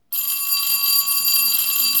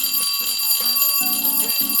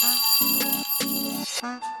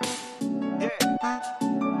Classmates,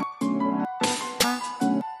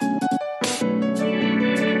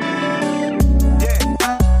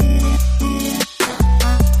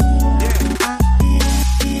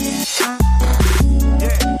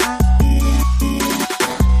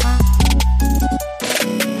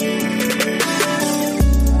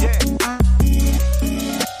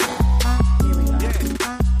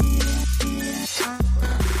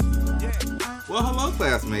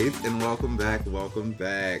 and welcome back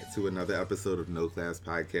to another episode of No Class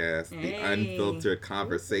Podcast, the unfiltered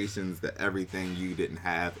conversations that everything you didn't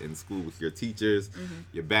have in school with your teachers.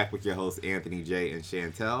 You're back with your hosts Anthony J and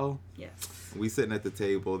Chantel. Yes. We sitting at the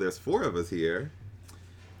table. There's 4 of us here.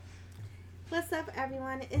 What's up,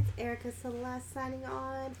 everyone? It's Erica Celeste signing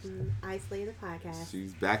on from Isolated Podcast.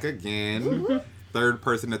 She's back again. Third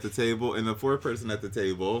person at the table, and the 4th person at the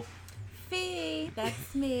table. Fee,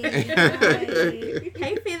 that's me.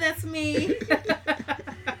 Hey, Fee, that's me.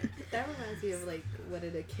 That reminds me of like one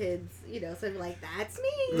of the kids, something like, that's me.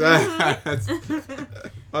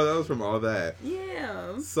 Oh, that was from All That.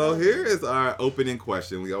 Yeah. So here is our opening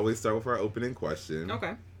question. We always start with our opening question.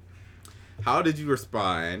 Okay. How did you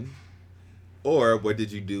respond, or what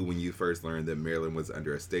did you do when you first learned that Maryland was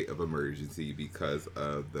under a state of emergency because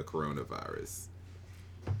of the coronavirus?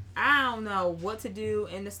 I don't know what to do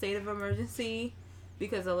in the state of emergency,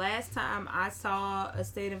 because the last time I saw a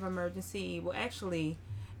state of emergency, well, actually,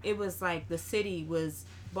 it was like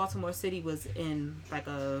Baltimore City was in like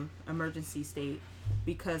a emergency state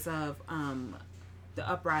because of the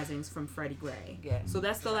uprisings from Freddie Gray. Yeah. So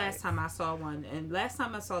that's the last time I saw one. And last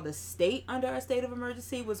time I saw the state under a state of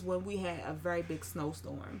emergency was when we had a very big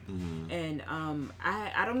snowstorm. Mm-hmm. And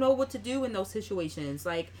I don't know what to do in those situations.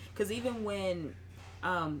 Like, because even when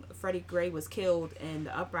Freddie Gray was killed and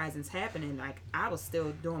the uprisings happening, like, I was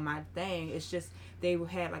still doing my thing. It's just they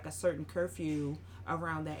had like a certain curfew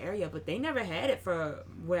around that area, but they never had it for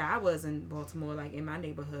where I was in Baltimore, like in my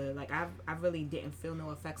neighborhood. Like, I really didn't feel no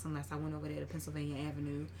effects unless I went over there to Pennsylvania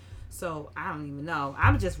Avenue. So I don't even know.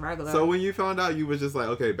 I'm just regular. So when you found out, you was just like,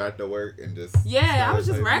 okay, back to work and just... Yeah, I was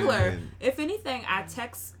just regular. If anything, I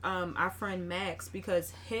text our friend Max,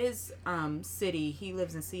 because his city, he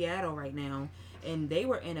lives in Seattle right now, and they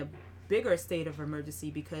were in a bigger state of emergency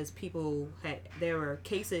because there were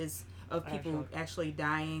cases of people actually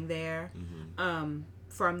dying there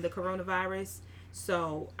from the coronavirus.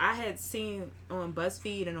 So I had seen on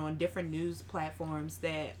BuzzFeed and on different news platforms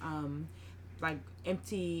that like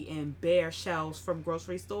empty and bare shelves from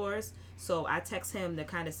grocery stores. So I text him to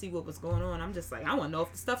kind of see what was going on. I'm just like, I want to know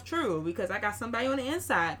if the stuff's true, because I got somebody on the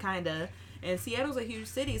inside kind of. And Seattle's a huge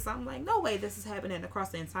city, so I'm like, no way this is happening across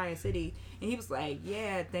the entire city. And he was like,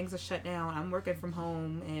 yeah, things are shut down. I'm working from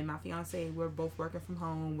home, and my fiance, we're both working from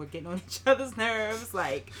home. We're getting on each other's nerves,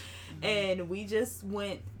 like, and we just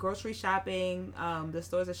went grocery shopping. The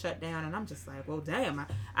stores are shut down, and I'm just like, well, damn.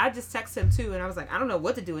 I just texted him too, and I was like, I don't know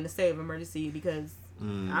what to do in the state of emergency, because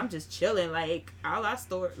I'm just chilling. Like, all our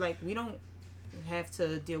store, like, we don't have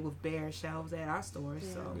to deal with bare shelves at our stores.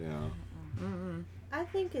 Yeah. So Yeah. I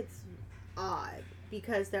think it's odd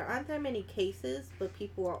because there aren't that many cases, but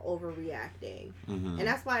people are overreacting. And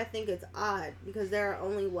that's why I think it's odd, because there are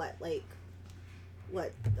only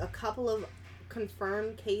a couple of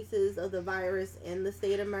confirmed cases of the virus in the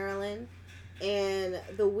state of Maryland. And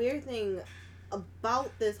the weird thing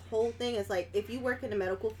about this whole thing is, like, if you work in the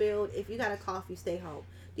medical field, if you got a cough, you stay home.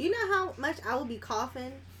 Do you know how much I will be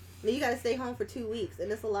coughing? And you got to stay home for 2 weeks, and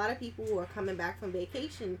it's a lot of people who are coming back from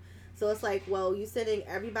vacation. So it's like, well, you're sending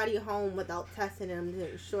everybody home without testing them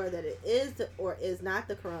to ensure that it is or is not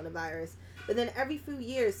the coronavirus. But then every few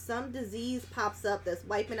years, some disease pops up that's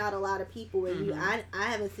wiping out a lot of people. And I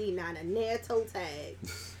haven't seen not a near toe tag.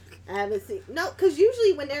 I haven't seen, no, because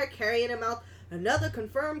usually when they're carrying them out, another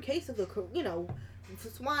confirmed case of the,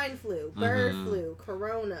 swine flu, bird flu,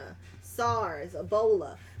 corona, SARS,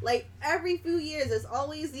 Ebola. Like, every few years, there's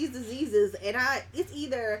always these diseases. And it's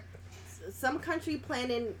either some country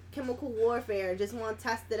planning chemical warfare and just want to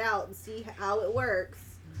test it out and see how it works,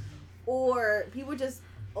 or people just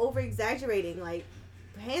over exaggerating. Like,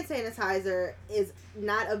 hand sanitizer is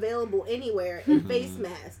not available anywhere in face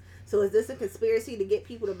masks. So is this a conspiracy to get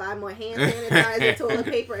people to buy more hand sanitizer, toilet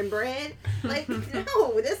paper, and bread? Like,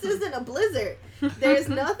 no, this isn't a blizzard. There's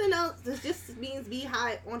nothing else. This just means be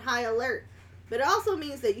on high alert. But it also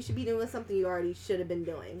means that you should be doing something you already should have been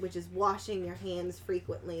doing, which is washing your hands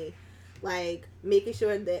frequently. Like, making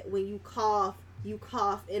sure that when you cough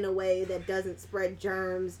in a way that doesn't spread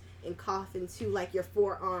germs and cough into, like, your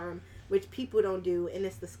forearm, which people don't do, and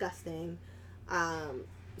it's disgusting.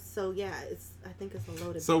 So yeah, I think it's a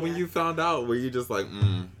loaded. So when you found out, were you just like,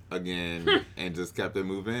 again, and just kept it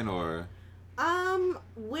moving, or?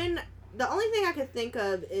 When the only thing I could think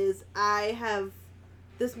of is I have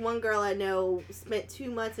this one girl I know spent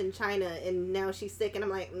 2 months in China and now she's sick, and I'm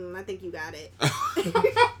like, I think you got it.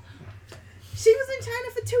 She was in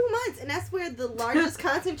China for 2 months, and that's where the largest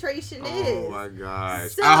concentration is. Oh my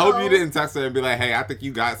gosh! So, I hope you didn't text her and be like, "Hey, I think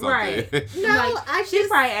you got something." Right. No, like, she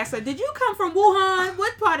probably asked her, "Did you come from Wuhan?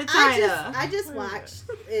 What part of China?" I just watched,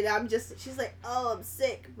 and she's like, "Oh, I'm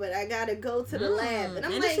sick, but I gotta go to the lab," and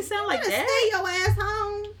I'm like, she sound like that? Stay your ass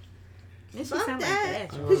home. And she sound that.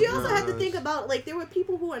 like that. Because you also have to think about, like, there were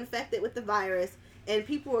people who were infected with the virus, and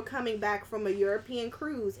people were coming back from a European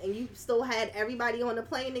cruise, and you still had everybody on the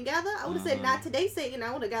plane together. I would have said, "Not today, Satan."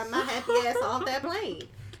 I would have got my happy ass off that plane.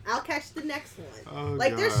 I'll catch the next one. Oh,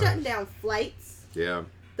 like, they're shutting down flights. Yeah.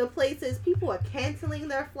 The places, people are canceling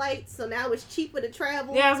their flights, so now it's cheaper to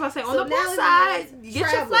travel. Yeah, I was going to say, on So the now plus side, you get your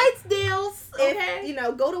travel. flights deals. Okay.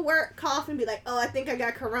 If, go to work, cough, and be like, "Oh, I think I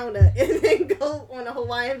got corona," and then go on a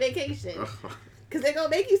Hawaiian vacation. Because they're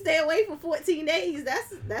going to make you stay away for 14 days.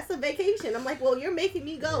 That's a vacation. I'm like, well, you're making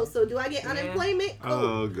me go. So do I get unemployment? Cool.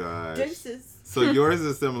 Oh, gosh. Deuces. So yours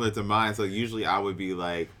is similar to mine. So usually I would be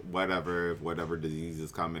like, whatever disease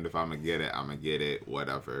is coming, if I'm going to get it, I'm going to get it,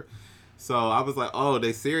 whatever. So I was like, oh,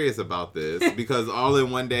 they serious about this. Because all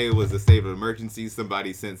in one day it was a state of emergency.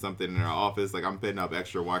 Somebody sent something in our office. Like, I'm putting up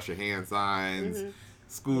extra wash your hand signs. Mm-hmm.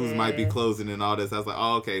 Schools might be closing and all this. I was like,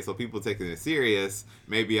 oh, okay, so people taking it serious.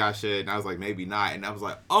 Maybe I should. And I was like, maybe not. And I was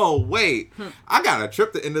like, oh, wait, I got a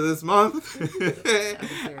trip the end of this month.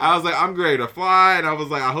 I was like, I'm ready to fly. And I was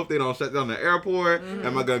like, I hope they don't shut down the airport.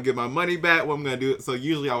 Am I going to get my money back? What I'm going to do? So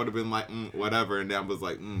usually I would have been like, whatever. And then I was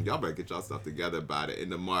like, y'all better get y'all stuff together about it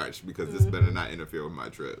into March, because this better not interfere with my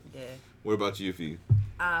trip. Yeah. What about you, Fee?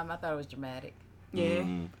 I thought it was dramatic. Yeah.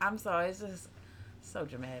 I'm sorry. It's just so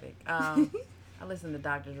dramatic. I listen to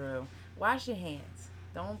Dr. Drew. Wash your hands.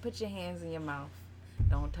 Don't put your hands in your mouth.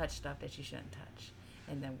 Don't touch stuff that you shouldn't touch.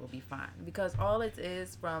 And then we'll be fine. Because all it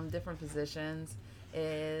is from different physicians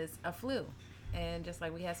is a flu. And just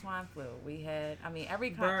like we had swine flu. We had, every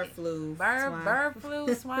Bird flu. Bird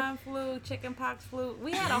flu, swine flu, chicken pox flu.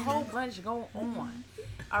 We had a whole bunch going on.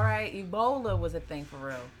 All right. Ebola was a thing for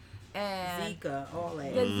real. And Zika, all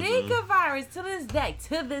that. the Zika virus, to this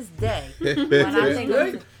day,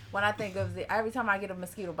 when I think of every time I get a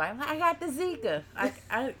mosquito bite, I'm like, I got the Zika.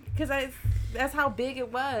 Because that's how big it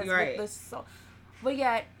was. Right. But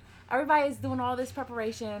yet, everybody is doing all this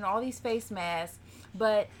preparation, all these face masks,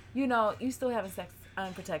 but, you still having sex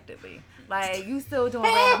unprotectedly. Like, you still doing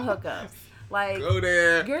random hookups. Like, Go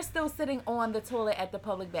there. you're still sitting on the toilet at the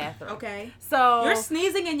public bathroom. Okay. So you're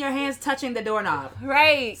sneezing and your hands touching the doorknob.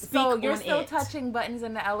 Right. Speak So you're on still it. touching buttons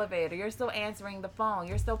in the elevator. You're still answering the phone.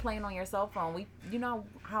 You're still playing on your cell phone. You know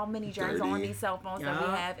how many germs are on Dirty. these cell phones that we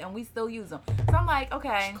Yeah. have, and we still use them. So I'm like,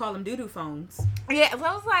 okay. Call them doo-doo phones. Yeah, so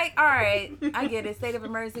I was like, all right, I get it, state of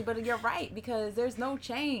emergency, but you're right, because there's no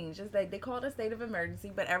change. It's like they call it a state of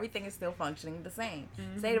emergency, but everything is still functioning the same.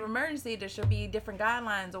 State of emergency, there should be different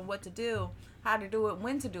guidelines on what to do, how to do it,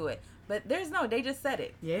 when to do it. But they just said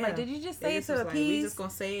it. Yeah. Like, did you just say They it to was like, we appease? just gonna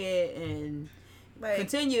say it and Like,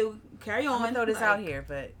 continue, carry on. I'm gonna throw this Like, out here,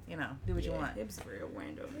 but, do what you yeah, want. It was real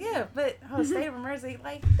random. Yeah, but state of emergency,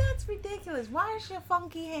 like, that's ridiculous. Why is your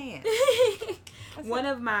funky hand? One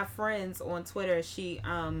of my friends on Twitter, she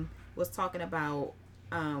was talking about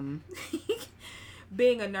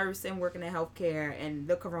being a nurse and working in healthcare and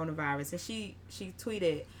the coronavirus, and she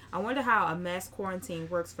tweeted, I wonder how a mass quarantine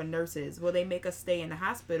works for nurses. Will they make us stay in the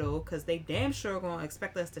hospital? Because they damn sure gonna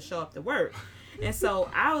expect us to show up to work. And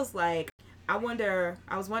so I was like, I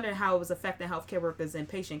was wondering how it was affecting healthcare workers in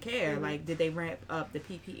patient care. Mm-hmm. Like, did they ramp up the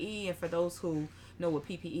PPE? And for those who know what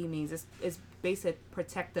PPE means, it's basic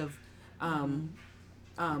protective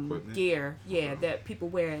gear, that people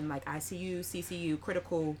wear in like ICU, CCU,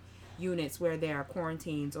 critical units where there are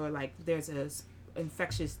quarantines or like there's a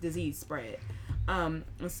infectious disease spread. And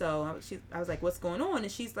so I was like, what's going on?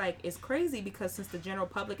 And she's like, it's crazy because since the general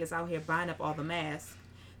public is out here buying up all the masks,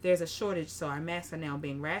 there's a shortage, so our masks are now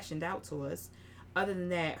being rationed out to us. Other than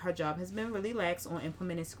that, her job has been really lax on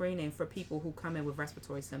implementing screening for people who come in with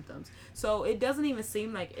respiratory symptoms. So it doesn't even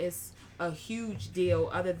seem like it's a huge deal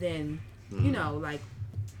other than, like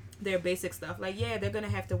their basic stuff. Like, yeah, they're going to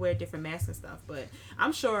have to wear different masks and stuff. But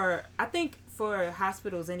I think for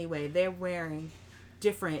hospitals anyway, they're wearing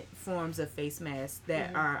different forms of face masks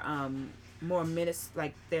that are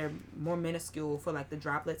they're more minuscule for like the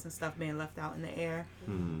droplets and stuff being left out in the air,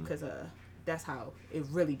 because that's how it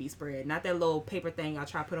really be spread. Not that little paper thing y'all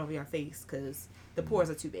try to put over your face because the pores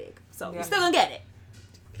are too big. So you're still gonna get it.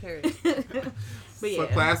 Period. But yeah. So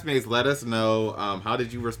classmates, let us know, how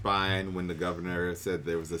did you respond when the governor said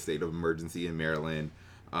there was a state of emergency in Maryland?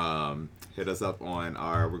 Hit us up on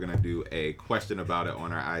we're going to do a question about it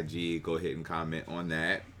on our IG. Go ahead and comment on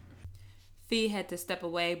that. Fee had to step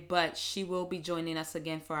away, but she will be joining us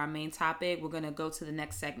again for our main topic. We're going to go to the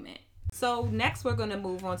next segment. So next we're going to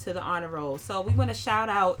move on to the honor roll. So we want to shout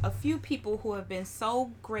out a few people who have been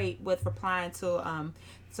so great with replying to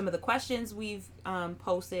some of the questions we've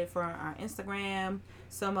posted for our Instagram,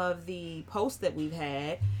 some of the posts that we've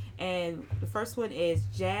had. And the first one is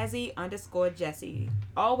Jazzy_Jessie.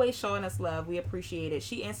 Always showing us love. We appreciate it.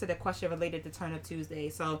 She answered a question related to Turn Up Tuesday.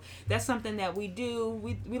 So that's something that we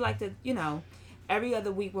do. We like to, every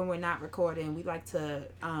other week when we're not recording, we like to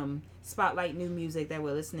spotlight new music that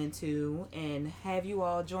we're listening to and have you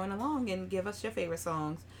all join along and give us your favorite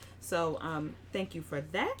songs. So thank you for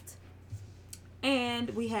that.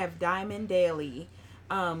 And we have Diamond Daily.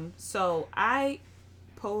 So I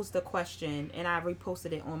posed a question and I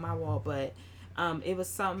reposted it on my wall, but it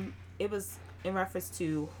was in reference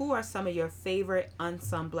to who are some of your favorite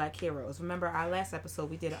unsung Black heroes. Remember our last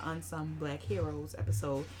episode we did an unsung Black heroes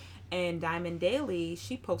episode, and Diamond Daily,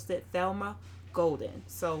 she posted Thelma Golden.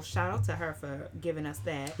 So shout out to her for giving us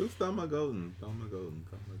that. Who's Thelma Golden? You want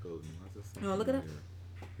to look it up?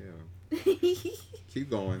 Yeah.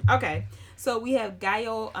 Keep going. Okay, so we have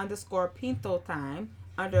Gallo_Pinto time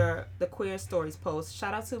under the Queer Stories post.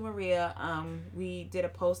 Shout out to Maria. We did a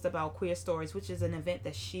post about Queer Stories, which is an event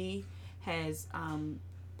that she has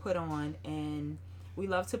put on, and we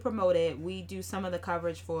love to promote it. We do some of the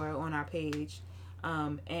coverage for it on our page.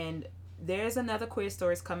 And there's another Queer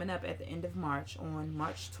Stories coming up at the end of March, on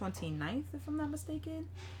March 29th, if I'm not mistaken.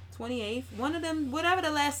 28th. One of them, whatever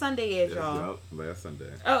the last Sunday is, y'all. Yep, last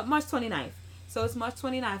Sunday. March 29th. So it's March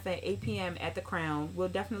 29th at 8 p.m. at the Crown. We'll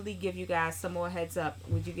definitely give you guys some more heads up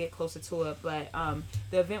when you get closer to it. But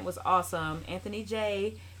the event was awesome. Anthony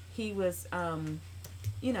J., he was,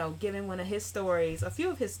 giving one of his stories, a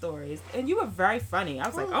few of his stories. And you were very funny. I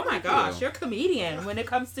was like, oh my gosh, you're a comedian when it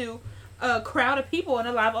comes to a crowd of people in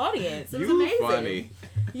a live audience. It was amazing. Funny.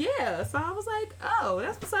 Yeah, so I was like, oh,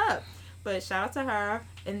 that's what's up. But shout out to her.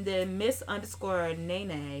 And then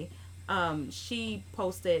Miss_Nene, she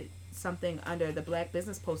posted something under the Black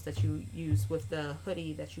Business post that you used with the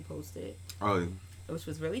hoodie that you posted. Oh. Which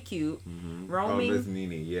was really cute. Mm-hmm. Roaming. Oh, Miss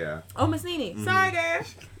Nene, yeah. Oh, Miss Nene. Mm-hmm. Sorry, girl.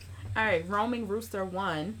 All right, Roaming Rooster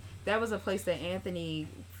 1. That was a place that Anthony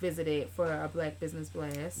visited for a Black Business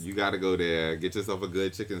Blast. You got to go there. Get yourself a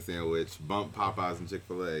good chicken sandwich. Bump Popeyes and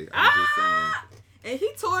Chick-fil-A. I'm just saying. And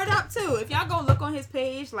he tore it up, too. If y'all go look on his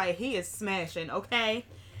page, like, he is smashing, okay?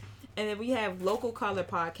 And then we have Local Color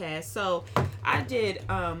Podcast. So, I did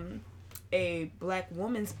a Black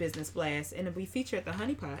Woman's Business Blast, and we featured the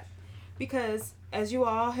Honey Pot. Because, as you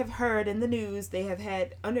all have heard in the news, they have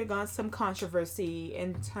undergone some controversy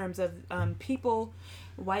in terms of people,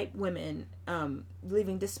 white women,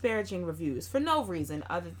 leaving disparaging reviews for no reason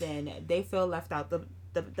other than they feel left out the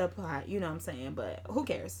pot. You know what I'm saying? But who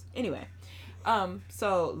cares? Anyway.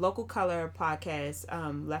 So Local Color Podcast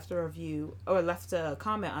left a review or left a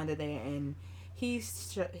comment under there, and he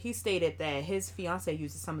stated that his fiance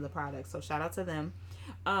uses some of the products. So shout out to them.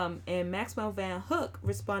 And Maxwell Van Hook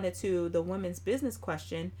responded to the women's business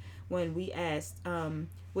question when we asked,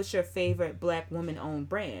 what's your favorite Black woman-owned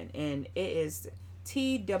brand? And it is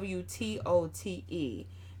TWTOTE,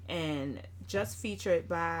 and just featured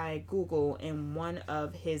by Google in one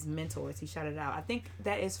of his mentors. He shouted out. I think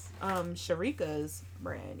that is Sharika's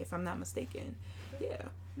brand, if I'm not mistaken. Yeah,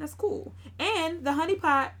 that's cool. And the Honey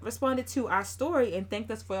Pot responded to our story and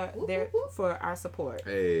thanked us for our support.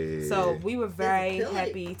 Hey. So we were very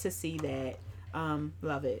happy to see that.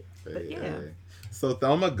 Love it. But yeah. Hey. So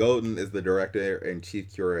Thelma Golden is the director and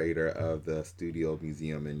chief curator of the Studio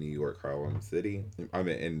Museum in New York City in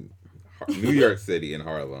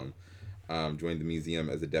Harlem. Joined the museum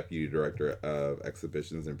as a deputy director of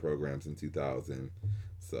exhibitions and programs in 2000.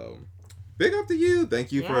 So, big up to you.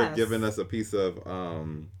 Thank you for giving us a piece of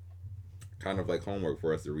kind of like homework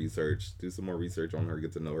for us to research. Do some more research on her,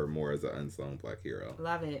 get to know her more as an unsung Black hero.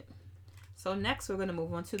 Love it. So next, we're going to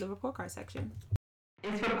move on to the report card section.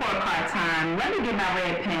 It's report card time. Let me get my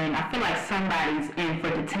red pen. I feel like somebody's in for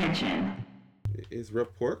detention. It's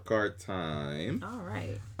report card time. All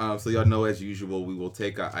right. So y'all know, as usual, we will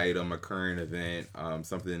take an item, a current event,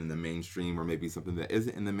 something in the mainstream or maybe something that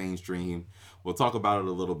isn't in the mainstream. We'll talk about it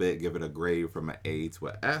a little bit, give it a grade from an A to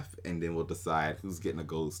an F, and then we'll decide who's getting a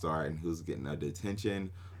gold star and who's getting a detention.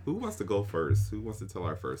 Who wants to go first? Who wants to tell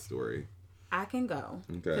our first story? I can go.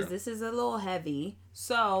 Okay. Because this is a little heavy.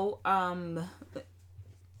 So,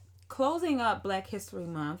 closing up Black History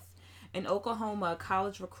Month, an Oklahoma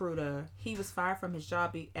college recruiter, he was fired from his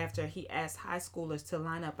job after he asked high schoolers to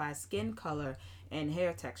line up by skin color and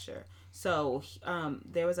hair texture. So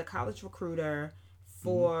there was a college recruiter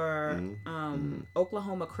for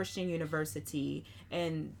Oklahoma Christian University,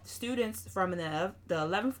 and students from the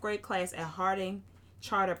 11th grade class at Harding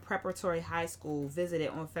Charter Preparatory High School visited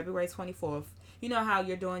on February 24th. You know how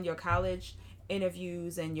you're doing your college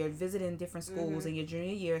interviews and you're visiting different schools in your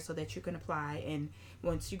junior year so that you can apply, and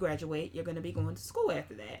once you graduate you're going to be going to school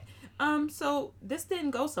after that. So this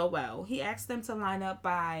didn't go so well. He asked them to line up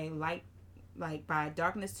by by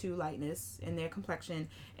darkness to lightness in their complexion,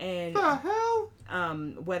 and the hell?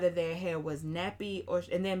 Whether their hair was nappy or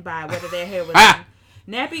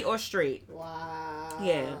nappy or straight. Wow.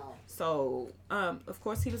 Yeah. So of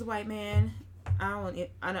course he was a white man.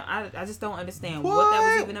 I just don't understand what that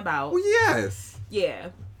was even about. Well, yes. Yeah.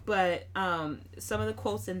 But some of the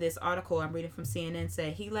quotes in this article I'm reading from CNN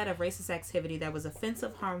said he led a racist activity that was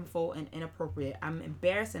offensive, harmful, and inappropriate. I'm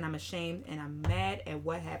embarrassed and I'm ashamed and I'm mad at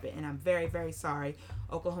what happened, and I'm very, very sorry,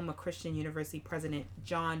 Oklahoma Christian University President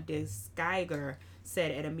John DeSkiger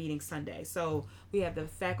said at a meeting Sunday. So we have the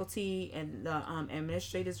faculty and the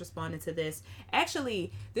administrators responding to this.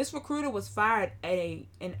 Actually, this recruiter was fired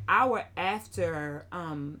an hour after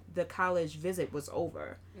the college visit was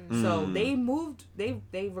over. So they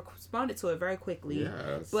responded to it very quickly.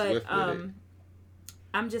 Yeah, but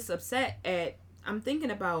I'm just upset I'm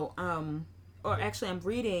thinking about or actually I'm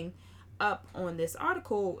reading up on this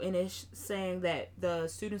article, and it's saying that the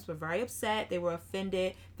students were very upset, they were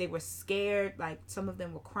offended, they were scared, like some of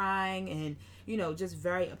them were crying and just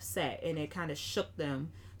very upset, and it kind of shook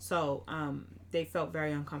them. So they felt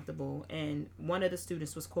very uncomfortable, and one of the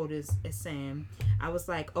students was quoted as saying, I was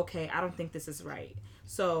like, okay, I don't think this is right.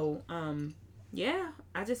 So yeah,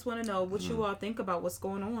 I just want to know what you all think about what's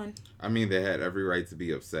going on. I mean, they had every right to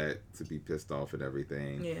be upset, to be pissed off and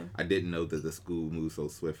everything. Yeah. I didn't know that the school moved so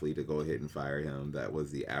swiftly to go ahead and fire him. That was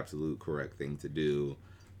the absolute correct thing to do.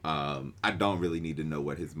 I don't really need to know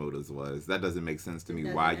what his motives was. That doesn't make sense to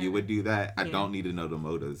me why you would do that. I don't need to know the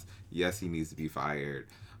motives. Yes, he needs to be fired.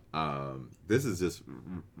 This is just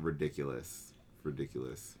ridiculous.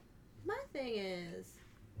 Ridiculous. My thing is,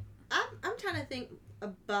 I'm trying to think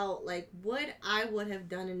about what I would have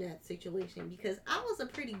done in that situation, because I was a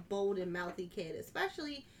pretty bold and mouthy kid,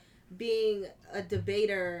 especially being a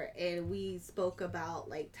debater, and we spoke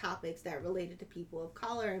about topics that related to people of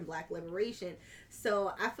color and Black liberation.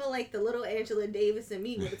 So I feel like the little Angela Davis and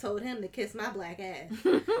me would have told him to kiss my black ass,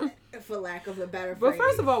 for lack of a better phrase. But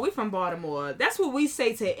first of all, we from Baltimore. That's what we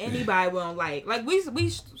say to anybody we don't like. We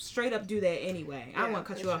straight up do that anyway. I don't want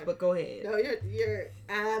to cut you off, but go ahead. No, you're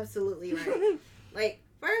absolutely right.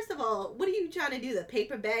 First of all, what are you trying to do? The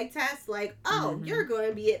paper bag test? You're going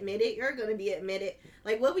to be admitted. You're going to be admitted.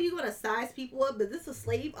 What were you going to size people up? Is this a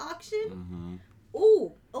slave auction? Mm-hmm.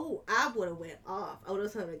 Ooh, I would have went off. I would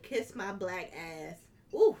have told him to kiss my black ass.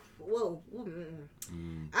 Ooh, whoa.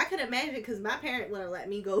 I could imagine, because my parent wouldn't let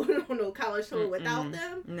me go on no college tour without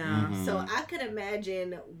them. No. Mm-hmm. So I could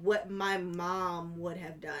imagine what my mom would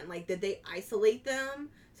have done. Did they isolate them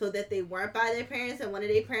so that they weren't by their parents, and one of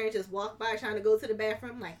their parents just walked by trying to go to the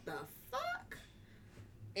bathroom? The fuck?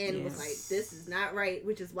 And was like, this is not right,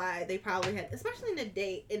 which is why they probably had, especially in the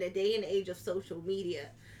day and age of social media.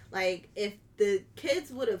 If the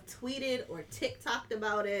kids would have tweeted or TikToked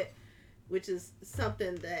about it, which is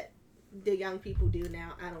something that the young people do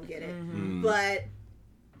now, I don't get it. Mm-hmm. But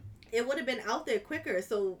it would have been out there quicker,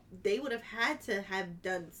 so they would have had to have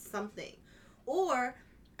done something. Or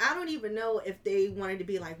I don't even know if they wanted to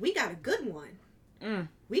be we got a good one.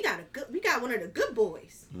 We got one of the good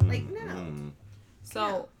boys. No.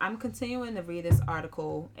 So I'm continuing to read this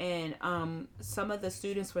article, and some of the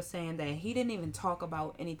students were saying that he didn't even talk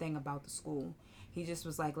about anything about the school. He just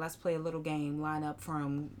was like, let's play a little game, line up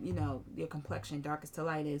from, your complexion, darkest to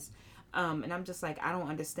lightest. And I'm just like, I don't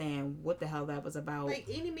understand what the hell that was about.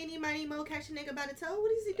 Eeny, meeny, miny, mo, catch a nigga by the toe?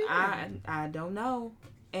 What is he doing? I don't know.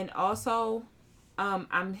 And also,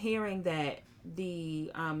 I'm hearing that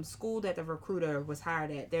the school that the recruiter was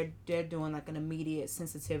hired at, they're doing an immediate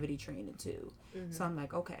sensitivity training too. Mm-hmm. So I'm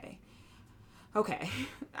like, okay.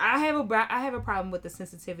 I have a problem with the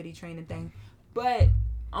sensitivity training thing, but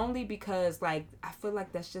only because I feel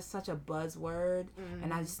like that's just such a buzzword,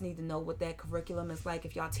 and I just need to know what that curriculum is like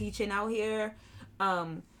if y'all teaching out here.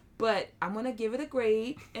 But I'm gonna give it a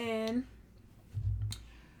grade, and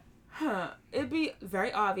it'd be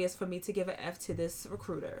very obvious for me to give an F to this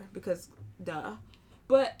recruiter because duh.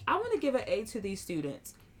 But I want to give an A to these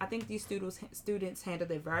students. I think these students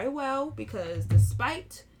handled it very well, because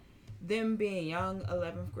despite them being young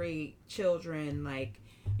 11th grade children, like,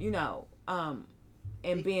 you know,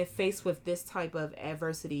 and being faced with this type of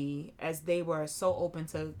adversity, as they were so open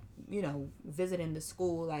to, you know, visiting the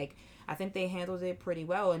school, like, I think they handled it pretty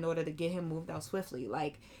well in order to get him moved out swiftly.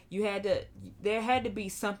 Like, there had to be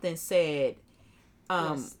something said,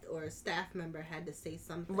 or a staff member had to say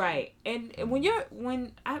something, right? And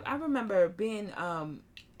when I remember being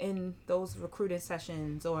in those recruiting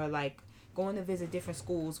sessions, or like going to visit different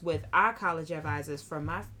schools with our college advisors from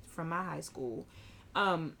my high school.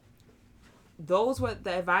 Those were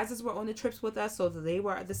the advisors were on the trips with us, so they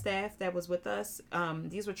were the staff that was with us.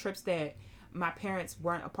 These were trips that my parents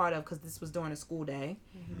weren't a part of because this was during a school day.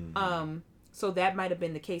 Mm-hmm. So that might have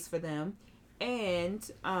been the case for them. And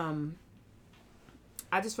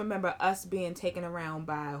I just remember us being taken around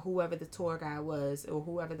by whoever the tour guide was or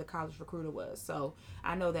whoever the college recruiter was. So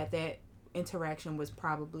I know that interaction was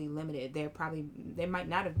probably limited. There might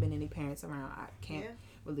not have been any parents around. I can't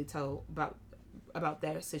really tell about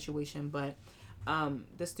that situation, but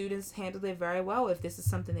the students handled it very well. If this is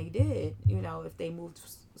something they did, you know, if they moved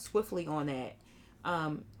swiftly on that,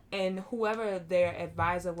 and whoever their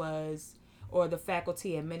advisor was or the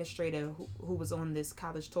faculty administrator who was on this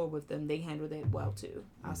college tour with them, they handled it well too.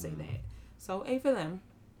 I'll say that. So A for them.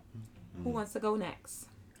 Who wants to go next?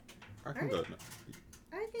 I can go.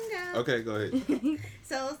 I can go. Okay, go ahead.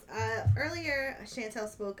 So earlier, Chantel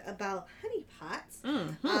spoke about honey pots.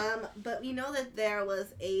 Mm-hmm. But we know that there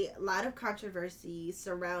was a lot of controversy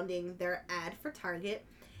surrounding their ad for Target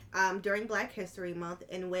during Black History Month,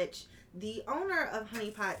 in which the owner of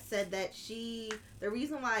Honey Pot said that the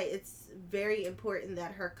reason why it's very important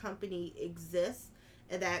that her company exists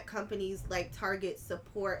and that companies like Target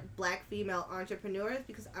support Black female entrepreneurs,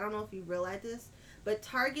 because I don't know if you realize this, but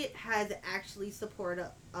Target has actually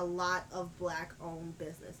supported a lot of Black-owned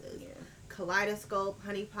businesses. Yeah. Kaleidoscope,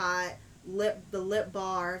 Honey Pot, the Lip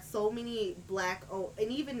Bar, so many Black-owned,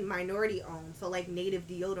 and even minority-owned. So, like, Native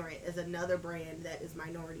Deodorant is another brand that is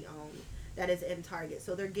minority-owned that is in Target.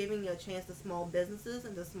 So, they're giving a chance to small businesses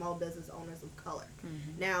and to small business owners of color.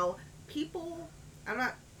 Mm-hmm. Now, people,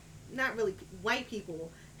 not really, white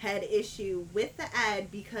people had issue with the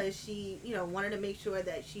ad because she, you know, wanted to make sure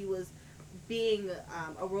that she was being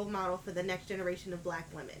a role model for the next generation of Black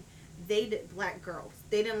women. Black girls.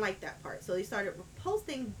 They didn't like that part. So they started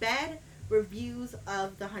posting bad reviews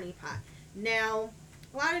of the Honey Pot. Now,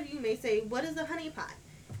 a lot of you may say, what is a Honey Pot?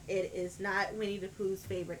 It is not Winnie the Pooh's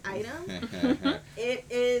favorite item. It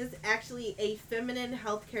is actually a feminine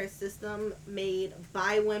healthcare system made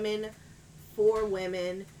by women, for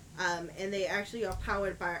women, and they actually are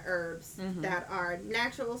powered by herbs that are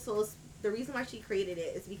natural. So the reason why she created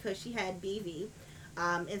it is because she had BV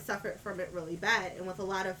and suffered from it really bad. And with a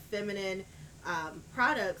lot of feminine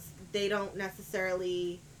products, they don't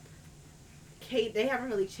necessarily, they haven't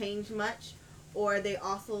really changed much, or they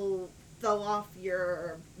also throw off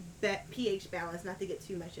your pH balance, not to get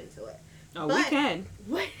too much into it. Oh, but we can.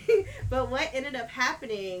 But what ended up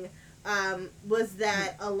happening was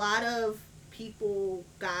that a lot of people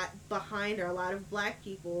got behind her, a lot of Black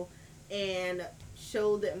people, and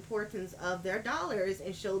showed the importance of their dollars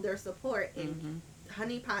and showed their support. And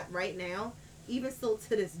Honey Pot right now, even still to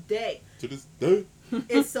this day,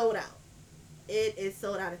 is sold out. It is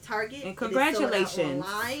sold out at Target. And congratulations. It is sold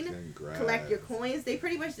out online. Collect your coins. They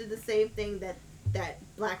pretty much did the same thing that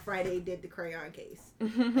Black Friday did to Crayon Case.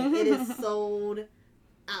 Like, it is sold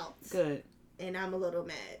out. Good. And I'm a little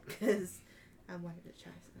mad because I wanted to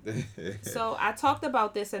try something. So I talked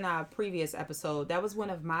about this in our previous episode. That was one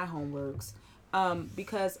of my homeworks.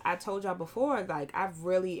 Because I told y'all before, like, I've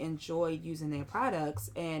really enjoyed using their products,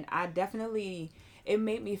 and it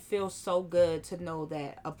made me feel so good to know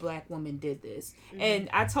that a Black woman did this. And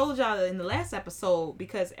I told y'all in the last episode,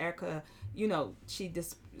 because Erica, you know, she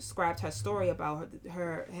described her story about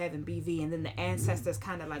her having BV, and then the ancestors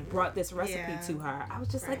kind of like brought this recipe to her. I was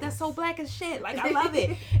just like, that's so Black as shit. Like, I love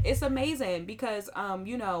it. It's amazing because,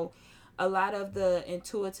 you know, a lot of the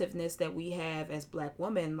intuitiveness that we have as Black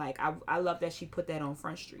women, like, I love that she put that on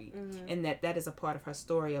Front Street, and that is a part of her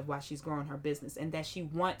story of why she's growing her business, and that she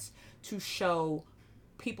wants to show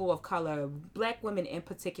people of color, Black women in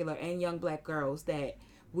particular, and young Black girls, that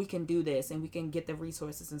we can do this and we can get the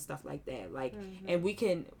resources and stuff like that. Like, and we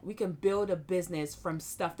can build a business from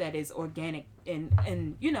stuff that is organic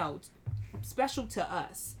and you know, special to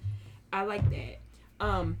us. I like that.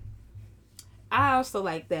 I also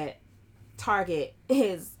like that Target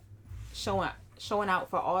is showing out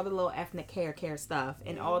for all the little ethnic hair care stuff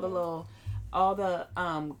and all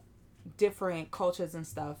the different cultures and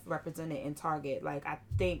stuff represented in Target. Like, I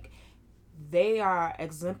think they are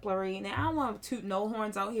exemplary. Now, I don't want to toot no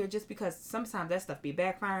horns out here just because sometimes that stuff be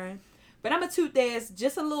backfiring. But I'm going to toot theirs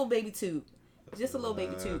just a little baby toot. Just a little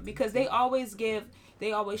baby toot. Because they always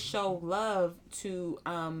show love to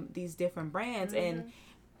these different brands. And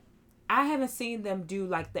I haven't seen them do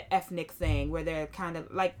like the ethnic thing where they're kind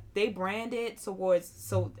of like they brand it towards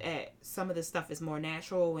some of the stuff is more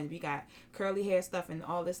natural and we got curly hair stuff and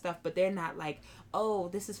all this stuff, but they're not like, oh,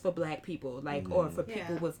 this is for black people, like or for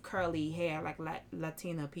people with curly hair, like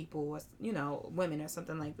Latina people or women or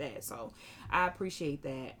something like that. So I appreciate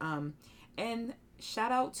that. And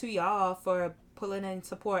shout out to y'all for pulling in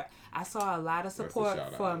support. I saw a lot of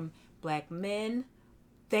support from black men.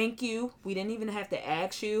 Thank you. We didn't even have to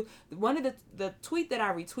ask you. One of the tweet that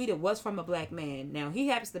I retweeted was from a black man. Now, he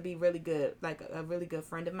happens to be really good, like a really good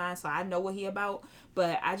friend of mine, so I know what he about.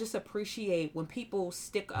 But I just appreciate when people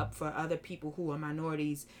stick up for other people who are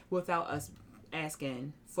minorities without us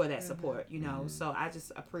asking for that support, So I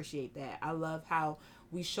just appreciate that. I love how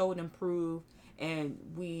we showed and proved and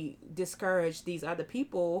we discouraged these other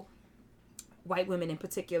people, white women in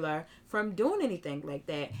particular, from doing anything like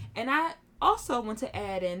that. And I also want to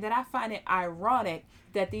add in that I find it ironic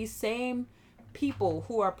that these same people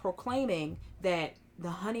who are proclaiming that the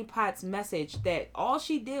Honey Pot's message, that all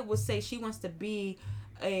she did was say she wants to be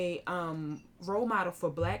a role model for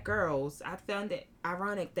black girls, I found it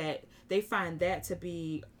ironic that they find that to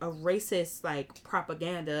be a racist like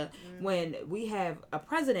propaganda when we have a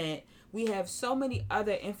president. We have so many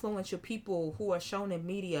other influential people who are shown in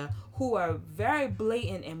media who are very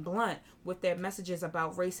blatant and blunt with their messages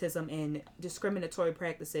about racism and discriminatory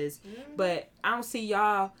practices. But I don't see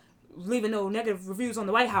y'all leaving no negative reviews on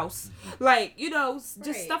the White House. Like,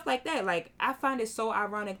 just stuff like that. Like, I find it so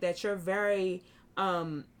ironic that you're very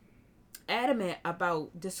adamant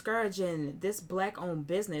about discouraging this black-owned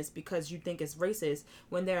business because you think it's racist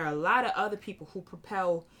when there are a lot of other people who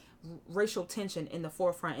propel racial tension in the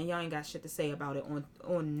forefront and y'all ain't got shit to say about it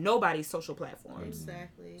on nobody's social platforms.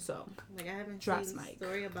 Exactly. So like I haven't seen a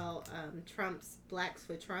story about Trump's Blacks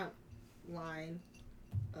for Trump line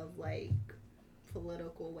of like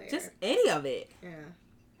political wear. Just any of it. Yeah.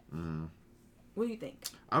 What do you think?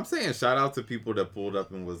 I'm saying shout out to people that pulled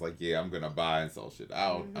up and was like, yeah, I'm gonna buy and sell shit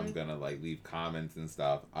out. I'm gonna like leave comments and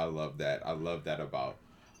stuff. I love that. I love that about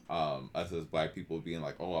us as black people being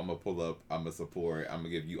like, oh, I'm gonna pull up, I'm gonna support, I'm gonna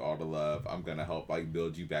give you all the love, I'm gonna help like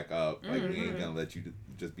build you back up, like we ain't gonna let you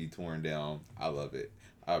just be torn down. I love it.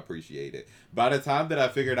 I appreciate it. By the time that I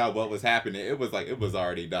figured out what was happening, it was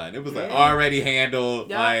already done. It was like already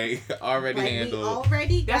handled, handled.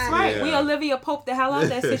 That's right. Yeah. We Olivia Pope the hell out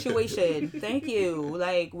that situation. Thank you.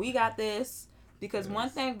 Like, we got this. Because one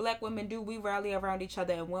thing black women do, we rally around each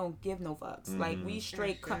other and we don't give no fucks. Like, we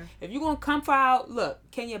straight come. If you gonna come for our, look,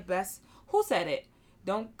 Kenya Best, who said it?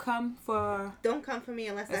 Don't come for me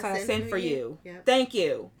unless I send for you. Yep. Thank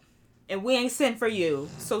you. And we ain't sent for you.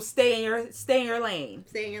 So stay in your lane.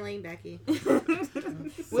 Stay in your lane, Becky.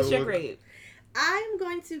 What's your grade? I'm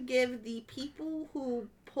going to give the people who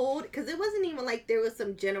pulled, because it wasn't even like there was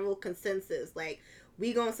some general consensus, like,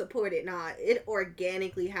 we gonna support it. Nah, it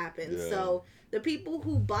organically happened. Yeah. So the people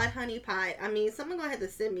who bought Honey Pot, I mean, someone gonna have to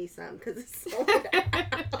send me some because it's sold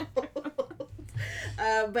out.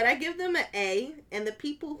 But I give them an A, and the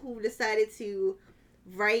people who decided to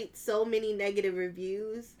write so many negative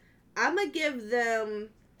reviews, I'm gonna give them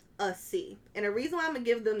a C. And the reason why I'm gonna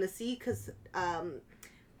give them the C, because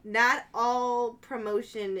not all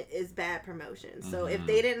promotion is bad promotion. So if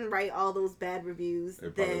they didn't write all those bad reviews,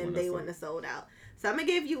 then they wouldn't have sold out. So I'm gonna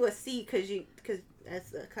give you a C because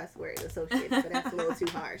that's a cuss word associated, so that's a little too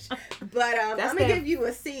harsh. But I'm gonna give you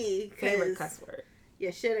a C because cuss word.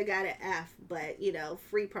 You should have got an F, but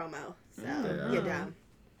free promo, so you're dumb.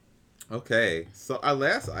 Okay, so our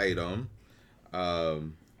last item.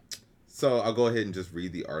 So I'll go ahead and just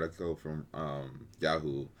read the article from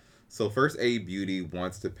Yahoo. So First Aid Beauty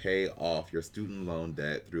wants to pay off your student loan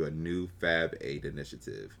debt through a new Fab Aid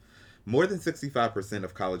initiative. More than 65%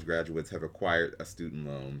 of college graduates have acquired a student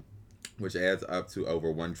loan, which adds up to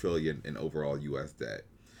over $1 trillion in overall U.S. debt.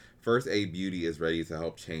 First Aid Beauty is ready to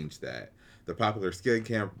help change that. The popular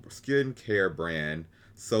skincare brand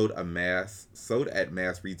sold at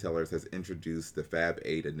mass retailers has introduced the Fab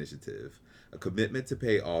Aid initiative, a commitment to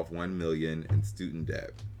pay off $1 million in student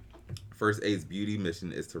debt. First Aid's beauty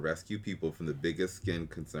mission is to rescue people from the biggest skin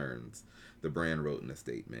concerns, the brand wrote in a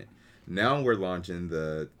statement. Now we're launching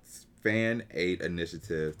the Fan Aid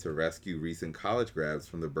initiative to rescue recent college grads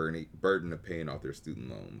from the burden of paying off their student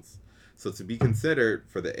loans. So to be considered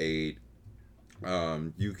for the aid,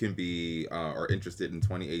 You can be or interested in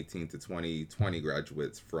 2018 to 2020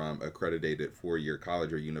 graduates from accredited 4-year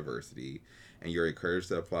college or university, and you're encouraged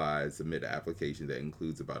to apply and submit an application that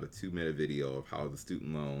includes about a 2-minute video of how the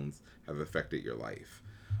student loans have affected your life.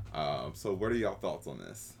 So what are y'all thoughts on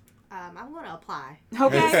this? I'm going to apply.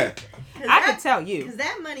 Okay. I can tell you. Because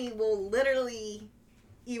that money will literally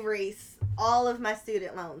erase all of my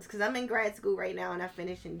student loans. Because I'm in grad school right now and I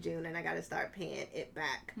finish in June and I got to start paying it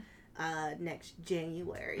back next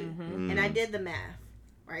January. Mm-hmm. And I did the math,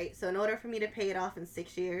 right? So in order for me to pay it off in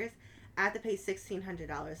 6 years, I have to pay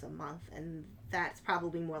 $1,600 a month. And that's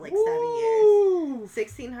probably more like 7 years.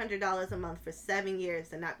 $1,600 a month for 7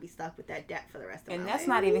 years and not be stuck with that debt for the rest of my life. And that's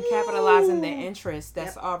not even capitalizing the interest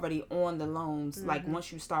that's already on the loans. Mm-hmm. Like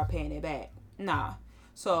once you start paying it back, nah.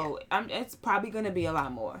 So it's probably gonna be a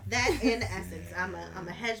lot more. That in Essence, I'm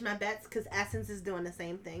a hedge my bets because Essence is doing the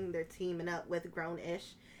same thing. They're teaming up with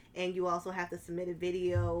Grown-ish, and you also have to submit a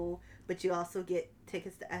video, but you also get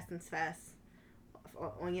tickets to Essence Fest,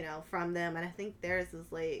 from them. And I think theirs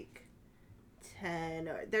is like 10,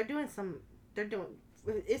 or they're doing.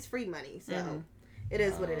 It's free money, so it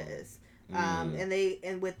is what it is.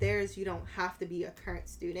 And with theirs, you don't have to be a current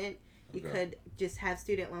student. You could just have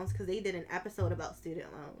student loans because they did an episode about student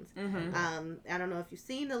loans. Mm-hmm. I don't know if you've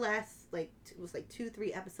seen the last, it was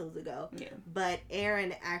 2-3 episodes ago. Yeah. But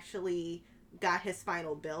Aaron actually got his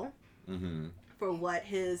final bill Mm-hmm. for what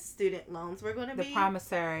his student loans were going to be. The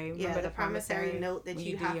promissory. The promissory note that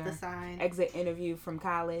you have to sign. Exit interview from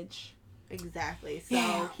college. Exactly.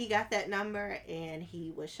 So he got that number and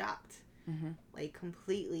he was shocked. Mm-hmm.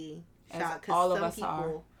 Completely As shocked. all of us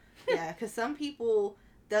are. Yeah, because some people...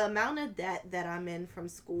 The amount of debt that I'm in from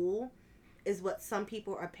school is what some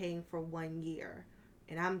people are paying for 1 year.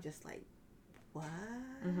 And I'm just like, what?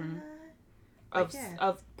 Mm-hmm.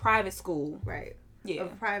 Of private school. Right. Yeah.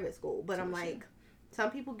 Of private school. But I'm like, some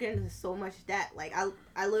people get into so much debt. Like,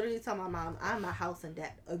 I literally tell my mom, I'm a house in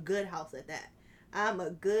debt. A good house at that. I'm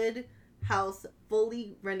a good house,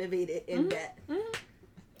 fully renovated in debt. Mm-hmm.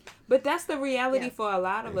 But that's the reality for a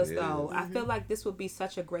lot of us, though. Mm-hmm. I feel like this would be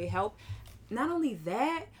such a great help. Not only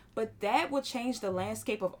that, but that would change the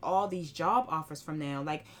landscape of all these job offers from now.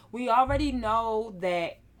 Like, we already know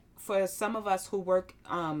that for some of us who work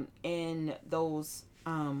in those,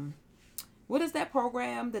 what is that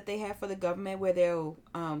program that they have for the government where they'll,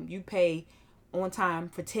 you pay on time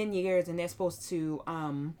for 10 years and they're supposed to,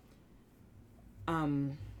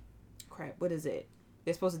 what is it?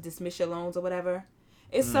 They're supposed to dismiss your loans or whatever.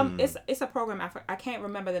 It's it's a program. I can't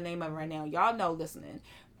remember the name of it right now. Y'all know listening.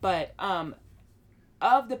 But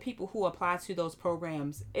of the people who apply to those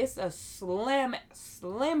programs, it's a slim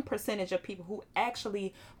percentage of people who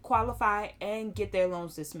actually qualify and get their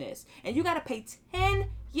loans dismissed. And you got to pay 10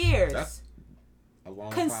 years. That's a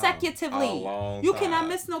long consecutively. Time. A long you time. cannot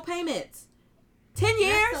miss no payments. 10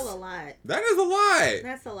 years? That's still a lot. That is a lot.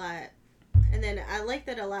 That's a lot. And then I like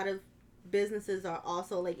that a lot of businesses are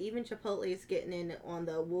also, even Chipotle is getting in on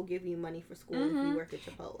the we'll give you money for school if you work at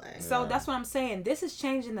Chipotle. So that's what I'm saying. This is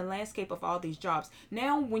changing the landscape of all these jobs.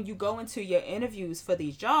 Now, when you go into your interviews for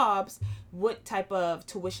these jobs, what type of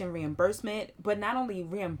tuition reimbursement, but not only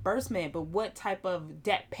reimbursement, but what type of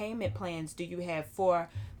debt payment plans do you have for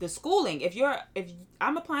the schooling? If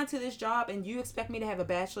I'm applying to this job and you expect me to have a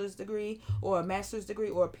bachelor's degree or a master's degree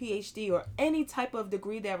or a PhD or any type of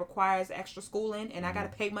degree that requires extra schooling and I got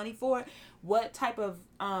to pay money for it, what type of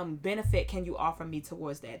benefit can you offer me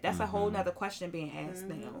towards that? That's a whole nother question being asked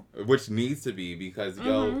now. Which needs to be, because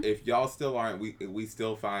if y'all still aren't, we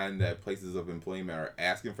still find that places of employment are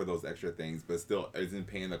asking for those extra things, but still isn't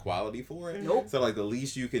paying the quality for it. Nope. So the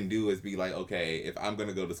least you can do is be like, okay, if I'm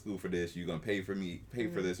gonna go to school for this, you're gonna pay for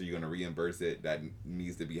this, or you're gonna reimburse it. That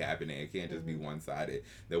needs to be happening. It can't just be one-sided.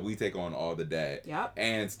 That we take on all the debt,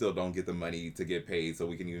 and still don't get the money to get paid, so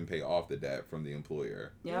we can even pay off the debt from the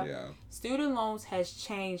employer. Yep. Yeah. Student loans has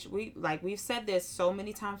changed. We've said this so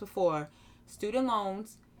many times before. Student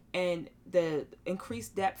loans and the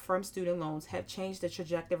increased debt from student loans have changed the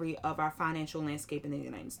trajectory of our financial landscape in the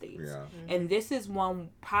United States. Yeah. And this is one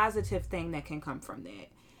positive thing that can come from that.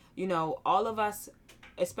 All of us,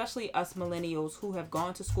 especially us millennials who have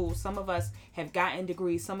gone to school, some of us have gotten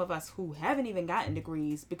degrees, some of us who haven't even gotten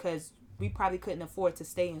degrees because we probably couldn't afford to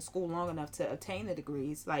stay in school long enough to obtain the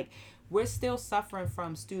degrees. We're still suffering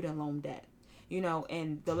from student loan debt.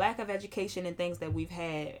 And the lack of education and things that we've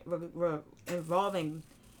had involving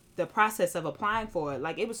the process of applying for it.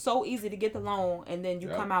 It was so easy to get the loan, and then you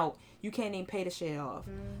come out, you can't even pay the shit off.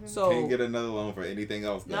 So can't get another loan for anything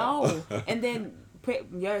else now. No. And then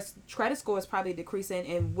your credit score is probably decreasing,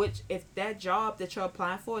 and which if that job that you're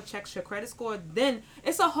applying for checks your credit score, then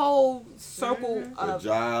it's a whole circle of the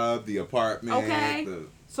job, the apartment. Okay.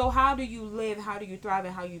 So how do you live? How do you thrive?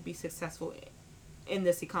 And how you be successful in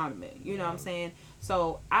this economy? You know what I'm saying?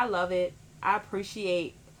 So I love it. I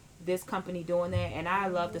appreciate this company doing that, and I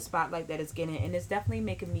love the spotlight that it's getting, and it's definitely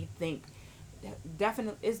making me think.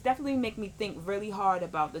 It's definitely making me think really hard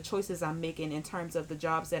about the choices I'm making in terms of the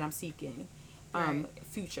jobs that I'm seeking,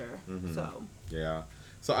 future. So yeah.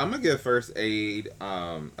 So I'm gonna give first aid.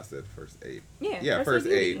 I said first aid. Yeah. First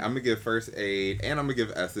aid. I'm gonna give first aid, and I'm gonna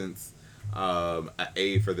give Essence an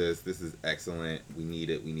A for this. This is excellent. We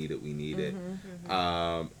need it.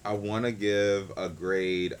 I want to give a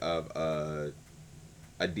grade of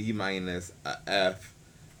a D-, a F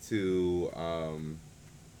to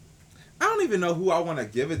I don't even know who I want to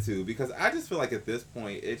give it to, because I just feel like at this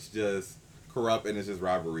point it's just corrupt and it's just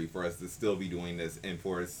robbery for us to still be doing this, and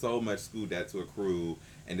for so much school debt to accrue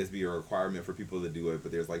and this be a requirement for people to do it,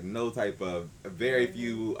 but there's like no type of very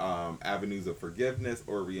few avenues of forgiveness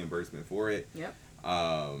or reimbursement for it. Yep.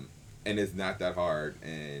 And it's not that hard,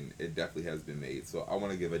 and it definitely has been made. So I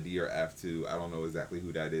want to give a D or F to, I don't know exactly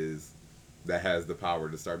who that is that has the power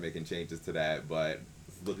to start making changes to that, but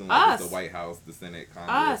it's looking like it's the White House, the Senate,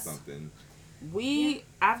 Congress, something.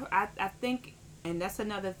 I think, and that's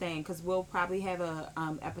another thing, because we'll probably have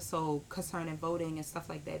a episode concerning voting and stuff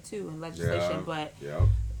like that too, and legislation. But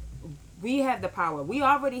we have the power. We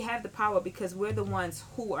already have the power because we're the ones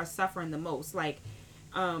who are suffering the most. Like,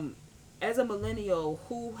 as a millennial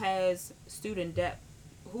who has student debt,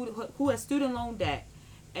 who has student loan debt,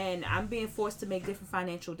 and I'm being forced to make different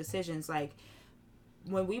financial decisions. Like,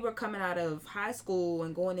 when we were coming out of high school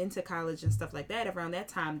and going into college and stuff like that, around that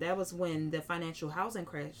time, that was when the financial housing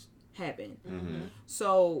crash happened.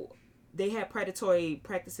 So they had predatory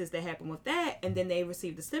practices that happened with that, and then they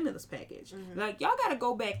received the stimulus package. Like, y'all got to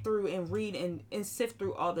go back through and read and sift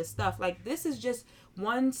through all this stuff. Like, this is just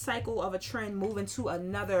one cycle of a trend moving to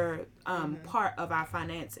another part of our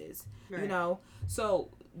finances, you know? So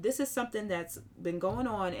this is something that's been going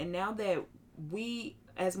on, and now that we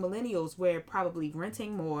as millennials, we're probably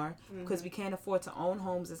renting more because we can't afford to own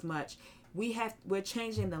homes as much. We're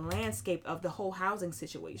changing the landscape of the whole housing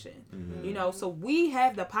situation. You know, so we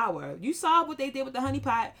have the power. You saw what they did with the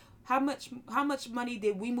honeypot. How much money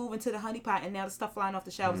did we move into the honeypot, and now the stuff flying off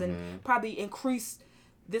the shelves and probably increase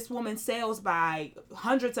this woman's sales by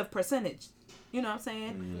hundreds of percentage. You know what I'm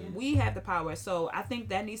saying? We have the power. So I think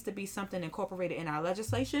that needs to be something incorporated in our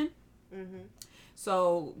legislation.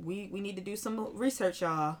 So we need to do some research,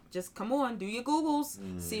 y'all. Just come on, do your Googles,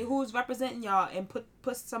 see who's representing y'all, and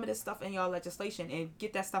put some of this stuff in y'all legislation and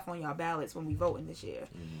get that stuff on y'all ballots when we voting this year.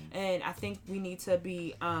 And I think we need to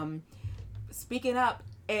be speaking up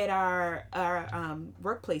at our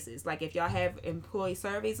workplaces. Like, if y'all have employee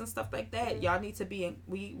surveys and stuff like that, y'all need to be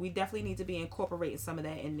we definitely need to be incorporating some of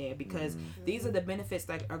that in there, because these are the benefits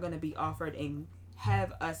that are going to be offered and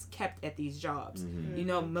have us kept at these jobs. You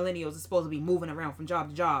know, millennials are supposed to be moving around from job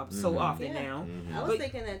to job so often now. I was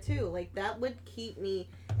thinking that too. Like, that would keep me,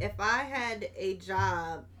 if I had a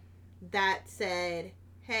job that said,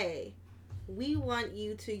 hey, we want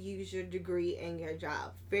you to use your degree in your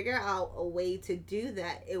job. Figure out a way to do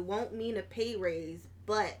that. It won't mean a pay raise,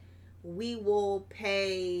 but we will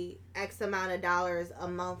pay X amount of dollars a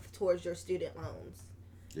month towards your student loans.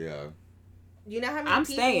 Yeah. You know how many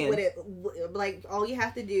people would it, like, all you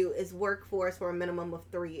have to do is work for us for a minimum of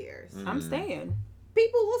 3 years. I'm staying.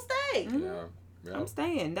 People will stay. Yeah. I'm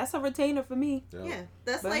staying. That's a retainer for me. Yeah.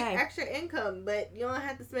 That's but like extra income, but you don't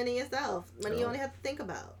have to spend it yourself. Money you only have to think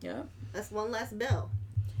about. Yeah. That's one less bill.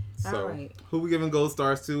 So, who we giving gold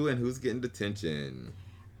stars to, and who's getting detention?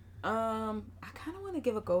 I kind of want to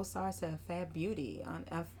give a gold star to Fab Beauty on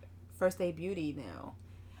First Aid Beauty now.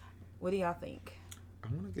 What do y'all think? I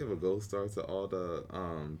want to give a gold star to all the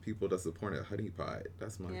people that supported Honey Pot.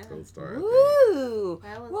 That's my gold star. Ooh.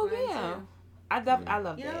 Well, yeah. Too. I love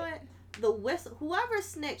that. You know what? Whoever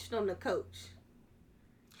snitched on the coach.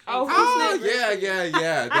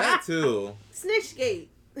 Yeah. That too. Snitchgate.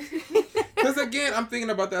 Because again, I'm thinking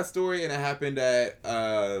about that story, and it happened at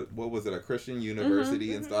what was it, a Christian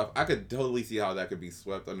university and stuff. I could totally see how that could be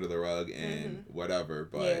swept under the rug and whatever.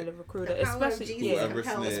 But the recruiter,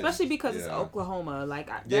 especially because it's Oklahoma. Like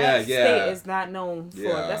that state is not known for.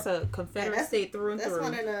 That's a Confederate state through and through. That's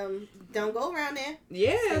one of them. Don't go around there.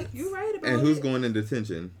 Yeah, you're right about it. And who's going in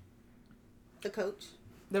detention? The coach.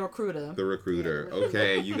 The recruiter.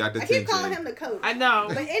 Okay, you got detention. I keep calling him the coach. I know.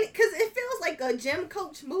 But because it feels like a gym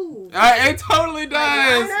coach move. It totally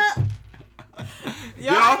does.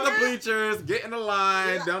 Get off the bleachers, get in the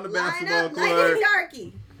line, down the basketball court. Like a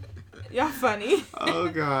darky. Y'all funny. Oh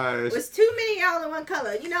gosh. There's too many y'all in one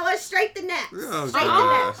color. You know what? Straight the necks. Oh, Straight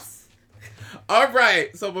gosh. the necks. All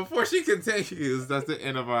right. So before she continues, that's the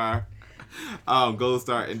end of our Gold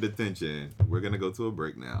Star in Detention. We're gonna go to a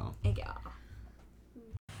break now. Thank y'all.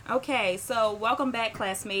 Okay, so welcome back,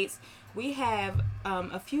 classmates. We have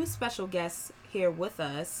a few special guests here with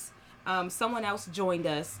us. Someone else joined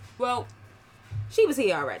us. Well, she was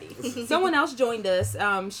here already. Someone else joined us.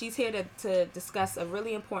 She's here to discuss a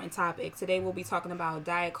really important topic. Today we'll be talking about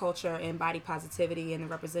diet culture and body positivity and the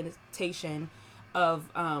representation of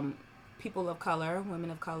people of color,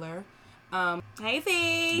 women of color. Hey,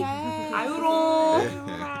 Fee. Hey.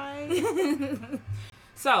 How you doing?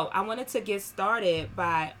 So I wanted to get started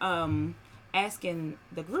by asking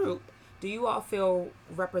the group, do you all feel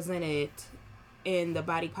represented in the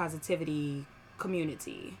body positivity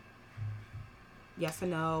community? Yes or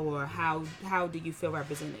no, or how do you feel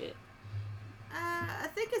represented? I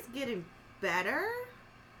think it's getting better.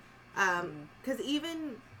 Because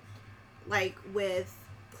even like with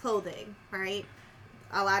clothing, right?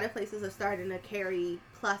 A lot of places are starting to carry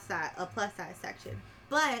a plus size section,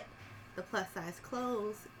 but the plus size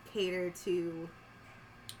clothes cater to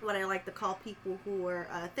what I like to call people who are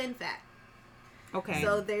thin fat. Okay.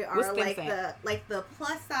 So they What's are thin fat? the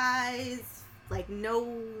plus size, like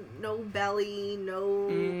no belly, no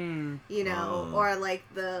you know, or like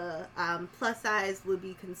the plus size would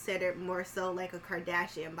be considered more so like a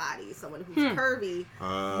Kardashian body, someone who's curvy,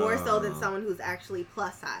 more so than someone who's actually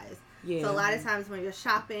plus size. Yeah. So a lot of times when you're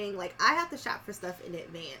shopping, like I have to shop for stuff in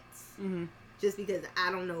advance. Mm-hmm. Just because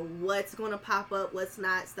I don't know what's going to pop up, what's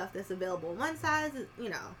not, stuff that's available one size, you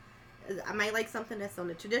know. I might like something that's on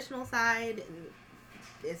the traditional side and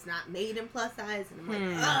it's not made in plus size, and I'm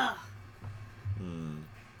like, ugh.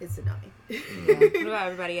 It's annoying. What about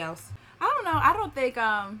everybody else? I don't know. I don't think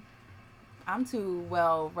I'm too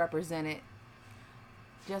well represented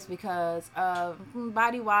just because of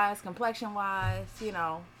body-wise, complexion-wise, you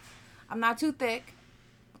know. I'm not too thick.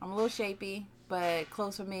 I'm a little shapy, but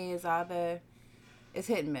clothes for me is either... It's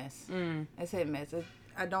hit and miss. It's hit and miss.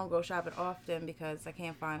 I don't go shopping often because I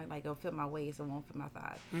can't find it. Like, it'll fit my waist, it won't fit my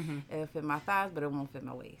thighs. It'll fit my thighs, but it won't fit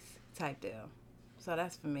my waist type deal. So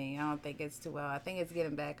that's for me. I don't think it's too well. I think it's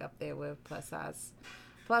getting back up there with plus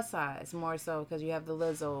size more so because you have the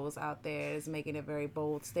Lizzos out there. It's making a very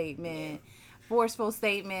bold statement, forceful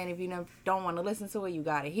statement. If you don't want to listen to it, you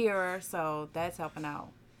got to hear her. So that's helping out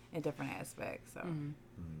in different aspects. So.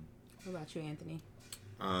 What about you, Anthony?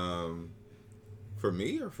 For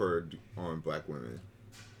me or on black women?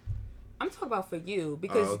 I'm talking about for you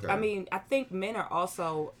because, okay. I mean, I think men are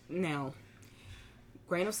also, now,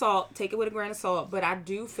 grain of salt, take it with a grain of salt, but I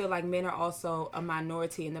do feel like men are also a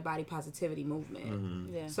minority in the body positivity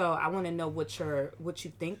movement. Yeah. So I want to know what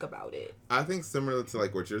you think about it. I think similar to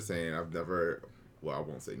like what you're saying, I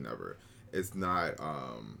won't say never. It's not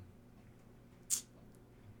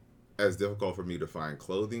as difficult for me to find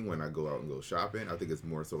clothing when I go out and go shopping. I think it's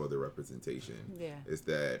more so of the representation. Yeah. Is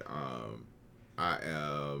that I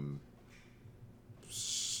am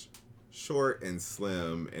short and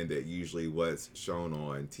slim, and that usually what's shown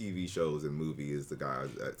on TV shows and movies is the guy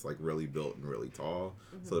that's like really built and really tall.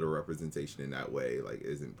 So the representation in that way like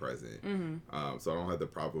isn't present. So I don't have the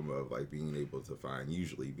problem of like being able to find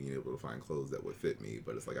clothes that would fit me,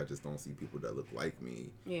 but it's like I just don't see people that look like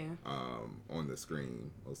me on the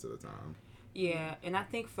screen most of the time. Yeah, and I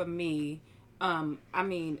think for me, I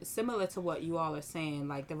mean, similar to what you all are saying,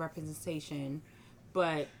 like the representation,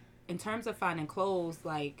 but in terms of finding clothes,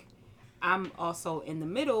 like I'm also in the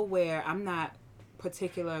middle where I'm not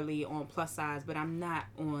particularly on plus size, but I'm not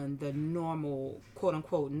on the normal, quote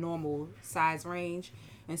unquote, normal size range.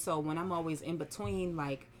 And so when I'm always in between,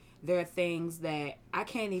 like there are things that I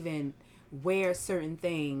can't even wear certain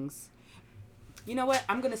things. You know what?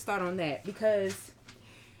 I'm going to start on that because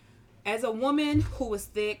as a woman who is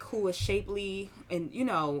thick, who is shapely, and you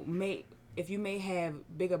know, if you may have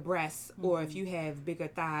bigger breasts or if you have bigger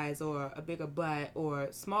thighs or a bigger butt or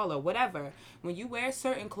smaller, whatever, when you wear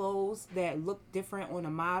certain clothes that look different on a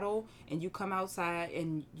model and you come outside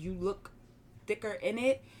and you look thicker in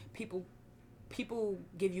it, people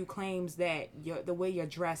give you claims that the way you're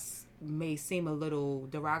dressed may seem a little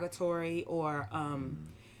derogatory or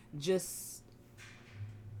just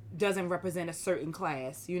doesn't represent a certain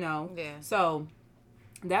class, you know? Yeah. So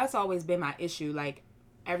that's always been my issue. Like,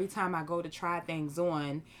 every time I go to try things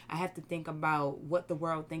on, I have to think about what the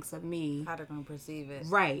world thinks of me. How they're going to perceive it.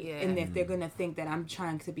 Right. Yeah. And if they're going to think that I'm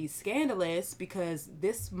trying to be scandalous because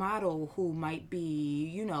this model who might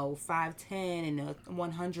be, 5'10" and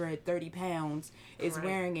 130 pounds is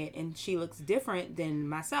wearing it and she looks different than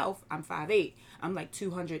myself. I'm 5'8". I'm like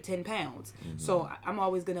 210 pounds. So I'm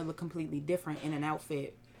always going to look completely different in an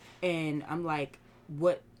outfit. And I'm like,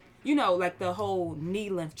 what, like the whole knee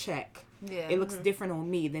length check. Yeah. It looks different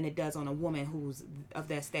on me than it does on a woman who's of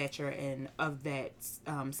that stature and of that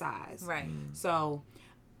size. Right. So,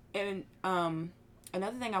 and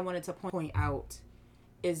another thing I wanted to point out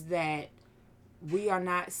is that we are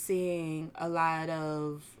not seeing a lot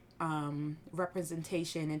of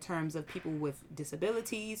representation in terms of people with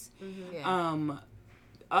disabilities,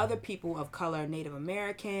 other people of color, Native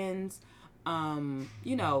Americans,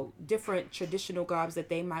 different traditional garbs that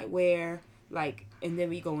they might wear. Like, and then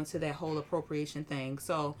we go into that whole appropriation thing.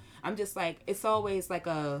 So I'm just like, it's always like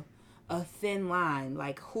a thin line,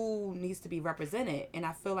 like who needs to be represented. And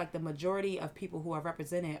I feel like the majority of people who are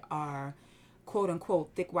represented are quote unquote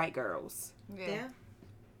thick white girls. Yeah.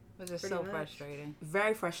 Which is Pretty so much. frustrating.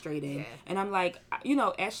 Very frustrating. Yeah. And I'm like,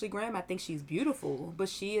 Ashley Graham, I think she's beautiful, but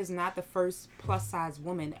she is not the first plus size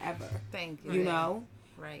woman ever. Thank you. You know?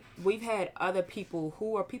 Right. We've had other people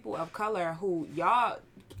who are people of color who y'all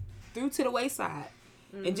threw to the wayside.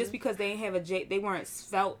 And just because they ain't have they weren't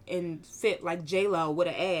svelte and fit like J-Lo with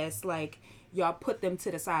an ass, like y'all put them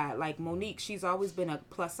to the side. Like Monique, she's always been a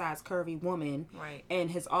plus size curvy woman, Right.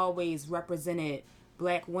 and has always represented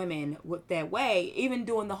black women with that way, even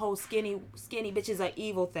doing the whole skinny bitches are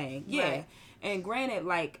evil thing. Yeah. Right. And granted,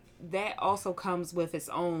 like that also comes with its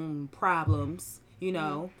own problems,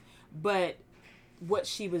 but what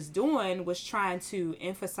she was doing was trying to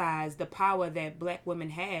emphasize the power that black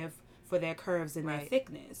women have for their curves and their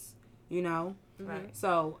thickness, Right.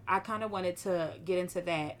 So I kind of wanted to get into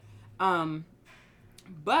that.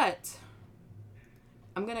 But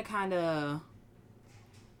I'm going to kind of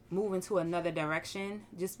move into another direction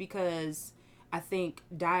just because I think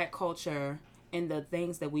diet culture and the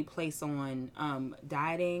things that we place on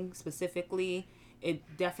dieting specifically, it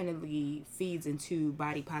definitely feeds into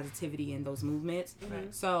body positivity and those movements.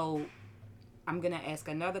 Right. So I'm going to ask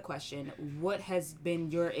another question. What has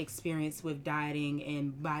been your experience with dieting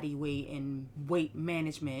and body weight and weight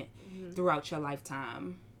management throughout your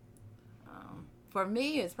lifetime? For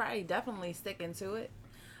me, it's probably definitely sticking to it.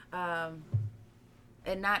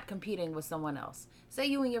 And not competing with someone else. Say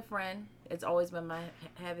you and your friend, it's always been my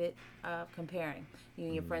habit of comparing. You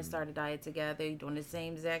and your friend start a diet together, you're doing the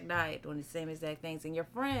same exact diet, doing the same exact things, and your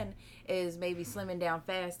friend is maybe slimming down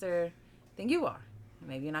faster than you are.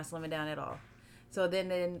 Maybe you're not slimming down at all. So then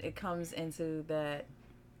it comes into that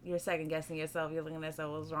you're second guessing yourself. You're looking at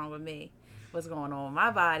yourself, what's wrong with me? What's going on with my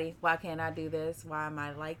body? Why can't I do this? Why am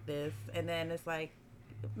I like this? And then it's like,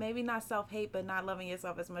 maybe not self-hate, but not loving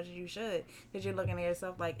yourself as much as you should, because you're looking at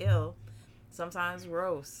yourself like ill, sometimes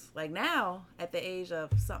gross. Like now, at the age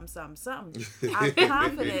of something, I'm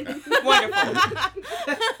confident. Wonderful.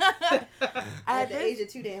 At the age of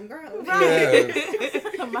too damn grown.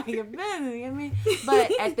 Mind your business, you know what I mean?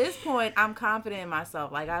 But at this point, I'm confident in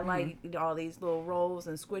myself. Like I like all these little rolls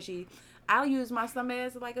and squishy. I'll use my stomach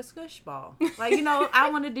as like a squish ball. Like, I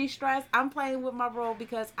want to de-stress. I'm playing with my roll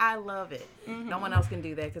because I love it. No one else can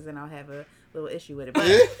do that because then I'll have a little issue with it. But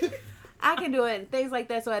I can do it. Things like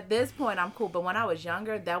that. So at this point, I'm cool. But when I was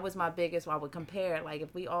younger, that was my biggest. I would compare. Like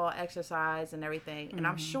if we all exercise and everything, and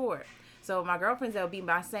I'm short. So my girlfriends that'll be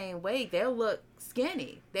my same weight, they'll look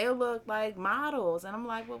skinny. They'll look like models. And I'm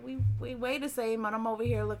like, well, we weigh the same, and I'm over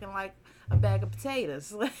here looking like a bag of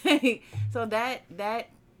potatoes. So that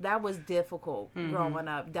was difficult growing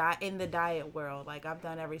up in the diet world. Like I've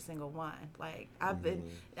done every single one. Like I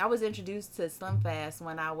was introduced to Slim Fast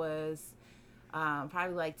when I was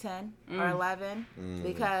probably like 10 or 11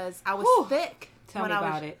 because I was thick. Tell me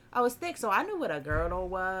about it. I was thick, so I knew what a girdle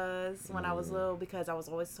was when I was little because I was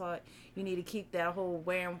always taught you need to keep that whole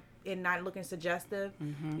wearing and not looking suggestive.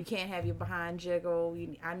 You can't have your behind jiggle.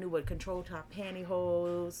 I knew what control top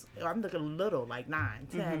pantyhose. I'm looking little, like 9,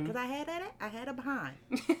 10, because I had a behind.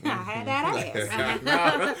 I had that ass.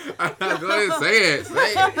 Go ahead, say it. So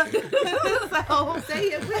Say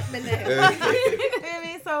it with me now. I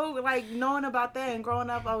mean, so like knowing about that and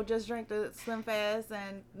growing up, I would just drink the Slim Fast,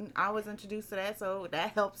 and I was introduced to that, so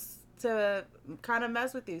that helps to kind of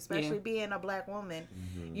mess with you, especially being a black woman.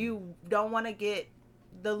 You don't want to get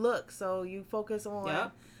the look, so you focus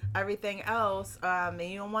on everything else, and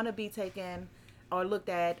you don't want to be taken or looked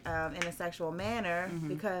at in a sexual manner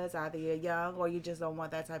because either you're young or you just don't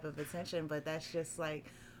want that type of attention. But that's just like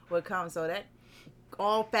would come. So that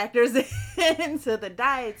all factors into the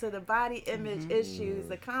diet, to the body image issues,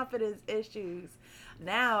 the confidence issues.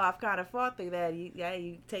 Now I've kind of fought through that.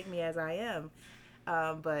 You take me as I am.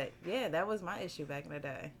 But yeah, that was my issue back in the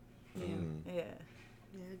day. Yeah.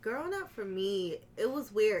 Growing up for me, it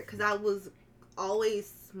was weird because I was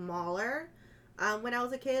always smaller when I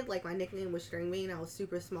was a kid. Like, my nickname was String Bean. I was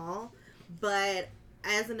super small. But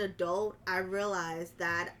as an adult, I realized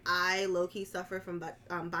that I low-key suffer from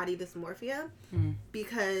body dysmorphia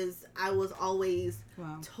because I was always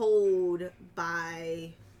told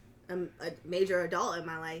by a major adult in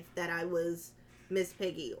my life that I was Miss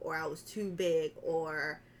Piggy, or I was too big,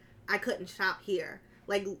 or I couldn't shop here.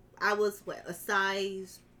 Like, I was, a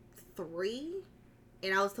size 3?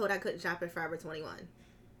 And I was told I couldn't shop at Forever 21.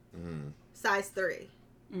 Size 3.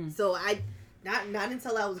 So not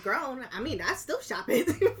until I was grown. I mean, I still shop at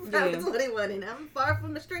Forever 21, and I'm far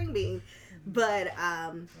from a string bean. But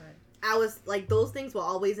I was, like, those things were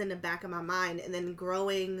always in the back of my mind. And then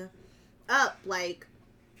growing up, like,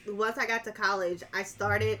 once I got to college, I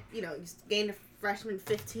started, gained a freshman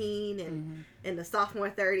 15 and the sophomore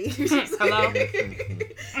 30. Hello?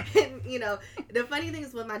 And, the funny thing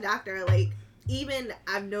is with my doctor, like, even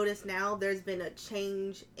I've noticed now there's been a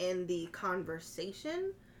change in the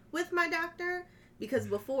conversation with my doctor, because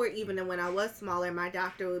before, even when I was smaller, my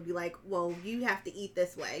doctor would be like, well, you have to eat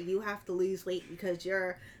this way. You have to lose weight because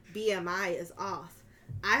your BMI is off.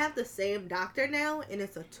 I have the same doctor now, and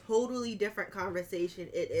it's a totally different conversation.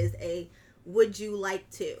 It is a, would you like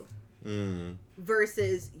to?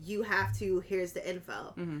 Versus you have to, here's the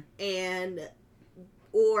info. And,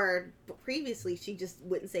 or previously, she just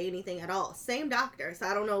wouldn't say anything at all. Same doctor. So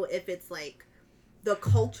I don't know if it's like the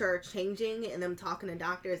culture changing and them talking to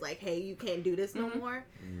doctors like, hey, you can't do this no more.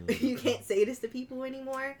 You can't say this to people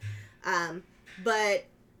anymore. But,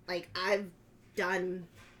 like, I've done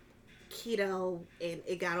keto and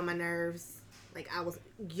it got on my nerves. Like, I was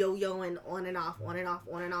yo-yoing on and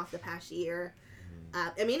off the past year.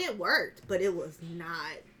 I mean, it worked, but it was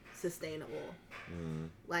not sustainable.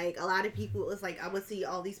 Like, a lot of people, it was like, I would see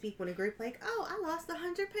all these people in a group like, oh, I lost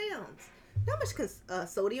 100 pounds. How much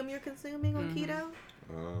sodium you're consuming on keto?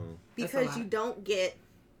 Because you don't get,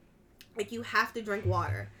 like, you have to drink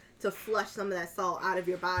water to flush some of that salt out of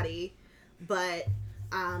your body. But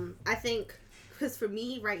I think, because for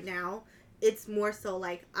me right now, it's more so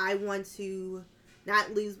like I want to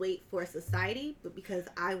not lose weight for society, but because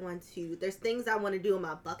I want to, there's things I want to do on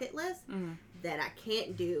my bucket list that I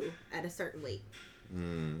can't do at a certain weight.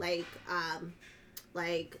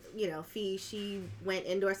 Like, Fee, she went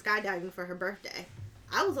indoor skydiving for her birthday.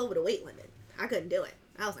 I was over the weight limit. I couldn't do it.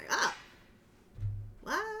 I was like, oh,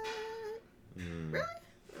 what? Really?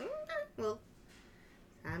 Okay. Well,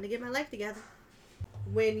 time to get my life together.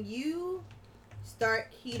 When you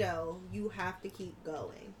start keto, you have to keep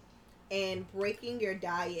going. And breaking your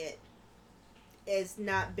diet is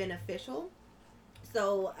not beneficial.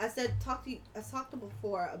 So I talked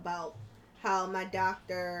before about how my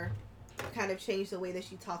doctor kind of changed the way that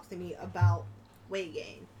she talks to me about weight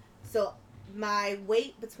gain. So my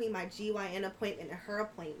weight between my GYN appointment and her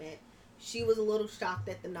appointment, she was a little shocked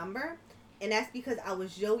at the number. And that's because I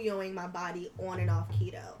was yo-yoing my body on and off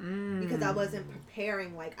keto. Because I wasn't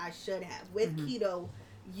preparing like I should have. With keto,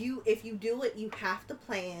 if you do it, you have to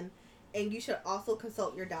plan. And you should also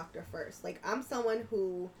consult your doctor first. Like, I'm someone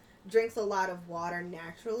who drinks a lot of water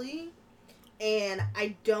naturally. And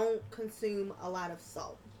I don't consume a lot of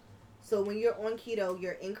salt. So when you're on keto,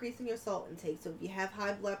 you're increasing your salt intake. So if you have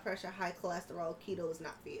high blood pressure, high cholesterol, keto is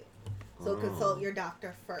not for you. So consult your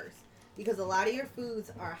doctor first. Because a lot of your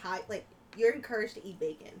foods are high, like, you're encouraged to eat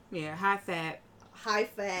bacon. Yeah, high fat,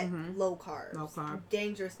 low carbs. Low carb.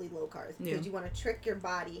 Dangerously low carbs. Because you want to trick your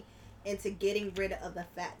body into getting rid of the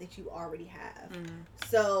fat that you already have.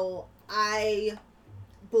 So I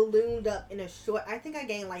ballooned up in I think I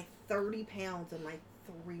gained like 30 pounds in like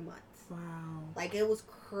 3 months. Wow. Like, it was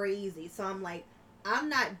crazy. So I'm like, I'm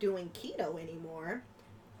not doing keto anymore.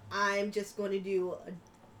 I'm just going to do,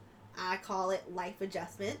 I call it life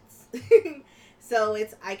adjustments. So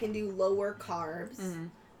I can do lower carbs.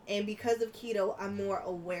 And because of keto, I'm more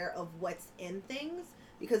aware of what's in things.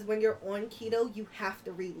 Because when you're on keto, you have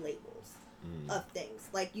to read labels of things.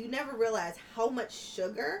 Like, you never realize how much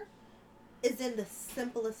sugar is in the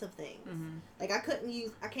simplest of things. Like, I can't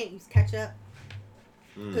use ketchup.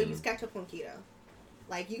 Couldn't use ketchup on keto.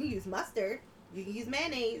 Like, you can use mustard. You can use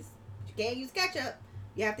mayonnaise. You can't use ketchup.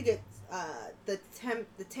 You have to get the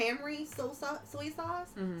Tamari soy sauce.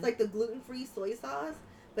 It's like the gluten-free soy sauce.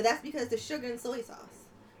 But that's because there's sugar in soy sauce.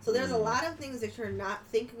 So there's a lot of things that you're not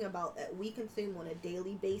thinking about that we consume on a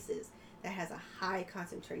daily basis that has a high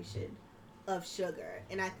concentration of sugar.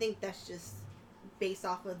 And I think that's just based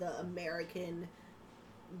off of the American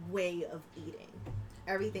way of eating.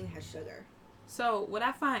 Everything has sugar. So what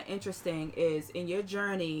I find interesting is in your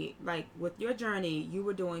journey, like with your journey, you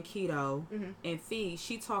were doing keto, and Fee,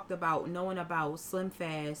 she talked about knowing about Slim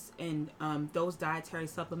Fast and those dietary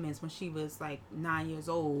supplements when she was like 9 years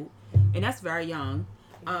old, and that's very young.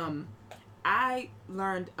 I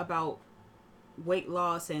learned about weight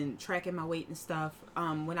loss and tracking my weight and stuff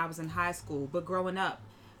when I was in high school, but growing up,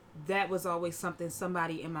 that was always something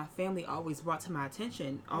somebody in my family always brought to my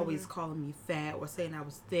attention, always calling me fat or saying I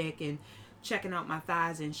was thick and checking out my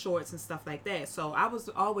thighs and shorts and stuff like that. So I was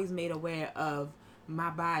always made aware of my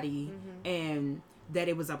body and that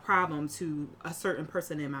it was a problem to a certain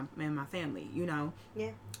person in my family, you know? Yeah.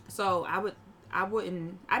 So I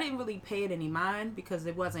didn't really pay it any mind because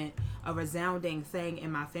it wasn't a resounding thing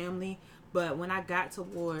in my family. But when I got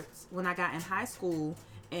in high school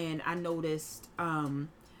and I noticed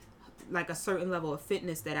like a certain level of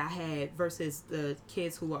fitness that I had versus the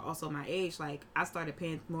kids who were also my age, like I started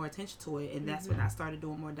paying more attention to it, and that's when I started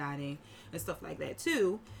doing more dieting and stuff like that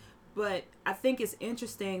too. But I think it's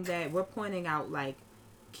interesting that we're pointing out like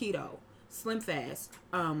keto, Slim Fast.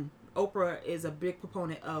 Oprah is a big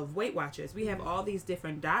proponent of Weight Watchers. We have all these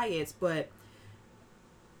different diets, but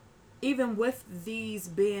even with these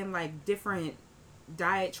being like different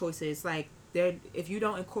diet choices, like if you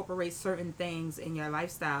don't incorporate certain things in your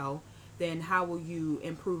lifestyle, then how will you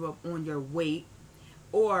improve on your weight?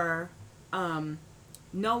 Or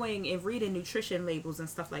knowing and reading nutrition labels and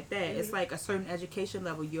stuff like that. It's like a certain education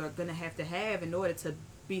level you're going to have in order to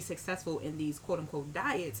be successful in these quote-unquote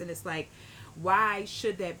diets. And it's like, why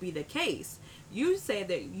should that be the case? You said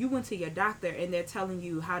that you went to your doctor and they're telling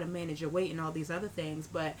you how to manage your weight and all these other things,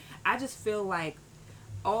 but I just feel like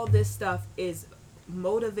all this stuff is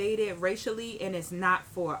motivated racially and it's not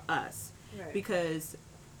for us. Right. Because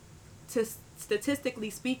statistically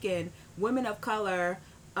speaking, women of color,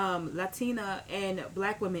 Latina and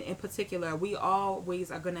black women in particular, we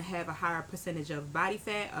always are going to have a higher percentage of body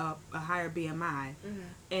fat, a higher BMI,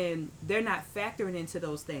 and they're not factoring into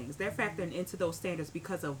those things. They're factoring into those standards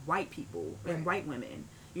because of white people and white women,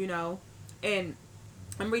 you know. And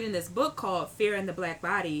I'm reading this book called Fear in the Black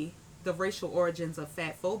Body, The Racial Origins of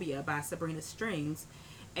Fat Phobia by Sabrina Strings,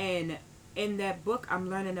 and in that book I'm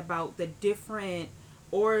learning about the different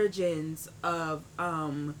origins of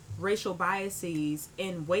racial biases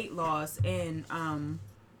in weight loss, and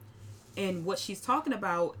what she's talking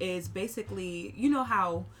about is basically, you know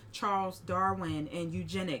how Charles Darwin and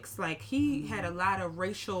eugenics, like he had a lot of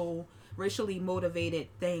racially motivated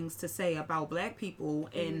things to say about black people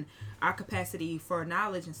and our capacity for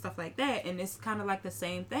knowledge and stuff like that, and it's kind of like the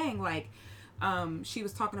same thing. Like she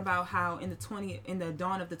was talking about how in the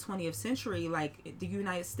dawn of the 20th century, like the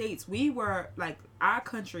United States, we were like, our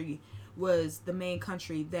country was the main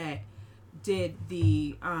country that did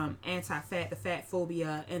the anti-fat, the fat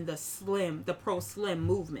phobia, and the pro-slim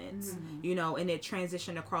movements, you know, and it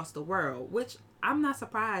transitioned across the world, which I'm not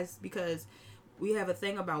surprised because we have a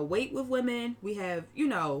thing about weight with women. We have, you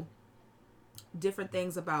know, different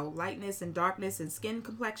things about lightness and darkness and skin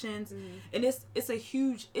complexions, and it's a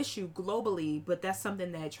huge issue globally, but that's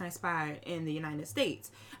something that transpired in the United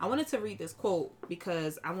States. I wanted to read this quote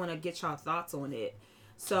because I want to get y'all thoughts on it.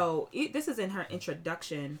 So this is in her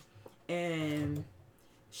introduction, and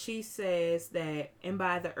she says that, and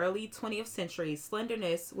by the early 20th century,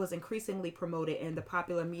 slenderness was increasingly promoted in the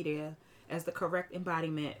popular media as the correct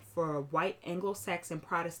embodiment for white Anglo-Saxon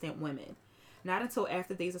Protestant women. Not until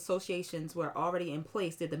after these associations were already in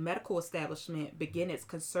place did the medical establishment begin its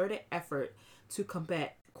concerted effort to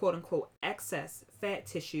combat quote-unquote excess fat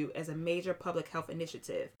tissue as a major public health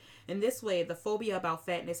initiative. In this way, the phobia about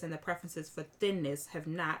fatness and the preferences for thinness have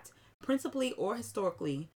not, principally or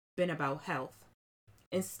historically, been about health.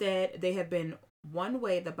 Instead, they have been one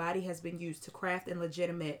way the body has been used to craft and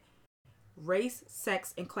legitimate race,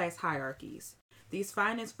 sex, and class hierarchies. These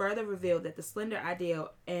findings further reveal that the slender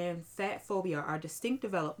ideal and fat phobia are distinct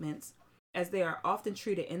developments as they are often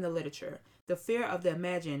treated in the literature. The fear of the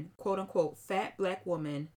imagined, quote-unquote, fat black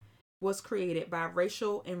woman was created by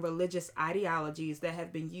racial and religious ideologies that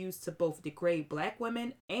have been used to both degrade black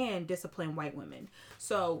women and discipline white women.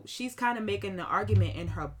 So she's kind of making the argument in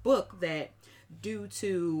her book that due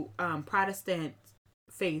to Protestant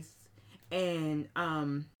faith and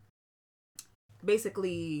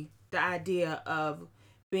basically the idea of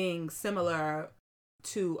being similar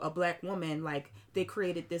to a black woman, like they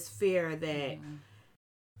created this fear that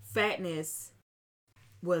fatness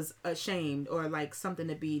was ashamed or like something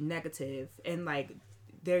to be negative, and like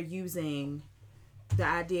they're using the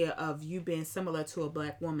idea of you being similar to a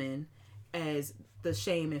black woman as the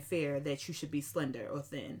shame and fear that you should be slender or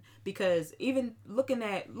thin. Because even looking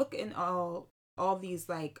all these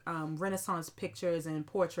like Renaissance pictures and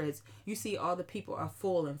portraits, you see all the people are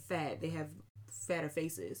full and fat. They have fatter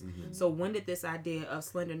faces. Mm-hmm. So when did this idea of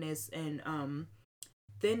slenderness and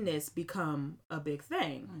thinness become a big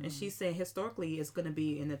thing? Mm-hmm. And she's saying historically it's going to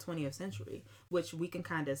be in the 20th century, which we can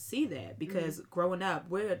kind of see that because growing up,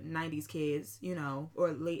 we're 90s kids, you know,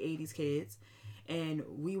 or late 80s kids, and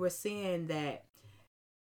we were seeing that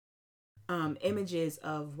images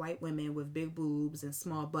of white women with big boobs and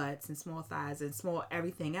small butts and small thighs and small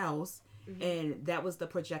everything else, and that was the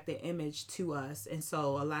projected image to us. And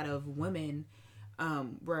so a lot of women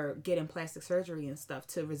were getting plastic surgery and stuff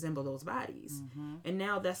to resemble those bodies. And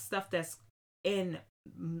now that's stuff that's in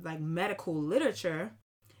like medical literature,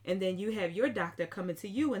 and then you have your doctor coming to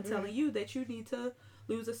you and telling you that you need to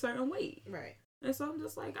lose a certain weight. Right. And so I'm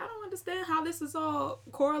just like, I don't understand how this is all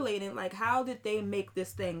correlating. Like, how did they make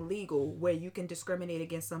this thing legal where you can discriminate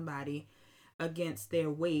against somebody against their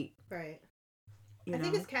weight? Right. I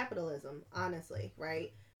think it's capitalism, honestly,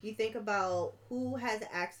 right? You think about who has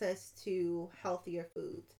access to healthier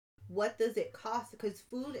foods. What does it cost? Because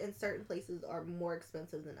food in certain places are more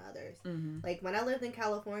expensive than others. Like, when I lived in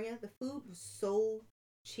California, the food was so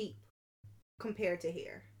cheap compared to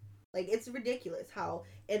here. Like, it's ridiculous how,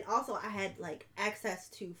 and also I had, like, access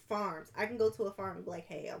to farms. I can go to a farm and be like,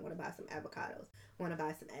 hey, I want to buy some avocados. I want to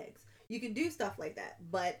buy some eggs. You can do stuff like that.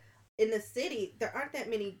 But in the city, there aren't that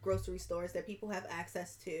many grocery stores that people have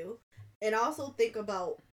access to. And also think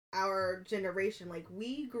about our generation. Like,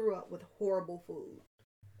 we grew up with horrible food.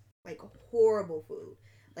 Like, horrible food.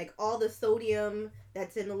 Like, all the sodium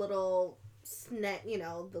that's in the little snack, you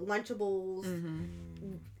know, the Lunchables.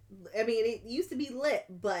 I mean, it used to be lit,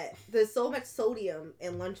 but there's so much sodium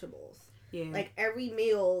in Lunchables. Yeah. Like, every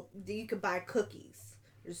meal, you could buy cookies.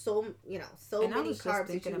 There's so many carbs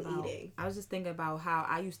that you're eating. I was just thinking about how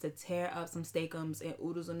I used to tear up some Steakums and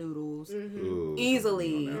Oodles and Noodles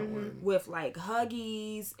easily with, like,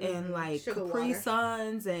 Huggies and, like, Sugar Capri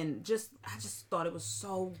Suns, and I just thought it was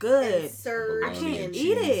so good. And I can't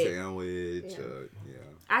eat it. Sandwich,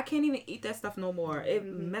 I can't even eat that stuff no more. It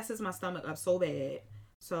messes my stomach up so bad.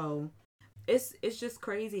 So it's just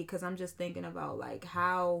crazy because I'm just thinking about, like,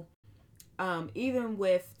 how even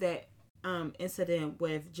with that incident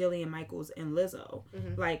with Jillian Michaels and Lizzo,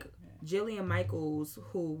 like, Jillian Michaels,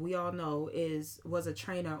 who we all know was a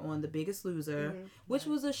trainer on The Biggest Loser, which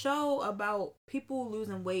was a show about people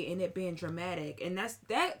losing weight and it being dramatic, and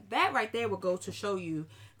that right there would go to show you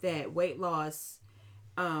that weight loss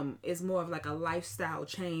is more of like a lifestyle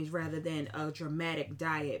change rather than a dramatic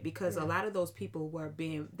diet, because a lot of those people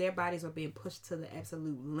their bodies were being pushed to the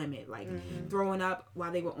absolute limit, like throwing up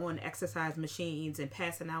while they were on exercise machines and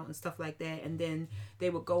passing out and stuff like that, and then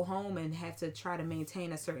they would go home and have to try to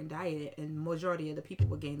maintain a certain diet, and majority of the people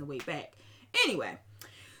would gain the weight back. Anyway,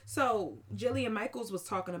 so Jillian Michaels was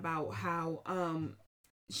talking about how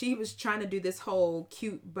she was trying to do this whole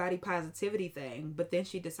cute body positivity thing, but then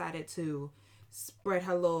she decided to spread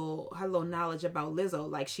her little knowledge about Lizzo,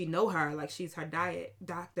 like she know her, like she's her diet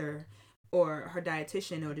doctor or her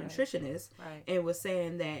dietitian or nutritionist, and was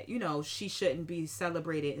saying that, you know, she shouldn't be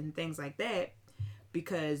celebrated and things like that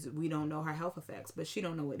because we don't know her health effects, but she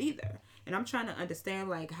don't know it either. And I'm trying to understand,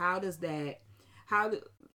 like, that is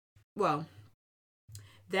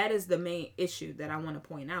the main issue that I want to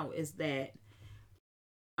point out, is that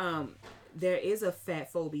there is a fat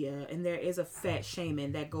phobia and there is a fat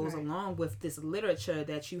shaming that goes along with this literature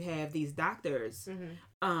that you have these doctors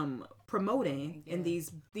promoting, and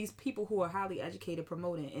these people who are highly educated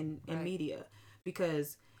promoting in media,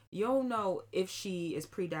 because you don't know if she is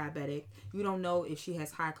pre-diabetic, you don't know if she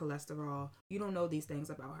has high cholesterol, you don't know these things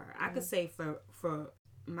about her. I could say for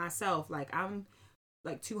myself, like, I'm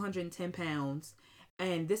like 210 pounds,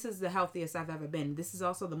 and this is the healthiest I've ever been. This is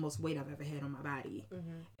also the most weight I've ever had on my body.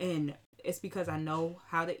 And it's because I know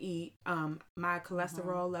how to eat. My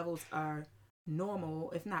cholesterol levels are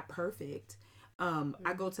normal, if not perfect.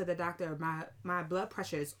 I go to the doctor. My blood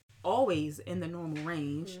pressure is always in the normal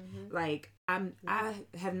range. Like, I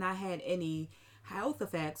have not had any health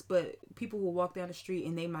effects, but people will walk down the street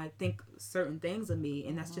and they might think certain things of me,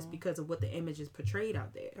 and that's just because of what the image is portrayed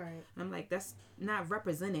out there. Right. And I'm like, that's not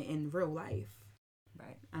represented in real life.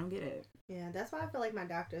 Right. I don't get it. Yeah, that's why I feel like my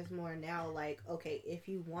doctor is more now like, okay, if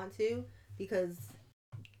you want to, because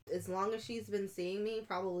as long as she's been seeing me,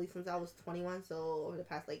 probably since I was 21, so over the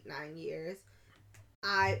past like 9 years,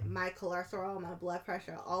 my cholesterol, my blood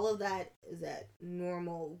pressure, all of that is at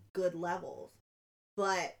normal, good levels.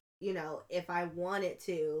 But, you know, if I wanted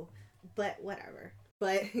to, but whatever.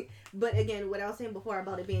 But again, what I was saying before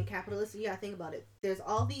about it being capitalist, you gotta think about it. There's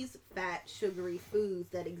all these fat, sugary foods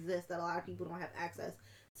that exist that a lot of people don't have access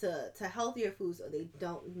to healthier foods, or they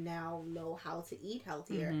don't now know how to eat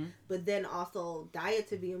healthier. But then also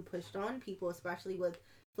diets are being pushed on people, especially with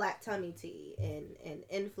flat tummy tea and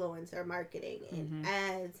influencer marketing and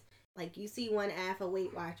ads. Like, you see one ad for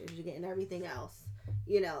Weight Watchers, you're getting everything else,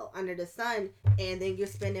 under the sun, and then you're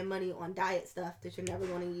spending money on diet stuff that you're never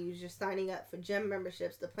going to use. You're signing up for gym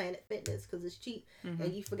memberships to Planet Fitness because it's cheap,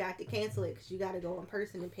 and you forgot to cancel it because you got to go in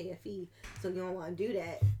person and pay a fee, so you don't want to do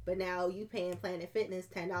that. But now you paying Planet Fitness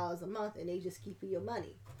 $10 a month, and they just keep your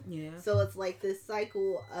money. Yeah. So it's like this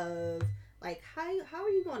cycle of, like, how are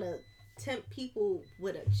you going to tempt people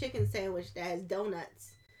with a chicken sandwich that has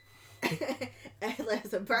donuts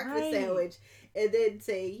as a breakfast sandwich, and then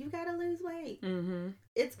say you gotta lose weight?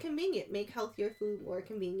 It's convenient. Make healthier food more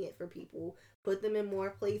convenient for people. Put them in more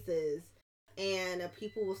places, and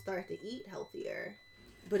people will start to eat healthier.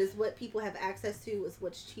 But it's what people have access to. Is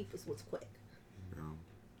what's cheap. Is what's quick.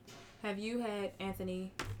 Have you had,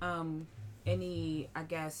 Anthony, any, I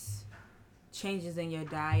guess, changes in your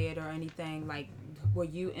diet or anything? Like, were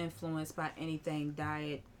you influenced by anything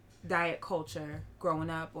diet culture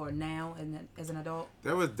growing up or now and as an adult?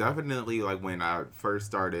 There was definitely, like, when I first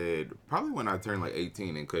started, probably when I turned like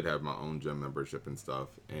 18 and could have my own gym membership and stuff,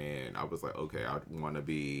 and I was like, okay, I want to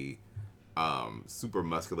be super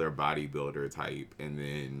muscular bodybuilder type, and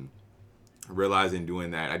then realizing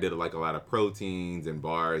doing that, I did like a lot of proteins and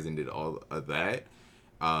bars and did all of that,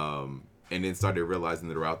 and then started realizing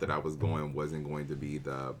the route that I was going wasn't going to be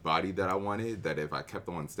the body that I wanted, that if I kept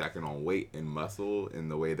on stacking on weight and muscle in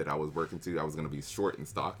the way that I was working to, I was going to be short and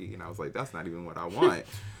stocky. And I was like, that's not even what I want.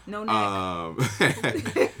 No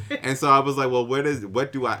neck. And so I was like, well,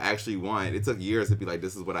 what do I actually want? It took years to be like,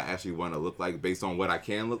 this is what I actually want to look like based on what I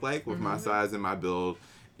can look like with my size and my build.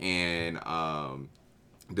 And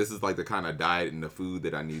this is like the kind of diet and the food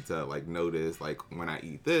that I need to like notice. Like, when I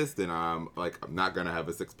eat this, then I'm not gonna have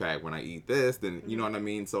a 6-pack. When I eat this, then you know what I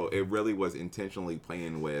mean. So it really was intentionally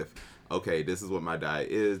playing with, okay, this is what my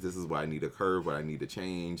diet is. This is what I need to curb. What I need to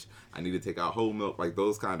change. I need to take out whole milk, like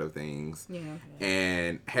those kind of things. Yeah.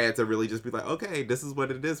 And had to really just be like, okay, this is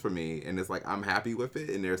what it is for me. And it's like, I'm happy with it.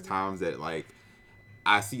 And there's times that like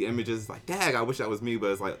I see images like, dang, I wish that was me, but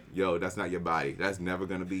it's like, yo, that's not your body. That's never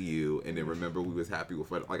gonna be you. And then remember, we was happy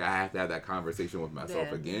with it. Like, I have to have that conversation with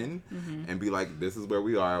myself again and be like, this is where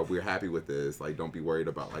we are. We're happy with this. Like, don't be worried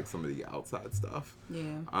about like some of the outside stuff.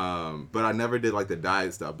 Yeah. But I never did like the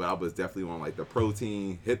diet stuff. But I was definitely on like the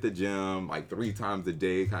protein, hit the gym like 3 times a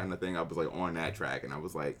day kind of thing. I was like on that track, and I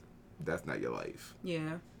was like, that's not your life.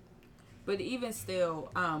 Yeah. But even still,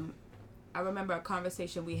 I remember a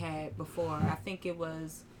conversation we had before. I think it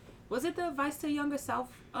was it the Advice to Younger Self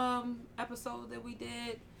episode that we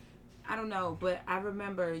did? I don't know, but I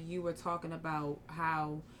remember you were talking about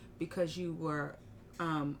how, because you were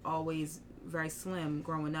always very slim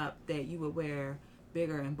growing up, that you would wear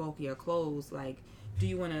bigger and bulkier clothes. Like, do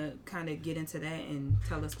you want to kind of get into that and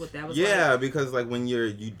tell us what that was like? Yeah, because like when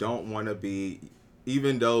you don't want to be,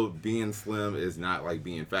 even though being slim is not like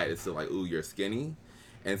being fat, it's still like, ooh, you're skinny.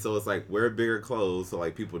 And so it's like, wear bigger clothes so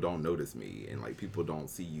like people don't notice me, and like people don't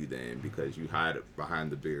see you then because you hide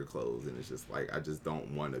behind the bigger clothes, and it's just like, I just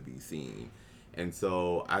don't want to be seen. And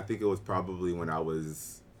so I think it was probably when I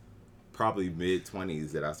was probably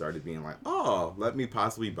mid-20s that I started being like, oh, let me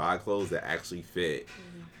possibly buy clothes that actually fit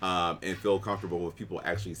and feel comfortable with people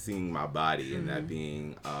actually seeing my body and that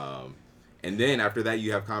being and then after that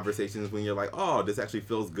you have conversations when you're like, oh, this actually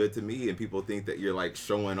feels good to me, and people think that you're like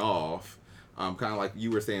showing off. Kind of like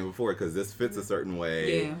you were saying before, because this fits a certain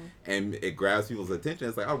way, and it grabs people's attention.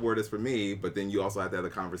 It's like, I wore this for me, but then you also have to have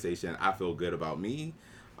the conversation, I feel good about me,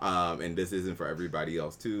 and this isn't for everybody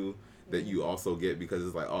else too, that you also get, because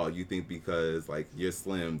it's like, oh, you think because like you're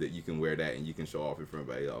slim that you can wear that and you can show off in front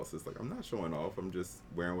of everybody else. It's like, I'm not showing off, I'm just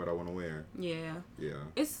wearing what I want to wear. Yeah.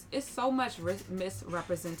 It's so much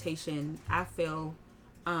misrepresentation, I feel,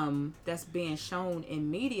 that's being shown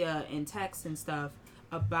in media and text and stuff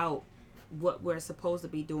about what we're supposed to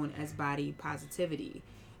be doing as body positivity.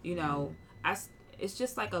 You know, it's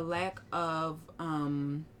just like a lack of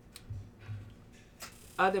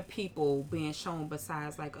other people being shown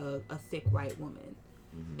besides like a thick white woman.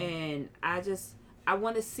 And I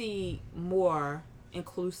want to see more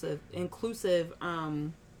inclusive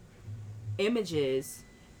images,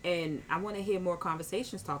 and I want to hear more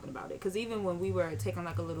conversations talking about it, because even when we were taking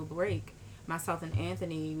like a little break, myself and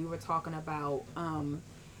Anthony, we were talking about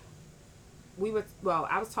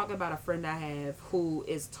I was talking about a friend I have who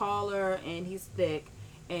is taller and he's thick,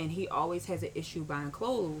 and he always has an issue buying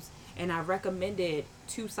clothes. And I recommended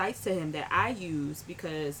 2 sites to him that I use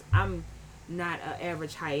because I'm not an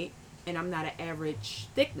average height and I'm not an average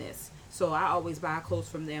thickness. So I always buy clothes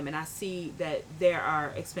from them, and I see that there are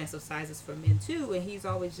expensive sizes for men too. And he's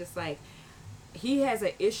always just like, he has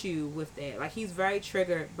an issue with that. Like, he's very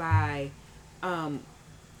triggered by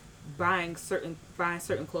buying certain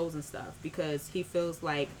clothes and stuff because he feels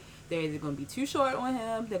like they're either going to be too short on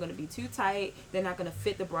him, they're going to be too tight, they're not going to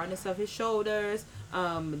fit the broadness of his shoulders,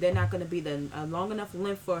 they're not going to be a long enough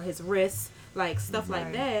length for his wrists, like stuff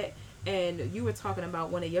like that. And you were talking about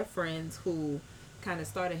one of your friends who kind of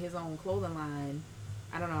started his own clothing line.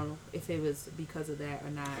 I don't know if it was because of that or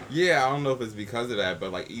not. Yeah, I don't know if it's because of that,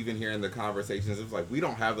 but like even hearing the conversations, it's like we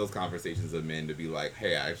don't have those conversations with men to be like,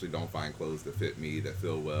 hey, I actually don't find clothes that fit me, that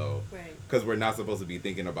feel well. Right. Because we're not supposed to be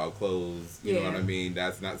thinking about clothes. You know what I mean?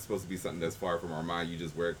 That's not supposed to be something that's far from our mind. You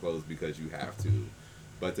just wear clothes because you have to.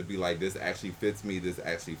 But to be like, this actually fits me, this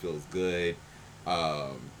actually feels good.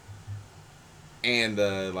 And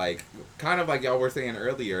like, kind of like y'all were saying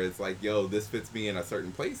earlier, it's like, yo, this fits me in a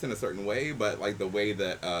certain place in a certain way, but like the way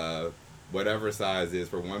that whatever size is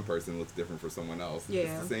for one person looks different for someone else. Yeah.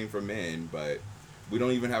 It's the same for men, but we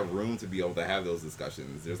don't even have room to be able to have those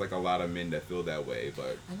discussions. There's like a lot of men that feel that way,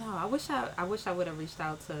 but I know. I wish I would have reached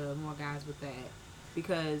out to more guys with that,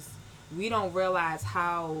 because we don't realize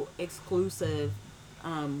how exclusive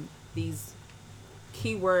these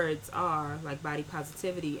keywords are, like body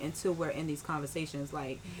positivity, until we're in these conversations.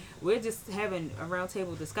 Like, we're just having a round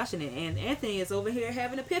table discussion, and Anthony is over here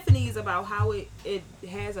having epiphanies about how it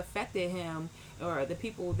has affected him or the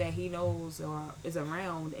people that he knows or is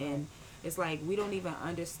around. And it's like, we don't even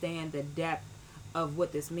understand the depth of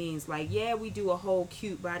what this means. Like, yeah, we do a whole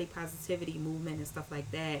cute body positivity movement and stuff like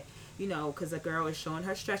that, you know, because a girl is showing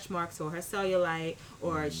her stretch marks or her cellulite,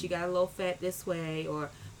 or she got a little fat this way,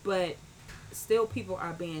 but still people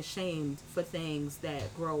are being shamed for things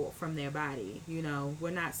that grow from their body. You know,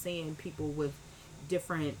 we're not seeing people with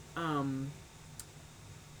different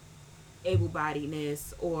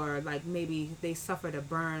able-bodiedness, or like maybe they suffered a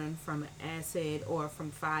burn from acid or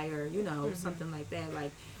from fire, you know, something like that.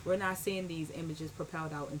 Like, we're not seeing these images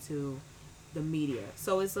propelled out into the media.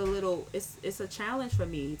 So it's a challenge for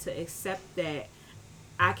me to accept that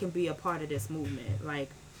I can be a part of this movement. Like,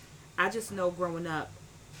 I just know growing up,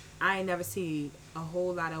 I ain't never see a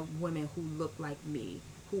whole lot of women who look like me,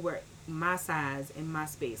 who were my size in my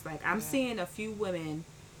space. Like, I'm seeing a few women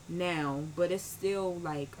now, but it's still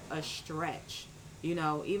like a stretch. You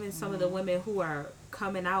know, even some of the women who are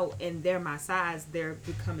coming out and they're my size, they're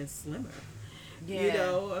becoming slimmer. Yeah. You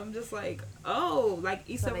know, I'm just like, oh, like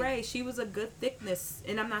Issa Rae, she was a good thickness.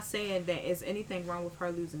 And I'm not saying that there's anything wrong with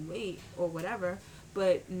her losing weight or whatever,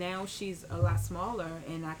 but now she's a lot smaller,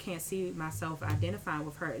 and I can't see myself identifying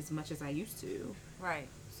with her as much as I used to. Right.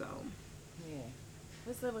 So. Yeah.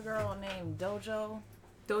 This little girl named Doja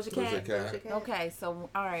Cat. Okay, so,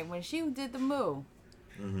 all right, when she did the Moo,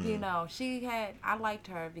 you know, I liked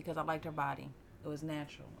her because I liked her body. It was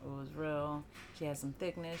natural. It was real. She had some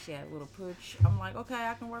thickness. She had a little pooch. I'm like, okay,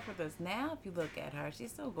 I can work with this. Now, if you look at her,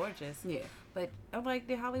 she's so gorgeous. Yeah. But I'm like,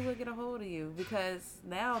 did Hollywood get a hold of you? Because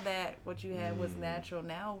now that what you had was natural,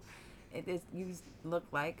 now you look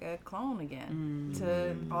like a clone again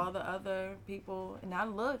to all the other people. And I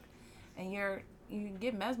look, and you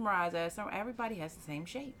get mesmerized at everybody has the same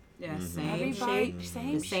shape. Yeah, same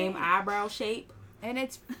shape. Same eyebrow shape. And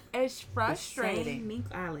it's frustrating. The same mink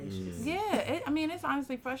eyelashes. Yeah, it's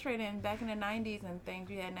honestly frustrating. Back in the 90s and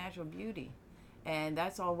things, you had natural beauty. And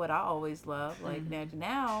that's what I always loved. Like,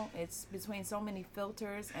 now it's between so many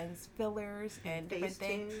filters and fillers and different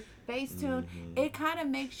things. Facetune. It kind of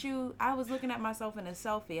makes you, I was looking at myself in a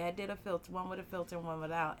selfie. I did a filter, one with a filter and one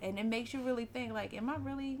without. And it makes you really think, like, am I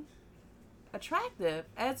really attractive?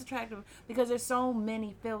 Because there's so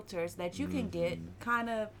many filters that you can get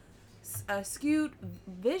kind of a skewed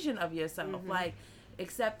vision of yourself. Like,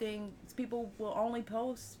 accepting people will only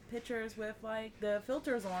post pictures with like the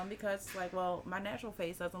filters on because like, well, my natural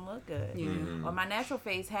face doesn't look good, or my natural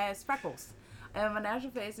face has freckles, and my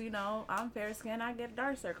natural face, you know, I'm fair skinned, I get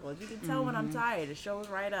dark circles. You can tell when I'm tired, it shows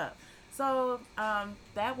right up. So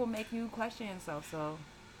that will make you question yourself. So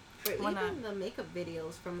or even the makeup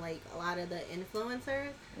videos from like a lot of the influencers,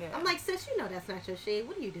 I'm like, sis, you know that's not your shade.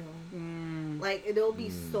 What are you doing? Like, it'll be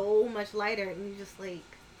so much lighter, and you just like,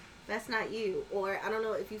 that's not you. Or I don't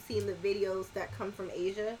know if you've seen the videos that come from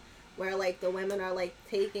Asia, where like the women are like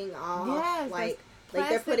taking off like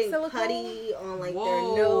they're putting putty on like their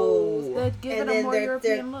nose, that give it a more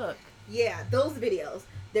European look. Yeah, those videos.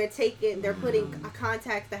 they're putting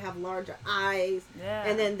contacts that have larger eyes,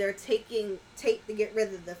 and then they're taking tape to get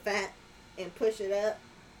rid of the fat and push it up,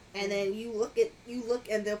 and then you look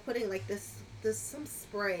and they're putting like this some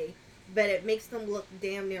spray, but it makes them look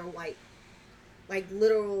damn near white, like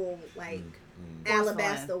literal like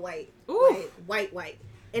alabaster white, white,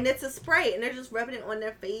 and it's a spray, and they're just rubbing it on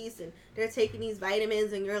their face, and they're taking these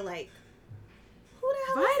vitamins, and you're like, who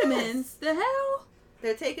the hell? Vitamins? The hell?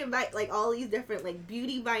 They're taking like all these different like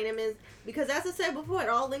beauty vitamins, because as I said before, it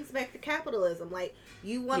all links back to capitalism. Like,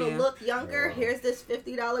 you want to look younger, here's this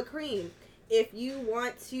 $50 cream. If you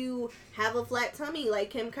want to have a flat tummy like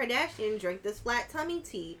Kim Kardashian, drink this flat tummy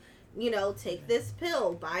tea. You know, take this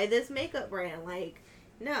pill, buy this makeup brand. Like,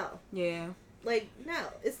 no. Yeah. Like, no,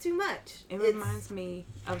 it's too much. It reminds me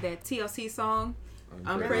of that TLC song,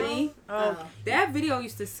 I'm No. Pretty. Oh, that video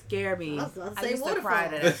used to scare me. I used to cry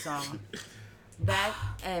to that song. That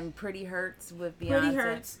and Pretty Hurts with Beyonce. Pretty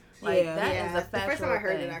Hurts. Like, that is a the first time I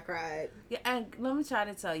heard thing. it, I cried. Yeah, and let me try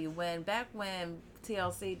to tell you, back when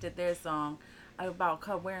TLC did their song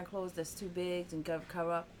about wearing clothes that's too big and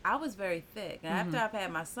cover up, I was very thick. And after I've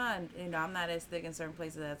had my son, you know, I'm not as thick in certain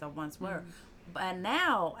places as I once were. But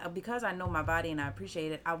now, because I know my body and I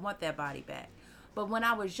appreciate it, I want that body back. But when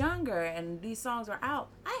I was younger and these songs were out,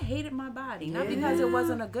 I hated my body. Not because it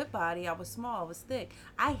wasn't a good body. I was small. I was thick.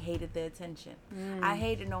 I hated the attention. I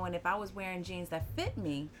hated knowing if I was wearing jeans that fit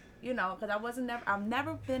me, you know, because I've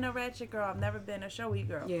never been a ratchet girl. I've never been a showy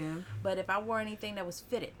girl. Yeah. But if I wore anything that was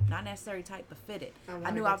fitted, not necessarily tight, but fitted,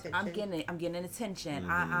 I knew I'm getting attention.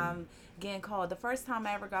 I'm getting called. The first time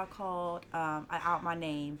I ever got called out my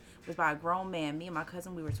name was by a grown man. Me and my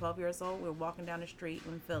cousin, we were 12 years old. We were walking down the street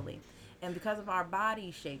in Philly. And because of our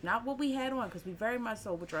body shape, not what we had on, because we very much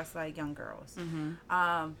so would dress like young girls.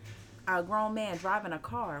 A grown man driving a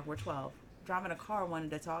car, we're 12, driving a car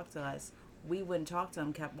wanted to talk to us. We wouldn't talk to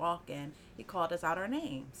him, kept walking. He called us out our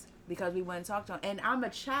names because we wouldn't talk to him. And I'm a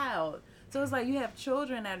child. So it's like you have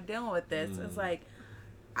children that are dealing with this. It's like,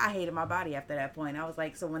 I hated my body after that point. I was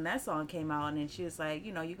like, so when that song came out and then she was like,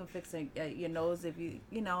 you know, you can fix your nose if you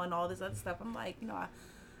know, and all this other stuff. I'm like, you know,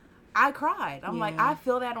 I cried. I'm like, I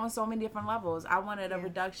feel that on so many different levels. I wanted a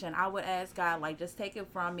reduction. I would ask God, like, just take it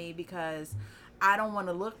from me because I don't want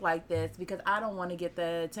to look like this, because I don't want to get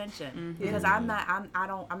the attention because I'm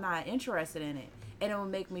not interested in it. And it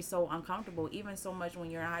would make me so uncomfortable, even so much when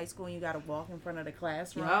you're in high school and you got to walk in front of the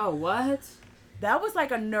classroom. Oh, what? That was like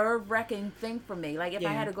a nerve-wracking thing for me. Like, if I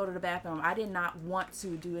had to go to the bathroom, I did not want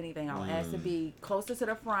to do anything. I asked to be closer to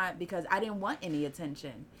the front because I didn't want any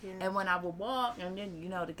attention. Yeah. And when I would walk, and then, you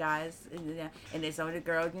know, the guys, and then some of the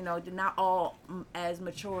girls, you know, they're not all as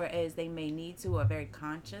mature as they may need to, or very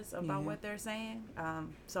conscious about what they're saying.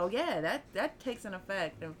 So, yeah, that takes an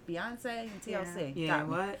effect of Beyonce and TLC. Yeah,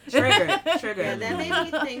 what? Triggered. Yeah, that made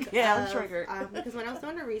me think I'm triggered. Because when I was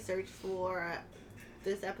doing the research for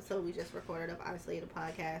this episode we just recorded of Honestly the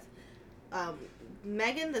podcast,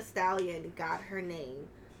 Megan Thee Stallion got her name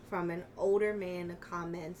from an older man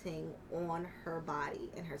commenting on her body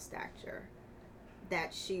and her stature,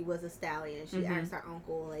 that she was a stallion. She asked her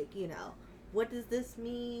uncle, like, you know, what does this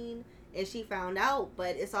mean? And she found out.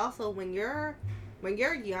 But it's also when you're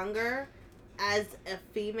younger as a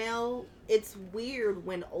female, it's weird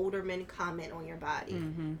when older men comment on your body.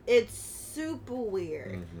 It's super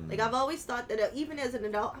weird. Like, I've always thought that even as an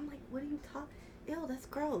adult, I'm like, what are you talking? Ew, that's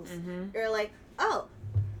gross. They're like, oh,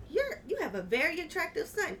 you have a very attractive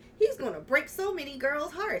son. He's gonna break so many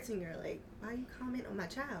girls' hearts, and you're like, why you comment on my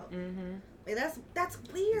child? Like, that's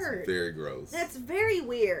weird. It's very gross. That's very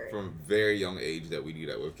weird. From a very young age that we do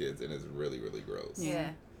that with kids, and it's really, really gross.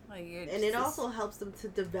 Yeah. Like, and it also helps them to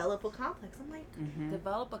develop a complex. I'm like,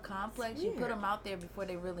 develop a complex. You put them out there before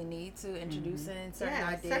they really need to, introducing certain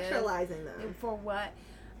ideas. Sexualizing them. For what?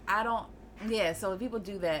 I don't. Yeah. So people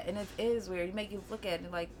do that, and it is weird. You make you look at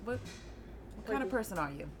it like, what kind of person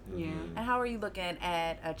are you? Yeah. And how are you looking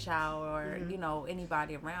at a child or you know,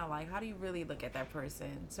 anybody around? Like, how do you really look at that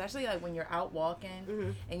person? Especially like when you're out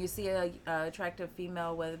walking and you see a attractive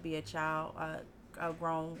female, whether it be a child, a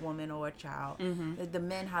grown woman or a child. The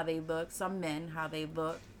men, how they look. Some men, how they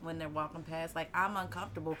look when they're walking past. Like, I'm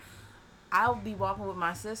uncomfortable. I'll be walking with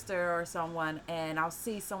my sister or someone, and I'll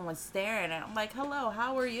see someone staring, and I'm like, hello,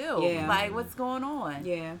 how are you? Yeah. Like, what's going on?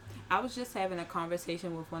 Yeah. I was just having a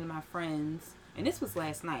conversation with one of my friends, and this was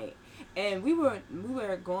last night, and we were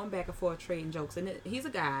going back and forth trading jokes, and he's a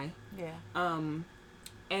guy. Yeah.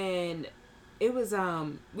 And it was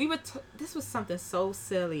this was something so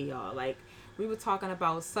silly, y'all. Like, we were talking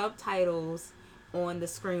about subtitles on the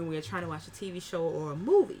screen when you're trying to watch a TV show or a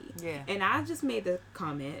movie. Yeah. And I just made the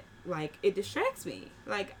comment, like, it distracts me.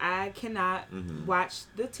 Like, I cannot watch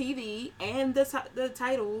the TV and the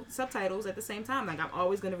subtitles at the same time. Like, I'm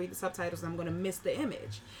always going to read the subtitles and I'm going to miss the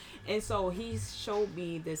image. And so he showed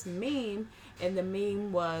me this meme, and the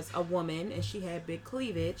meme was a woman, and she had big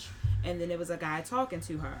cleavage, and then there was a guy talking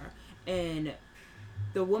to her. And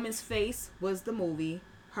the woman's face was the movie,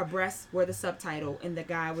 her breasts were the subtitle, and the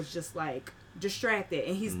guy was just, like, distracted,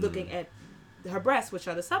 and he's looking at her breasts, which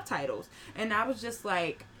are the subtitles. And I was just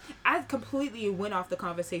like, I completely went off the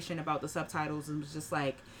conversation about the subtitles and was just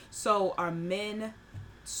like, so are men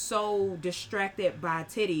so distracted by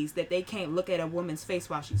titties that they can't look at a woman's face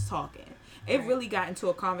while she's talking? It really got into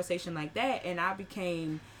a conversation like that, and I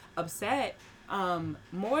became upset,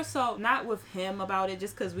 more so not with him about it,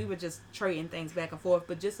 just because we were just trading things back and forth,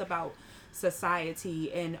 but just about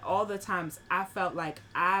society and all the times I felt like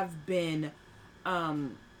I've been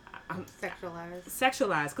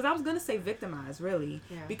sexualized, because I was gonna say victimized, really,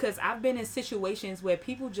 because I've been in situations where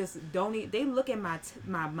people just they look at my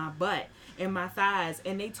butt and my thighs,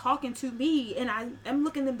 and they talking to me, and I'm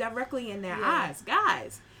looking them directly in their eyes,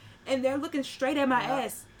 guys, and they're looking straight at my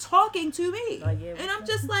ass, talking to me, and I'm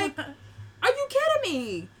just like, are you kidding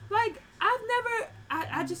me? Like,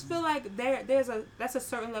 I just feel like that's a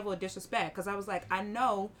certain level of disrespect, because I was like, I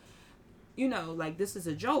know, you know, like, this is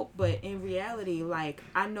a joke, but in reality, like,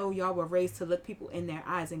 I know y'all were raised to look people in their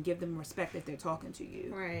eyes and give them respect if they're talking to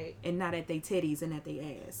you. Right. And not at their titties and at their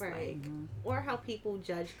ass. Right. Like, or how people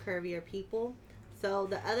judge curvier people. So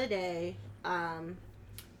the other day,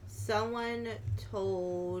 someone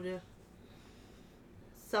told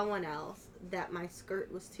someone else that my skirt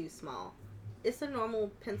was too small. It's a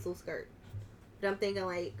normal pencil skirt. But I'm thinking,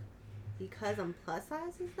 like, because I'm plus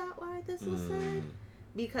size, is that why this was said?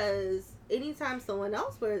 Because anytime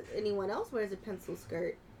anyone else wears a pencil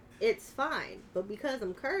skirt, it's fine. But because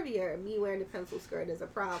I'm curvier, me wearing a pencil skirt is a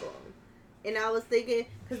problem. And I was thinking,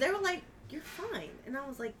 because they were like, you're fine. And I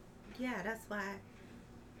was like, yeah, that's why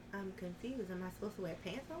I'm confused. Am I supposed to wear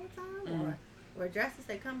pants all the time? Or dresses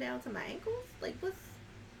that come down to my ankles? Like, what's...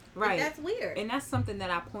 right. Like, that's weird. And that's something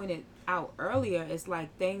that I pointed out earlier. It's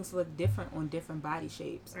like things look different on different body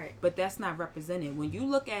shapes. Right. But that's not represented. When you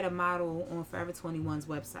look at a model on Forever 21's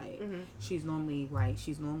website, she's normally white.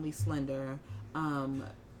 She's normally slender.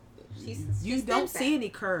 You don't see any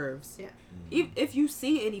curves. Yeah. If you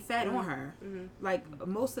see any fat on her, like,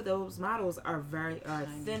 most of those models are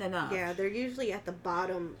thin enough. Yeah, they're usually at the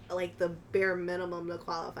bottom, like the bare minimum to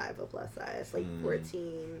qualify for plus size, like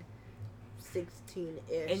 14,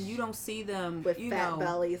 16-ish. And you don't see them with fat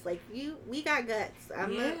bellies. Like, we got guts.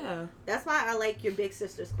 That's why I like your Big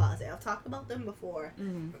Sister's Closet. I've talked about them before,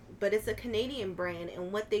 but it's a Canadian brand,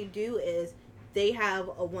 and what they do is they have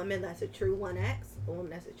a woman that's a true 1X, a woman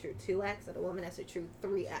that's a true 2X, and a woman that's a true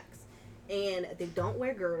 3X. And they don't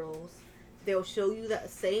wear girdles. They'll show you the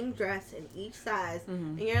same dress in each size,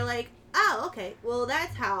 and you're like, oh, okay, well,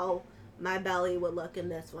 that's how my belly would look in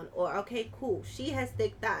this one. Or, okay, cool, she has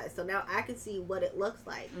thick thighs, so now I can see what it looks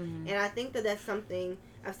like. And I think that that's something,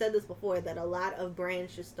 I've said this before, that a lot of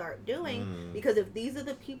brands should start doing, because if these are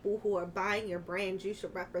the people who are buying your brand, you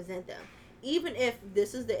should represent them. Even if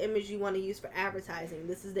this is the image you want to use for advertising,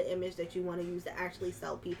 this is the image that you want to use to actually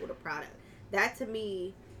sell people the product. That, to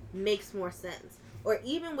me, makes more sense. Or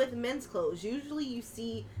even with men's clothes, usually you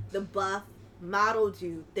see the buff model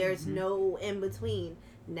dude. There's no in between.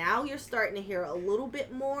 Now you're starting to hear a little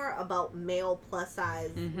bit more about male plus size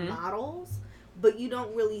models, but you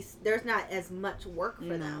don't really, there's not as much work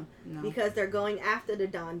for them because they're going after the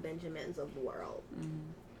Don Benjamins of the world.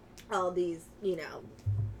 All these, you know,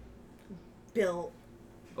 built,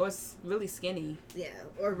 or really skinny,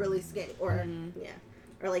 or really skinny, or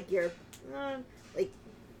or like you're like,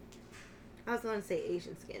 I was going to say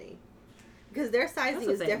Asian skinny, because their sizing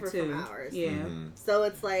is different from ours. So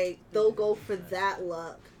it's like they'll go for that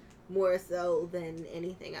look more so than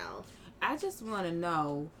anything else. I just want to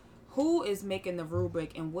know who is making the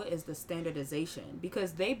rubric and what is the standardization,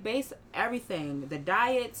 because they base everything. The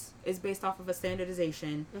diets is based off of a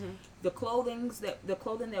standardization. The clothing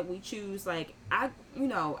that we choose, like, I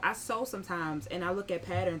sew sometimes and I look at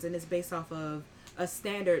patterns and it's based off of a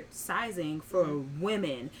standard sizing for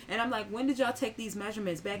women, and I'm like, when did y'all take these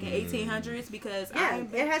measurements? Back in 1800s? Because it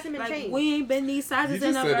hasn't been changed. We ain't been these sizes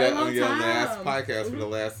in a very long time. You just said that on your last podcast for the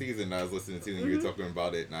last season I was listening to, and you were talking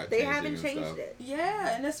about it not they changing. They haven't changed it.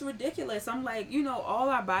 Yeah, and it's ridiculous. I'm like, all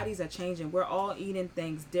our bodies are changing. We're all eating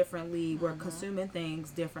things differently. We're consuming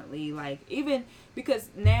things differently. Like, even because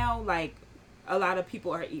now, like, a lot of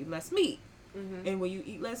people are eating less meat. Mm-hmm. And when you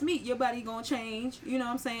eat less meat, your body gonna change. You know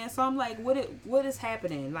what I'm saying? So I'm like, what is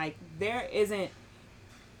happening? Like, there isn't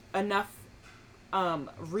enough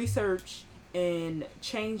research and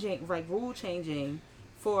changing, like rule changing,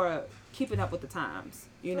 for keeping up with the times.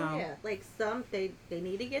 You know? Yeah, like they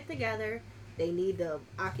need to get together. They need to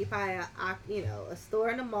occupy a store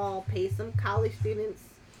in the mall, pay some college students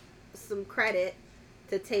some credit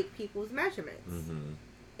to take people's measurements,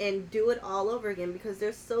 and do it all over again, because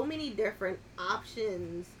there's so many different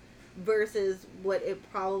options versus what it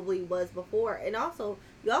probably was before. And also,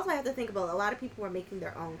 you also have to think about, a lot of people were making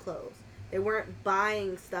their own clothes. They weren't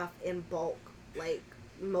buying stuff in bulk like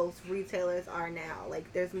most retailers are now.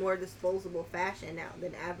 Like, there's more disposable fashion now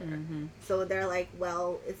than ever. Mm-hmm. So they're like,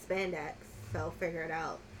 well, it's spandex, so figure it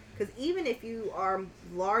out. Because even if you are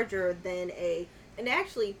larger than and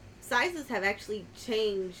actually, sizes have actually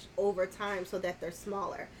changed over time so that they're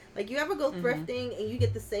smaller. Like, you ever go thrifting and you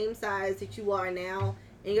get the same size that you are now,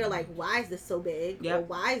 and you're like, why is this so big? Yep. Or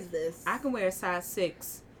why is this? I can wear a size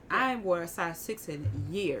 6. I ain't wore a size 6 in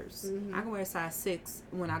years. Mm-hmm. I can wear a size 6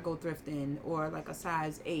 when I go thrifting, or like a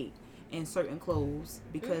size 8 in certain clothes,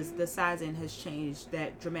 because the sizing has changed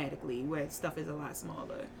that dramatically, where stuff is a lot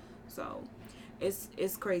smaller. So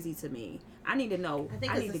it's crazy to me. I need to know.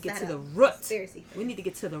 I need to get to the root. We need to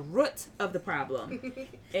get to the root of the problem.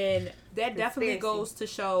 And that definitely goes to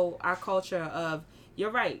show our culture of, you're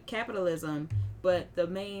right, capitalism, but the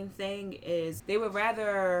main thing is they would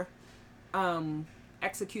rather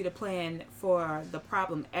execute a plan for the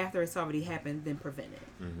problem after it's already happened than prevent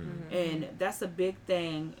it. And that's a big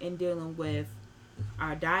thing in dealing with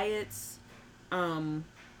our diets, and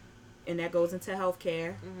that goes into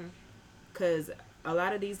healthcare, because a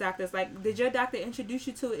lot of these doctors, like, did your doctor introduce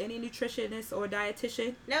you to any nutritionist or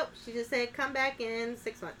dietitian? Nope, she just said come back in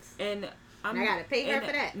 6 months. And I gotta pay her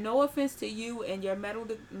for that. No offense to you and your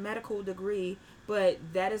medical degree, but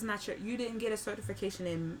that is not you didn't get a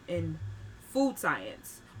certification in food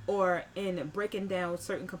science or in breaking down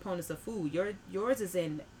certain components of food. Yours is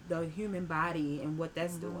in the human body and what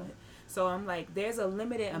that's doing. So I'm like, there's a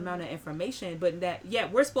limited amount of information, but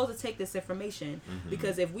we're supposed to take this information,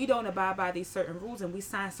 because if we don't abide by these certain rules and we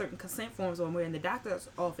sign certain consent forms when we're in the doctor's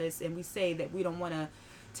office and we say that we don't want to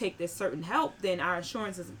take this certain help, then our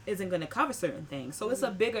insurance isn't going to cover certain things. So it's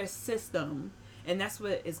a bigger system, and that's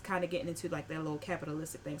what is kind of getting into, like, that little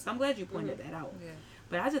capitalistic thing. So I'm glad you pointed that out. Yeah.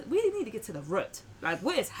 But we need to get to the root. Like,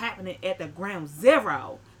 what is happening at the ground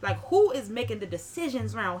zero? Like, who is making the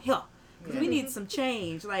decisions around here? Because we need some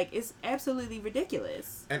change. Like, it's absolutely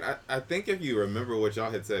ridiculous. And I think if you remember what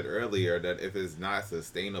y'all had said earlier, that if it's not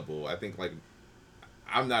sustainable, I think, like,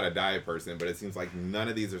 I'm not a diet person, but it seems like none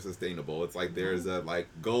of these are sustainable. It's like there's a, like,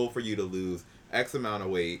 goal for you to lose X amount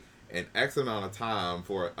of weight in X amount of time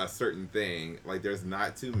for a certain thing. Like, there's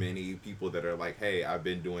not too many people that are like, hey, I've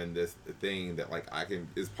been doing this thing that, like,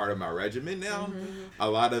 is part of my regimen now. A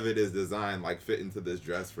lot of it is designed, like, fit into this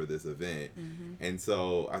dress for this event. And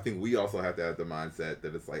so I think we also have to have the mindset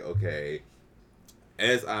that it's like, okay,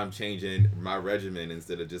 as I'm changing my regimen,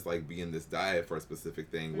 instead of just, like, being this diet for a specific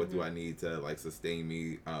thing, what do I need to, like, sustain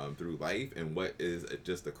me through life, and what is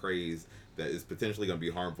just a craze that is potentially going to be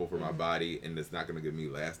harmful for my body, and it's not going to give me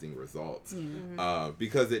lasting results.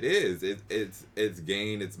 Because it's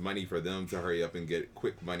gain, it's money for them to hurry up and get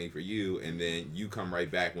quick money for you, and then you come right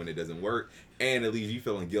back when it doesn't work, and it leaves you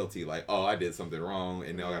feeling guilty, like, oh, I did something wrong,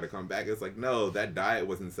 and now I got to come back. It's like, no, that diet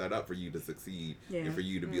wasn't set up for you to succeed and for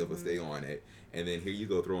you to be able to stay on it. And then here you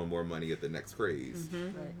go throwing more money at the next craze.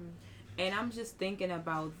 And I'm just thinking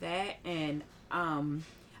about that, and I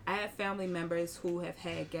have family members who have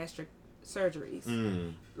had gastric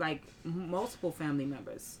surgeries, like multiple family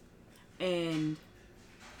members, and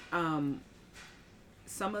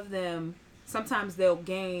some of them, sometimes they'll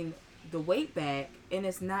gain the weight back, and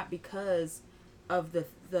it's not because of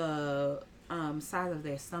the size of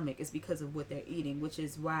their stomach. It's because of what they're eating, which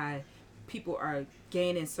is why people are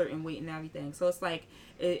gaining certain weight and everything. So it's like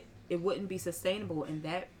it wouldn't be sustainable in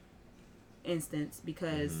that instance,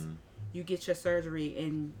 because you get your surgery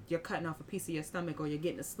and you're cutting off a piece of your stomach, or you're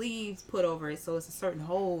getting the sleeves put over it so it's a certain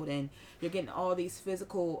hold, and you're getting all these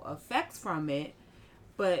physical effects from it.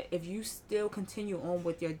 But if you still continue on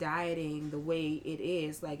with your dieting the way it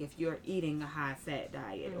is, like if you're eating a high fat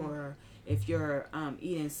diet, or if you're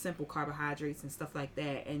eating simple carbohydrates and stuff like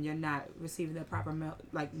that, and you're not receiving the proper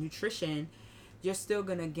nutrition, you're still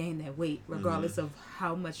gonna gain that weight regardless of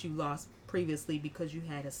how much you lost previously, because you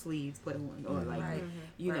had a sleeve put on, or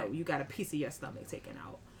you know, you got a piece of your stomach taken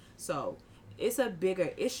out. So it's a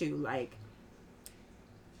bigger issue. Like,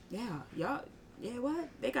 yeah, y'all yeah, what?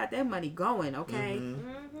 They got that money going, okay?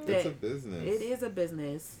 It's a business. It is a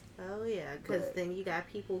business. Oh, yeah, because then you got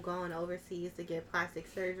people going overseas to get plastic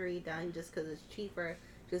surgery done just because it's cheaper,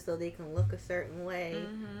 just so they can look a certain way.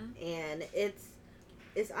 And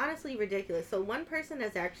it's honestly ridiculous. So one person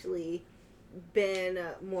that's actually been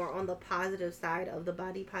more on the positive side of the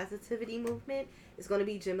body positivity movement is going to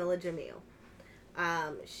be Jamila Jamil.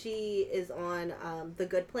 She is on The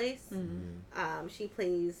Good Place. She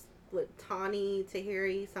plays with Tawny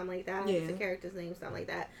Tahiri, something like that. It's the character's name, something like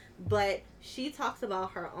that. But she talks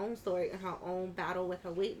about her own story and her own battle with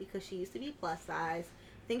her weight because she used to be plus size.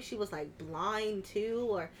 I think she was like blind too,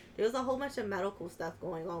 or there was a whole bunch of medical stuff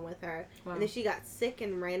going on with her. Wow. And then she got sick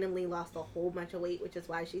and randomly lost a whole bunch of weight, which is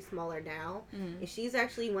why she's smaller now. And she's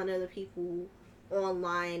actually one of the people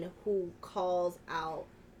online who calls out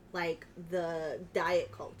like the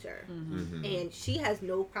diet culture. And she has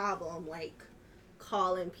no problem like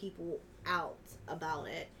calling people out about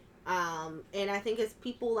it. And I think it's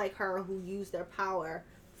people like her who use their power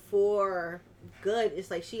for good.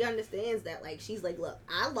 It's like she understands that, like, she's like, look,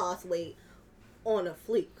 I lost weight on a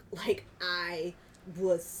fluke. Like, I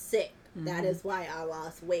was sick. That is why I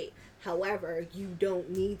lost weight. However, you don't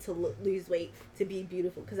need to lose weight to be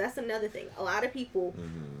beautiful. Because that's another thing. A lot of people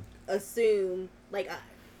assume, like,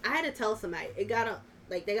 I had to tell somebody, they got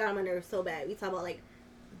on my nerves so bad. We talk about, like,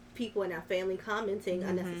 people in our family commenting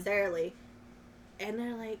unnecessarily. And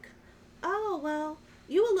they're like, oh, well,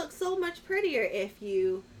 you would look so much prettier if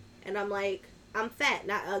you... And I'm like, I'm fat,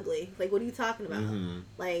 not ugly. Like, what are you talking about?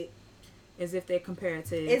 Like... As if they're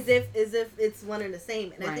comparative. As if it's one and the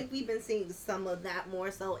same. And I think we've been seeing some of that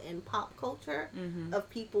more so in pop culture. Of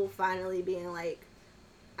people finally being like,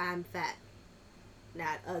 I'm fat,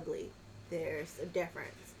 not ugly. There's a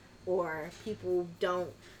difference. Or people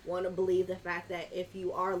don't want to believe the fact that if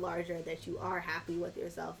you are larger, that you are happy with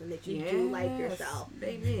yourself and that you do like yourself.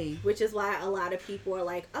 Baby. Which is why a lot of people are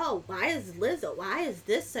like, oh, why is Lizzo? Why is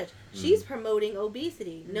this such? She's promoting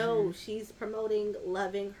obesity. No, she's promoting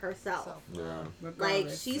loving herself. Like,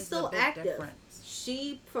 she's so active. Difference.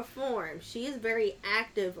 She performs. She is very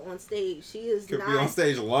active on stage. She is could be on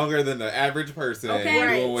stage longer than the average person.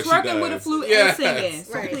 Okay, doing what twerking she does. with a flute and singing.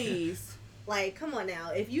 So please. Like, come on now.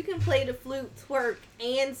 If you can play the flute, twerk,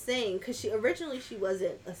 and sing, because she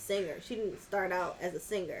wasn't a singer. She didn't start out as a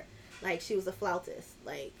singer. Like, she was a flautist.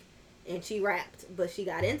 Like, and she rapped. But she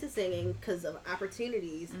got into singing because of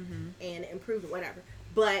opportunities and improvement, whatever.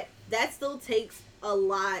 But that still takes a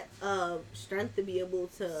lot of strength to be able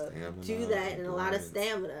to do that and a lot of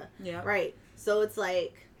stamina. Yeah. Right. So it's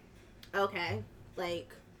like, okay,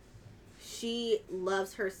 like... She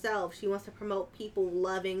loves herself. She wants to promote people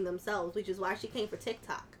loving themselves, which is why she came for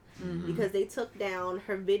TikTok. Because they took down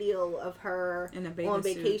her video of her on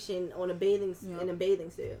vacation on a bathing in a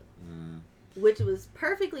bathing suit, which was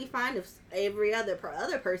perfectly fine if every other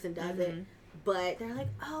person does it. But they're like,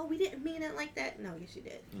 "Oh, we didn't mean it like that." No, yes, you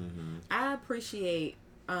did. I appreciate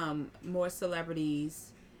more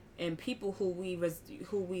celebrities and people who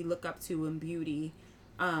we look up to in beauty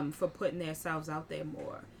for putting themselves out there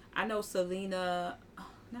more. I know Demi Lovato.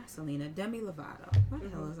 Why the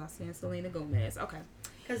hell is I saying Selena Gomez? Okay.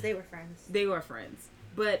 Because they were friends.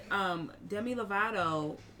 But Demi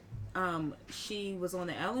Lovato, she was on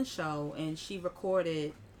the Ellen Show and she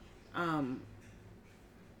recorded a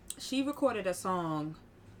song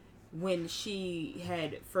when she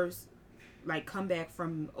had first like come back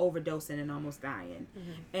from overdosing and almost dying.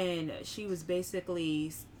 And she was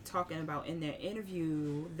basically talking about in that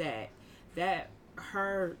interview that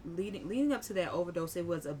her leading up to that overdose, it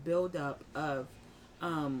was a buildup of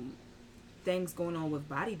things going on with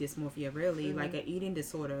body dysmorphia, really, like an eating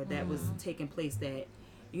disorder that was taking place that,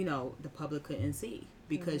 you know, the public couldn't see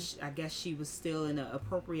because I guess she was still in an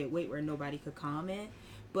appropriate weight where nobody could comment.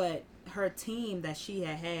 But her team that she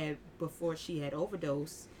had before she had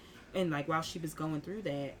overdosed and like while she was going through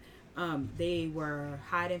that, they were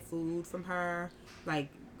hiding food from her, like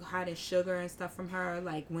hiding sugar and stuff from her.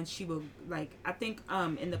 Like when she would, like, I think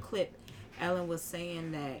in the clip Ellen was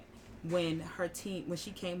saying that when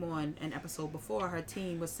she came on an episode before, her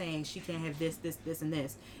team was saying she can't have this and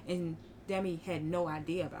this, and Demi had no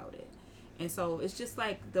idea about it. And so it's just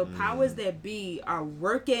like the powers that be are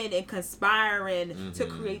working and conspiring to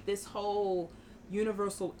create this whole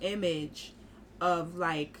universal image of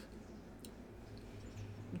like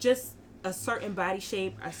just a certain body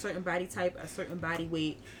shape, a certain body type, a certain body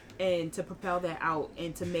weight, and to propel that out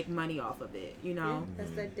and to make money off of it, you know? Yeah,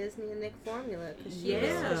 that's that Disney and Nick formula. Cause she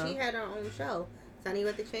had her own show, Sunny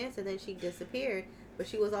with the Chance, and then she disappeared. but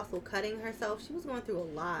she was also cutting herself. She was going through a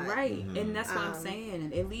lot. Right. And that's what I'm saying.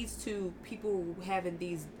 And it leads to people having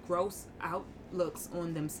these gross outlooks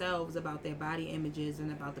on themselves about their body images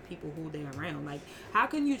and about the people who they're around. Like, how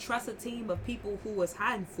can you trust a team of people who is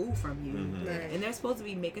hiding food from you? Right. And they're supposed to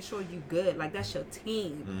be making sure you good. Like, that's your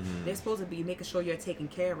team. They're supposed to be making sure you're taken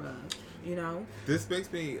care of, you know? This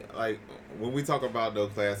makes me, like, when we talk about no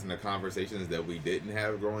class and the conversations that we didn't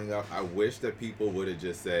have growing up, I wish that people would have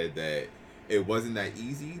just said that it wasn't that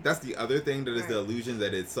easy. That's the other thing that is the illusion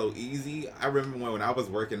that it's so easy. I remember when I was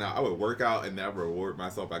working out, I would work out and then I would reward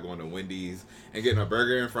myself by going to Wendy's and getting a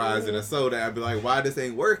burger and fries and a soda. I'd be like, why this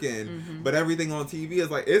ain't working? But everything on TV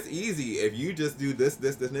is like, it's easy. If you just do this,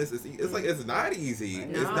 it's like, it's not easy.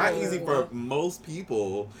 No. It's not easy for most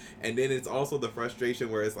people. And then it's also the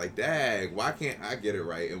frustration where it's like, dag, why can't I get it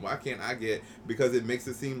right? And why can't I get, because it makes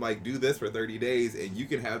it seem like do this for 30 days and you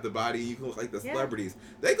can have the body, you can look like the celebrities.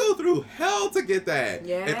 They go through hell to get that.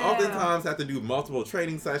 And oftentimes have to do multiple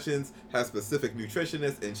training sessions, have specific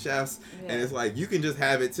nutritionists and chefs, and it's like, you can just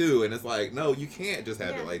have it too. And it's like, no, you can't just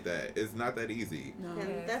have it like that. It's not that easy. No.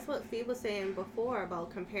 And that's what Fee was saying before about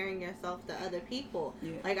comparing yourself to other people.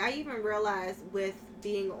 Like, I even realized with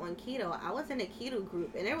being on keto, I was in a keto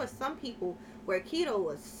group, and there was some people where keto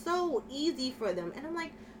was so easy for them. And I'm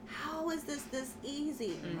like, how is this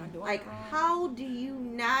easy? Like, how do you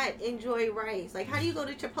not enjoy rice? Like, how do you go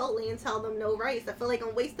to Chipotle and tell them no rice? I feel like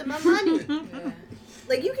I'm wasting my money.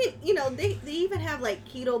 Like, you can, you know, they even have, like,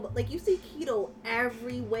 keto, like, you see keto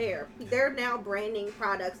everywhere. They're now branding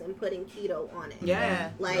products and putting keto on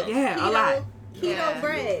it. Like, keto, a lot. Keto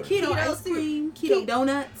bread. Keto ice cream. Keto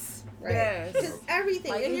donuts. Right. Yes. Just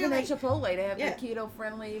everything. Like, and even you're at like, Chipotle, they have the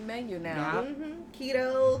keto-friendly menu now.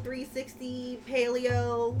 Keto, 360,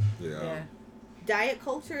 paleo. Diet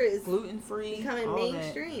culture is gluten-free, becoming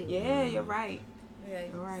mainstream. Yeah, you're right. Yeah,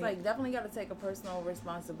 it's like, definitely got to take a personal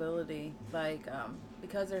responsibility. Like,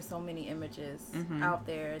 because there's so many images out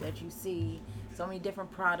there that you see, so many different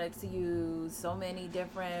products to use, so many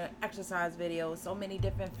different exercise videos, so many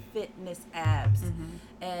different fitness apps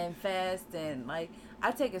and fast, and like, I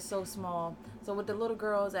take it so small. So with the little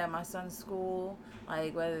girls at my son's school,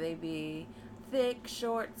 like, whether they be thick,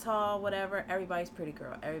 short, tall, whatever, everybody's pretty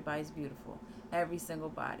girl, everybody's beautiful, every single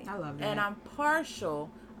body. I love that. And I'm partial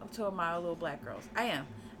to my little black girls. I am,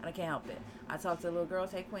 and I can't help it. I talk to the little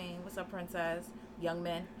girls, hey queen, what's up princess? Young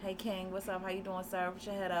men, hey king, what's up, how you doing sir, put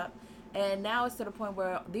your head up. And now it's to the point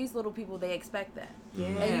where these little people, they expect that.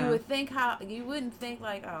 And you would think you wouldn't think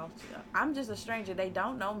like, oh, I'm just a stranger. They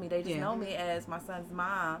don't know me. They just know me as my son's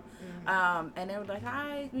mom. And they were like,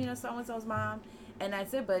 hi, you know, so-and-so's mom. And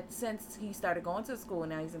that's it. But since he started going to school,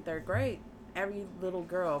 now he's in 3rd grade, every little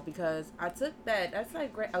girl, because I took that's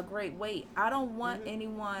like a great weight. I don't want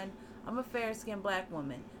anyone, I'm a fair-skinned black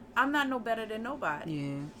woman. I'm not no better than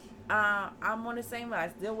nobody. I'm on the same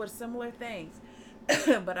line. I deal with similar things.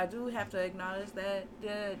 But I do have to acknowledge that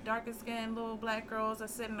the darker skinned little black girls are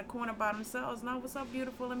sitting in the corner by themselves. No, what's up,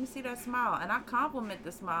 beautiful? Let me see that smile. And I compliment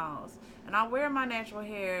the smiles. And I wear my natural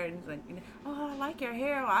hair. And it's like, oh, I like your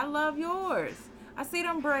hair. I love yours. I see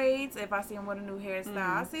them braids. If I see them with a new hairstyle,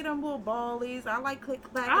 I see them little ballies. I like click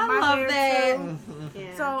clack in my love hair that. too.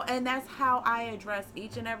 So, and that's how I address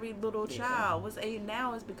each and every little child.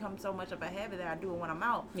 Now it's become so much of a habit that I do it when I'm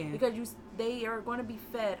out. Because they are going to be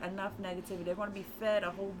fed enough negativity. They're going to be fed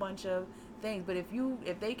a whole bunch of things. But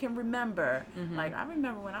if they can remember, like I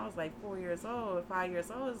remember when I was like 4 years old, 5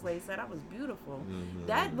 years old, this lady said I was beautiful.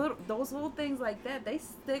 Those little things like that, they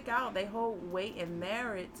stick out. They hold weight and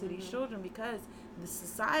merit to these children, because the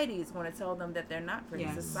society is going to tell them that they're not pretty.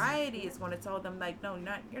 Society is going to tell them like, no,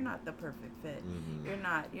 you're not the perfect fit.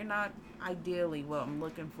 You're not ideally what I'm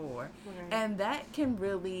looking for. And that can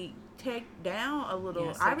really take down a little.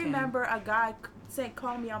 Yes, I remember a guy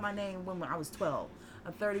call me out my name when I was 12.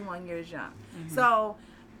 I'm 31 years young. So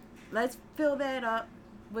let's fill that up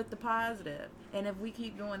with the positive. And if we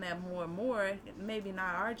keep doing that more and more, maybe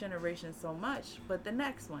not our generation so much, but the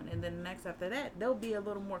next one, and then the next after that, they'll be a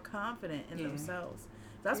little more confident in themselves.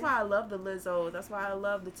 That's why I love the Lizzos. That's why I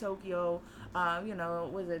love the Tokyo,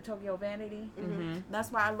 was it Tokyo Vanity?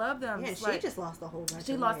 That's why I love them. Yeah, she just lost a whole bunch.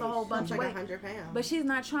 She lost a whole bunch of weight. 100 pounds. But she's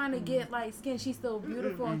not trying to get light skin. She's still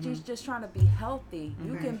beautiful, and she's just trying to be healthy.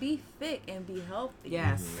 You can be thick and be healthy.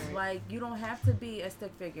 Yes. Like, you don't have to be a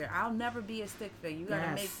stick figure. I'll never be a stick figure. You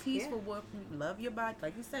gotta make peace with what you love your body.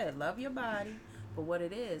 Like you said, love your body for what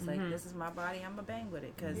it is. Like, this is my body. I'm gonna bang with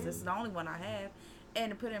it, because this is the only one I have. And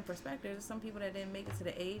to put it in perspective, there's some people that didn't make it to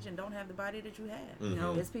the age and don't have the body that you have.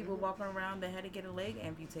 No. There's people walking around that had to get a leg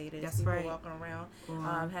amputated. That's people right. walking around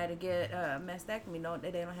had to get a mastectomy. No,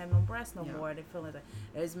 they don't have no breasts no more. They feel like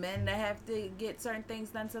there's men that have to get certain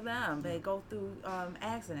things done to them. They go through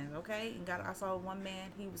accidents. Okay, and I saw one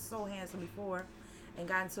man. He was so handsome before, and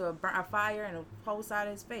got into a fire and a whole side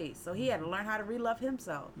of his face. So he had to learn how to re-love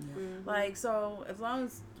himself. Like, so as long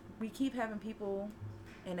as we keep having people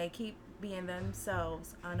and they keep being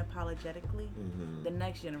themselves unapologetically, the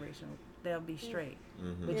next generation, they'll be straight.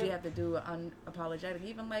 But you have to do it unapologetic.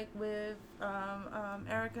 Even like with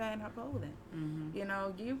Erica and her clothing. You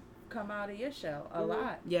know, you come out of your shell a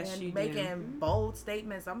lot. Yes, and you making bold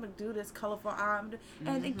statements. I'm going to do this colorful arm.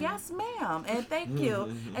 And yes, ma'am. And thank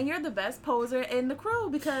you. And you're the best poser in the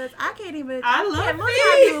crew because I can't even I can't love look me.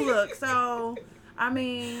 how you look. So I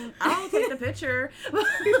mean, I don't take the picture.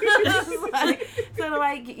 So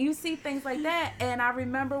like you see things like that, and I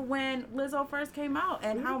remember when Lizzo first came out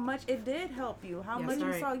and how much it did help you. How much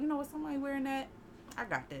you saw, you know, with somebody wearing that, I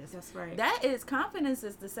got this. That's right. That is, confidence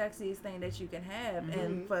is the sexiest thing that you can have,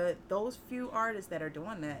 and for those few artists that are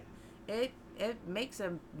doing that, it makes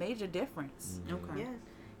a major difference. Okay. Yeah.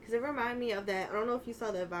 Because it reminded me of that. I don't know if you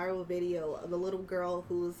saw that viral video of the little girl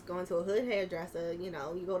who's going to a hood hairdresser. You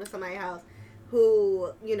know, you go to somebody's house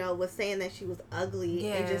who, you know, was saying that she was ugly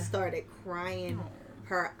and just started crying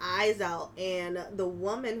her eyes out. And the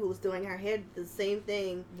woman who was doing her hair did the same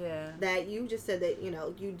thing that you just said that, you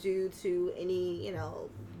know, you do to any, you know,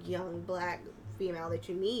 young black female that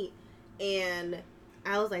you meet. And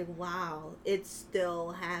I was like, wow, it's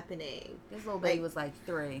still happening. This little baby was like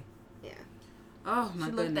 3. Yeah. Oh my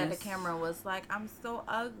She goodness. looked at the camera and was like, I'm so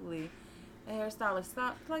ugly. The hairstylist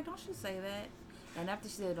stopped. Like, don't you say that. And after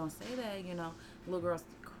she said, don't say that, you know, the little girl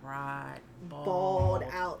cried, bawled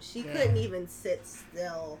out. She couldn't even sit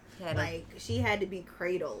still. She had to be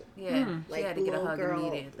cradled. Yeah. Like, she had to get a hug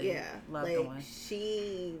immediately. Yeah. Loved like, one.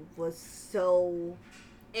 She was so...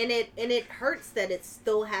 And it hurts that it's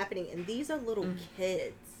still happening. And these are little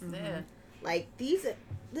kids. Yeah. Like,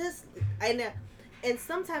 I know. And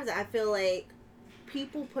sometimes I feel like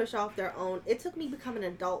people push off their own. It took me becoming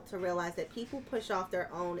an adult to realize that people push off their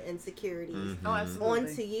own insecurities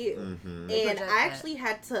onto you. And I actually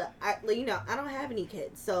had to, I don't have any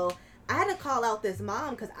kids, so I had to call out this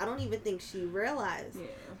mom because I don't even think she realized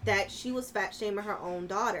that she was fat shaming her own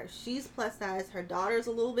daughter. She's plus size. Her daughter's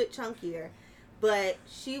a little bit chunkier, but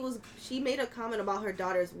she made a comment about her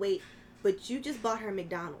daughter's weight, but you just bought her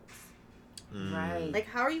McDonald's. Right. Like,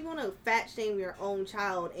 how are you going to fat shame your own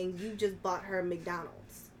child and you just bought her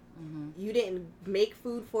McDonald's? You didn't make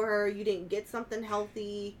food for her. You didn't get something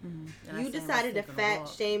healthy. You decided to fat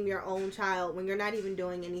shame your own child when you're not even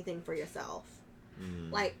doing anything for yourself.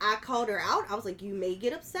 Like, I called her out. I was like, you may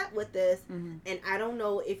get upset with this, and I don't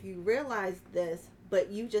know if you realize this,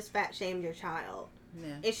 but you just fat shamed your child.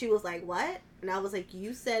 And she was like, what? And I was like,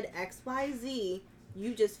 you said XYZ.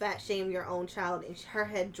 You just fat shamed your own child. And her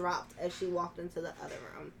head dropped as she walked into the other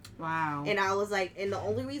room. Wow. And I was like, and the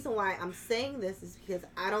only reason why I'm saying this is because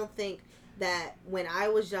I don't think that when I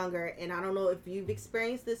was younger, and I don't know if you've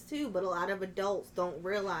experienced this too, but a lot of adults don't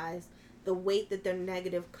realize the weight that their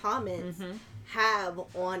negative comments have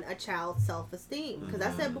on a child's self-esteem. Because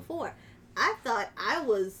I said before, I thought I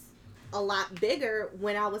was a lot bigger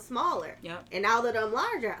when I was smaller. And now that I'm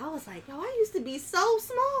larger, I was like, I used to be so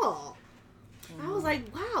small. I was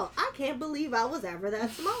like, wow, I can't believe I was ever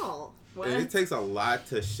that small. And it takes a lot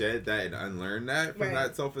to shed that and unlearn that from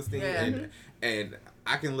that self-esteem. And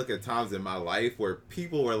I can look at times in my life where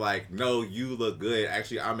people were like, no, you look good.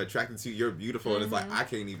 Actually, I'm attracted to you. You're beautiful. And it's like, I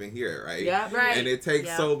can't even hear it, right? And it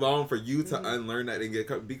takes so long for you to unlearn that and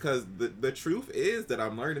get... Because the truth is that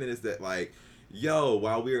I'm learning is that, like,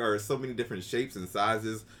 while we are so many different shapes and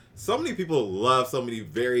sizes... So many people love so many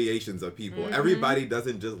variations of people. Everybody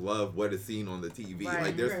doesn't just love what is seen on the TV.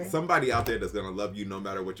 Like, there's somebody out there that's going to love you no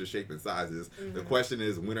matter what your shape and size is. The question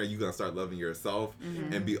is, when are you going to start loving yourself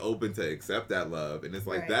and be open to accept that love? And it's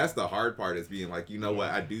like, that's the hard part, is being like, you know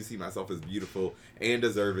what, I do see myself as beautiful and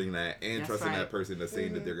deserving that and trusting that person to say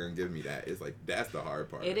that they're going to give me that. It's like, that's the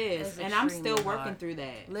hard part. It is. And I'm still working through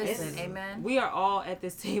that. Listen, amen. We are all at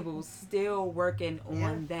this table still working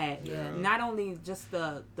on that. Not only just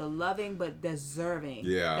the loving, but deserving.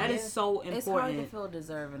 That is so important. It's hard to feel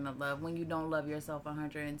deserving of love when you don't love yourself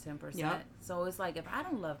 110%. So it's like, if I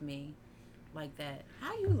don't love me like that,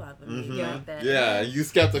 how you loving me like that? You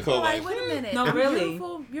skeptical. Like, wait a minute. No, I'm really.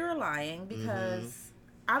 beautiful. You're lying because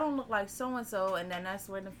I don't look like so-and-so, and then that's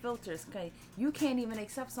where the filters came. You can't even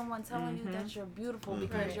accept someone telling you that you're beautiful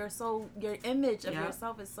because your image of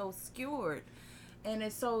yourself is so skewed. and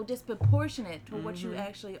it's so disproportionate to what you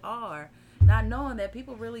actually are. Not knowing that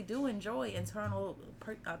people really do enjoy internal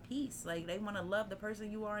peace. Like, they want to love the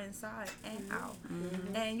person you are inside and out.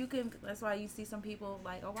 And you can, that's why you see some people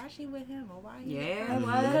like, oh, why is she with him? Or why he with her?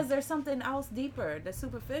 Because there's something else deeper. The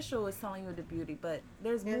superficial is telling you the beauty, but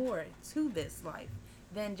there's more to this life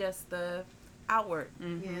than just the outward.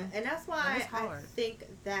 Yeah, and that's why I think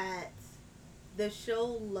that the show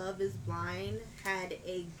Love is Blind had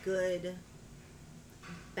a good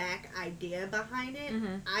back idea behind it.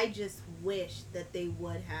 I just wish that they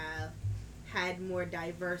would have had more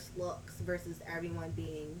diverse looks versus everyone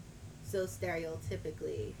being so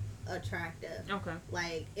stereotypically attractive. Okay.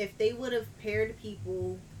 Like, if they would have paired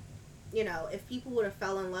people, you know, if people would have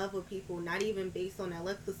fell in love with people not even based on their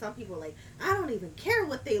looks, because some people are like, I don't even care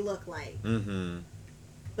what they look like.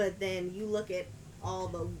 But then you look at all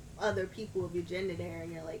the other people of your gender there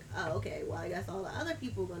and you're like, oh, okay, well, I guess all the other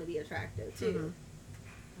people are going to be attractive too.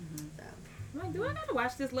 So. I'm like, do I gotta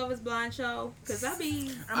watch this Love is Blind show? Because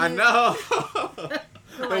I know.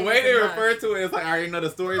 The way they refer to it is like, I already know the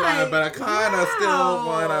storyline, but I kind of still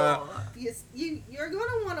want to. You're going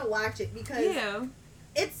to want to watch it because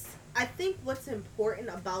it's, I think what's important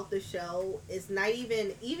about the show is not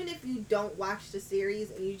even if you don't watch the series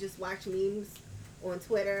and you just watch memes on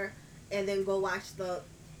Twitter and then go watch the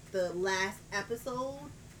last episode,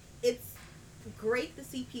 it's great to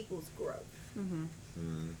see people's growth.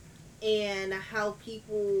 And how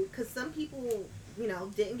people, because some people, you know,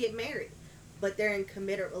 didn't get married, but they're in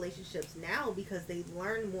committed relationships now because they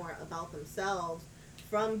learned more about themselves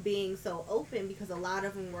from being so open, because a lot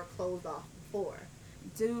of them were closed off before.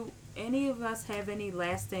 Do any of us have any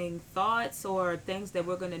lasting thoughts or things that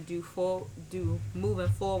we're going to do moving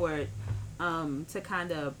forward to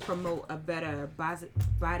kind of promote a better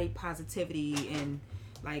body positivity and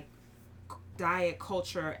like diet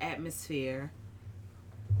culture atmosphere?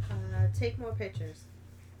 Take more pictures.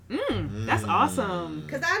 That's awesome.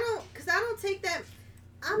 Cause I don't take that.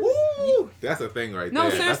 Woo! That's a thing right there. No,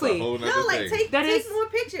 seriously. That's a whole nother thing. Take more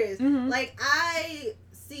pictures. Like, I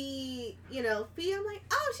see, you know, Fia, I'm like,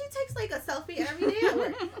 oh, she takes like a selfie every day at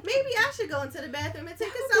work. Maybe I should go into the bathroom and take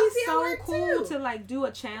a selfie at work too. So cool to like do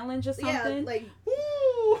a challenge or something. Yeah, like,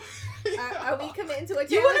 woo! Are we committing to a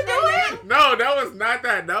challenge? You want to do it? No, that was not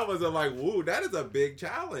that. That was a like, woo, that is a big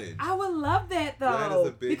challenge. I would love that though. That is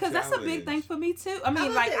a big because challenge. That's a big thing for me too. I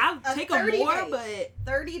mean, like, I'll take a more, but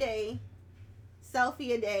 30-day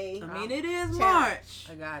selfie a day. I mean, it is challenge. March.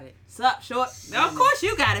 I got it. Sup, short? Of course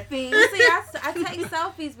you got it, Fee. See, I take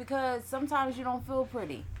selfies because sometimes you don't feel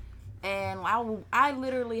pretty. And I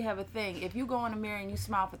literally have a thing. If you go in the mirror and you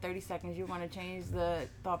smile for 30 seconds, you're going to change the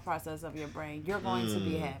thought process of your brain. You're going to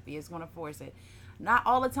be happy. It's going to force it. Not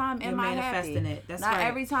all the time am I happy. It. That's Not right.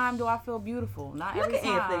 every time do I feel beautiful. Not Look every at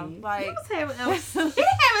time. Anthony. Like, He's having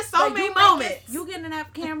so like, many moments. You get in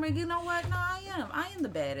that camera, you know what? No, I am the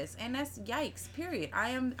baddest. And that's yikes, period. I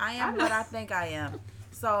am what I think I am.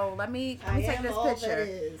 So let me take this picture.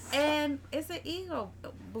 And it's an ego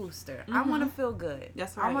booster. I want to feel good.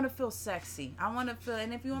 That's right. I want to feel sexy. I want to feel,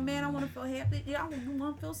 and if you're a man, I want to feel happy. Yeah, I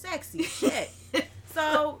want to feel sexy. Shit.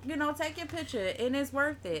 So, you know, take your picture and it's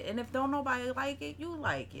worth it. And if don't nobody like it, you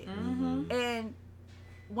like it. And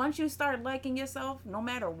once you start liking yourself, no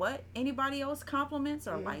matter what anybody else compliments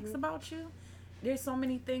or likes about you, there's so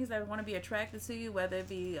many things that want to be attracted to you, whether it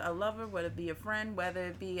be a lover, whether it be a friend, whether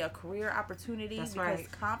it be a career opportunity. That's because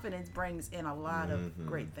right. confidence brings in a lot of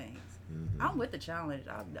great things. I'm with the challenge.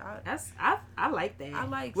 I like that. I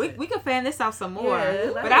like we it. We can fan this out some more.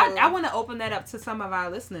 Yeah, but I want to open that up to some of our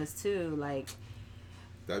listeners too. Like,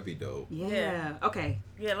 that'd be dope. Yeah. Okay.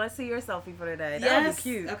 Yeah, let's see your selfie for today. Yes. That'd be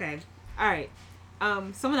cute. Okay. All right.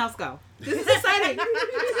 Someone else go. This is exciting.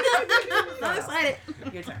 I'm excited.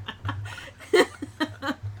 Your turn.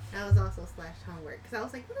 That was also / homework, because I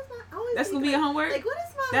was like, what is my always? That's gonna be your homework. Like, what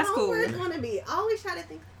is my That's homework cool. going to be? I always try to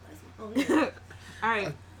think, what is my homework? All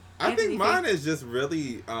right. I think mine is just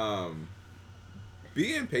really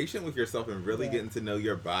being patient with yourself and really getting to know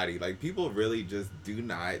your body. Like, people really just do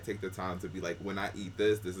not take the time to be like, when I eat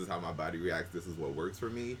this is how my body reacts. This is what works for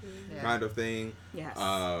me, kind of thing. Yes.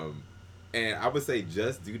 And I would say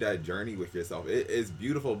just do that journey with yourself. It is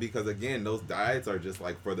beautiful because, again, those diets are just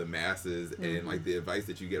like for the masses and like the advice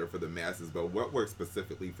that you get are for the masses. But what works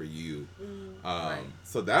specifically for you? Right.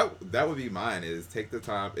 So that would be mine, is take the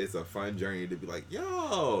time. It's a fun journey to be like,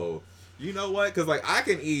 yo, you know what? Because like I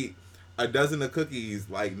can eat a dozen of cookies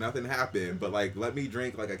like nothing happened, but like let me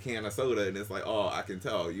drink like a can of soda and it's like, oh, I can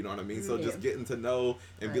tell. You know what I mean? So just getting to know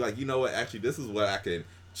and be like, you know what? Actually, this is what I can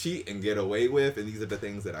cheat and get away with, and these are the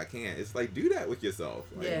things that I can't. It's like, do that with yourself.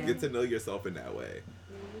 Like, get to know yourself in that way.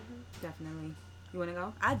 Definitely. You want to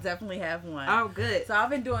go? I definitely have one. Oh, good. So I've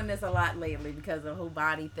been doing this a lot lately because of the whole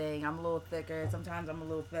body thing. I'm a little thicker. Sometimes I'm a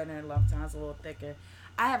little thinner. Sometimes a little thicker.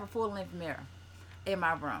 I have a full-length mirror in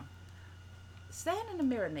my room. Stand in the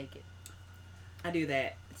mirror naked. I do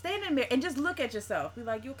that. Stand in the mirror and just look at yourself. Be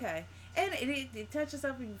like, you okay? And it touch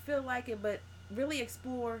yourself if you feel like it, but really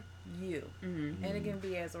explore you. Mm-hmm. And it can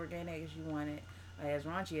be as organic as you want it, or as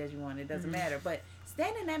raunchy as you want it. It doesn't matter. But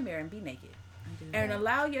stand in that mirror and be naked. And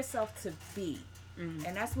allow yourself to be. Mm-hmm.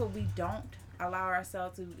 And that's what we don't allow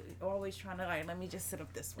ourselves to, always trying to, like, let me just sit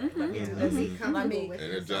up this way. Let me do this. Let me and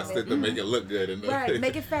adjust it to make it look good. Right,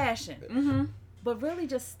 make it fashion. Mm-hmm. But really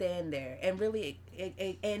just stand there and really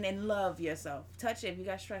and love yourself. Touch it. If you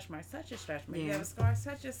got stretch marks, touch your stretch marks. If you have scars,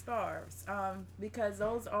 touch your scars. Because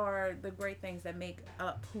those are the great things that make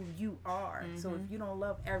up who you are. Mm-hmm. So if you don't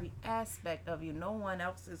love every aspect of you, no one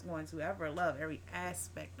else is going to ever love every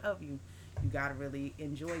aspect of you. You gotta really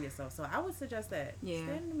enjoy yourself. So I would suggest that. Yeah.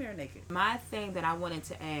 Stand in the mirror naked. My thing that I wanted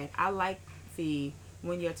to add, I like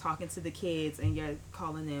when you're talking to the kids and you're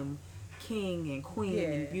calling them king and queen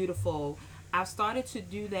and beautiful. I've started to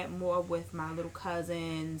do that more with my little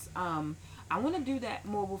cousins. I want to do that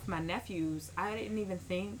more with my nephews. I didn't even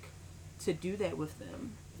think to do that with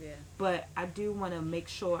them. Yeah. But I do want to make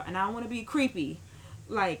sure, and I don't want to be creepy,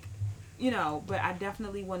 like, but I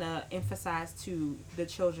definitely want to emphasize to the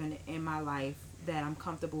children in my life that I'm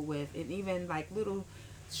comfortable with, and even like little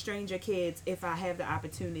stranger kids, if I have the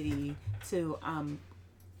opportunity to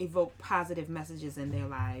evoke positive messages in their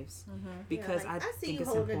lives, because I see think you it's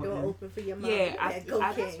holding important. the door open for your mom. Yeah,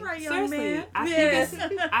 that's right, young man.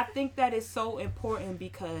 I think that is so important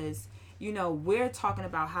because we're talking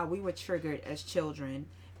about how we were triggered as children.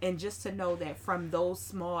 And just to know that from those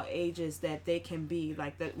small ages that they can be,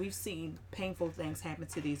 like, that we've seen painful things happen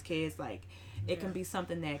to these kids, like, it can be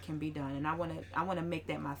something that can be done. And I want to make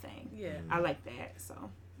that my thing. Yeah. I like that, so.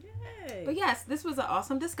 Yay. But yes, this was an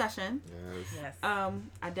awesome discussion. Yes. I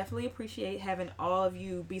definitely appreciate having all of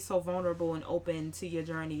you be so vulnerable and open to your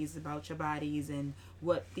journeys about your bodies and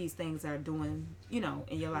what these things are doing, in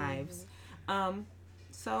your lives.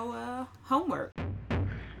 So, homework.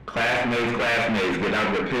 Classmates, get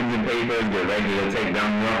out your pens and papers, get ready to take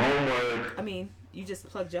down your homework. I mean, you just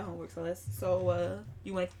plugged your homework, so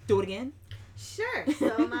you want to do it again? Sure.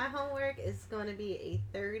 So my homework is going to be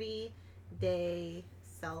a 30-day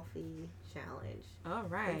selfie challenge. All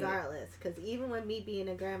right. Regardless, because even with me being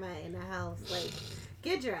a grandma in the house, like,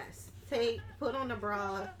 get dressed. Put on a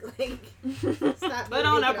bra. Like, stop. Put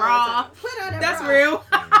on a bra. Put on a bra. That's real.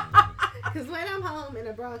 Because when I'm home and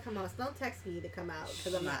a bra come out, don't text me to come out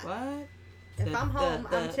because I'm not. What? If I'm home,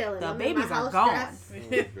 I'm chilling. The I'm babies in my are gone.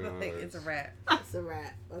 It's a wrap. It's a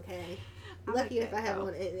wrap. Okay. Lucky if I have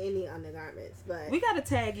on any undergarments, but we gotta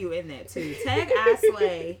tag you in that too. Tag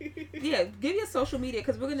iSlay. Yeah, give your social media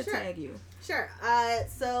because we're gonna tag you. Sure.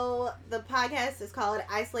 So the podcast is called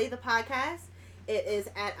iSlay the Podcast. It is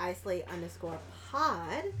at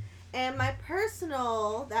iSlay_pod. And my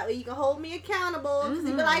personal, that way you can hold me accountable. Because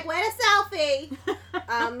you be like, wait a selfie.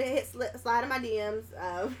 Slide in my DMs.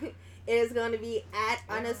 It is going to be at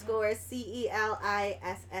 _CELISSE_.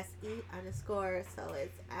 So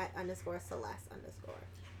it's at _Celeste_.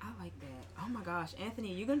 I like that. Oh my gosh.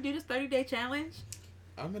 Anthony, you going to do this 30-day challenge?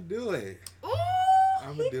 I'm going to do it. Ooh,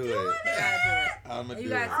 I'm going to do it. I'm going to do it. You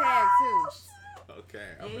got to tag too. Okay.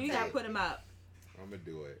 Yeah, you got to put him up. I'm going to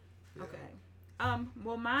do it. Yeah. Okay.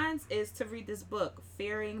 Well, mine's is to read this book,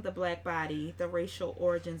 Fearing the Black Body, The Racial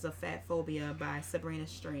Origins of Fat Phobia by Sabrina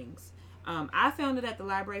Strings. I found it at the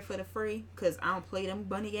library for the free because I don't play them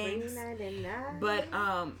bunny games. But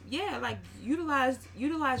yeah, like utilize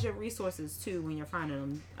your resources too when you're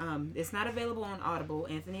finding them. It's not available on Audible.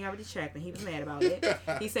 Anthony already checked and he was mad about it.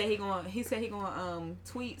 he said he gonna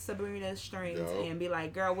tweet Sabrina Strings and be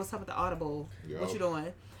like, "Girl, what's up with the Audible? What you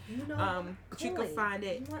doing?" But you can find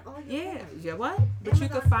it. Yeah, what? But you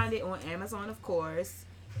can find it on Amazon, of course.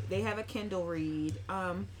 They have a Kindle read.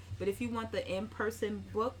 But if you want the in-person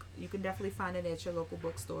book, you can definitely find it at your local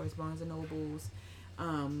bookstores, Barnes & Nobles,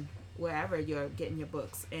 wherever you're getting your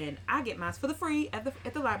books. And I get mine for the free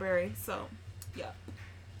at the library. So, yeah.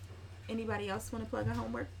 Anybody else want to plug their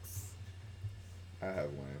homeworks? I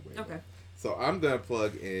have one. Okay. So I'm going to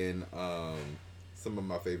plug in some of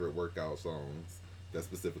my favorite workout songs that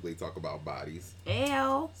specifically talk about bodies.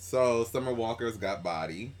 So Summer Walker's got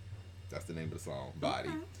Body. That's the name of the song,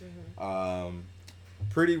 Body. Okay.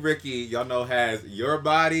 Pretty Ricky, y'all know, has Your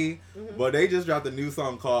Body, but they just dropped a new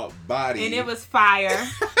song called Body. And it was fire.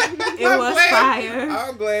 Fire.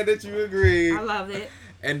 I'm glad that you agree. I love it.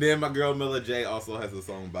 And then my girl Milla J also has a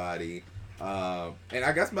song Body. And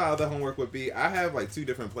I guess my other homework would be I have like 2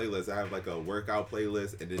 different playlists. I have like a workout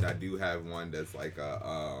playlist, and then I do have one that's like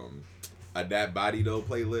a that body though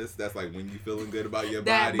playlist. That's like when you feeling good about your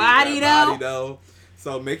That body. body Though.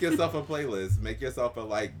 So make yourself a playlist. Make yourself a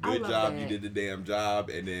like good job. that. You did the damn job,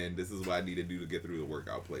 and then this is what I need to do to get through the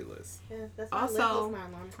workout playlist. Yeah, that's Also,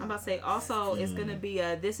 I'm about to say, it's going to be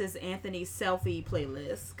a This Is Anthony's Selfie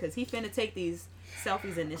playlist. Because he finna take these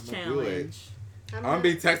selfies in this challenge. I'm gonna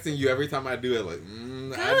be texting you every time I do it. Like,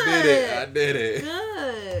 I did it.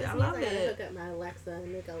 Good. I love it. Hook up my Alexa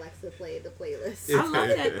and make Alexa play the playlist. I love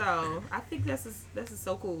that though. I think this is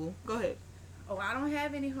so cool. Go ahead. Oh, I don't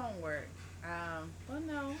have any homework. Well,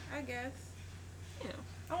 no, I guess. Yeah.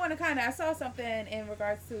 I want to I saw something in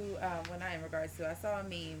regards to, I saw a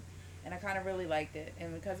meme and I kind of really liked it.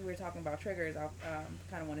 And because we were talking about triggers, I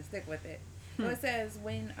kind of want to stick with it. So it says,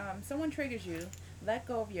 when someone triggers you, let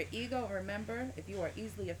go of your ego. Remember, if you are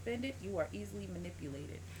easily offended, you are easily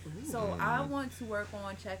manipulated. Ooh. So I want to work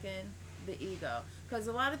on checking the ego. Because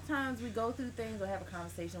a lot of times we go through things or have a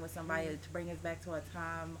conversation with somebody to bring us back to a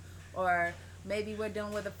time, or maybe we're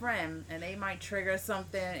dealing with a friend and they might trigger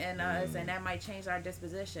something in us and that might change our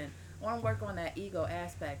disposition. I want to work on that ego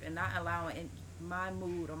aspect and not allowing my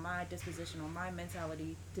mood or my disposition or my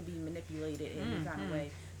mentality to be manipulated in any kind of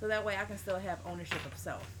way. So that way I can still have ownership of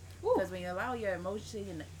self. Because when you allow your emotions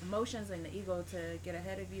and the ego to get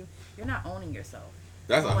ahead of you, you're not owning yourself.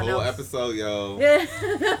 That's a whole episode, yo. Yeah.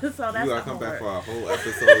 So that's you gotta come back for a whole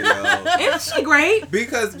episode, yo. Isn't she great?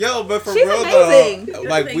 Because, but for She's real amazing. though,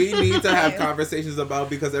 like we need to have conversations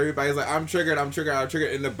about, because everybody's like, I'm triggered,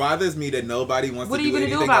 and it bothers me that nobody wants to do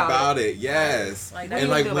anything about it. Yes. And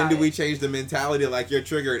like, when do we change the mentality? Like, you're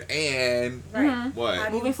triggered, and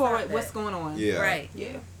what? Moving forward, what's going on? Yeah. Right.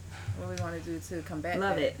 Yeah. What we want to do to combat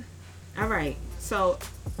Love that. it. All right. So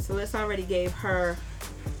Liz already gave her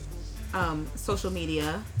social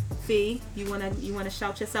media. Fee, you wanna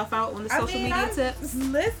shout yourself out on the social media tips?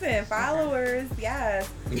 Listen, followers, yes.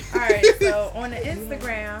 All right, so on the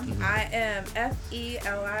Instagram, I am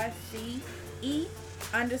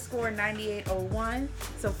FELICE_9801.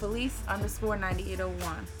 So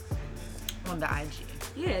Felice_9801 on the IG.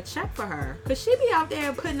 Yeah, check for her, cause she be out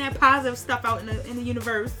there putting that positive stuff out in the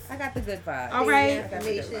universe. I got the good vibes. All right,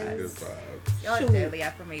 affirmations. Your daily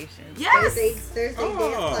affirmations. Yes. Thursday dance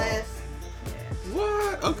class.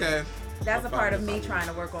 What? Okay. That's a part of me trying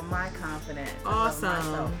to work on my confidence.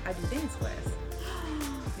 Awesome. I do dance class.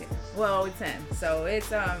 Yeah. Well, it's 10. So it's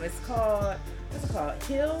called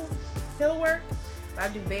Hill Work. I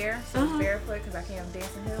do bare, so it's barefoot because I can't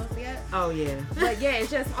dance in heels yet. Oh yeah. But yeah, it's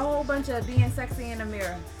just a whole bunch of being sexy in the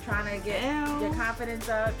mirror, trying to get your confidence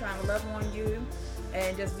up, trying to love on you,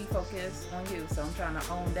 and just be focused on you. So I'm trying to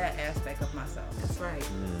own that aspect of myself. That's right.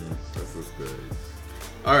 This is good.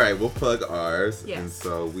 All right, we'll plug ours. Yes. And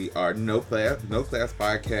so we are No Class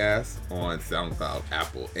Podcast on SoundCloud,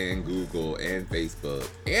 Apple, and Google, and Facebook,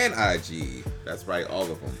 and IG. That's right, all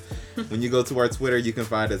of them. When you go to our Twitter, you can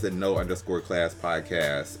find us at No_class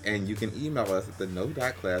podcast. And you can email us at the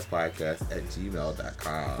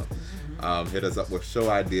no.classpodcast@gmail.com. Hit us up with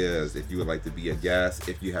show ideas. If you would like to be a guest,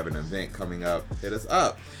 if you have an event coming up, hit us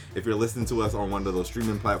up. If you're listening to us on one of those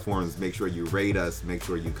streaming platforms, make sure you rate us, make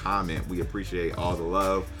sure you comment. We appreciate all the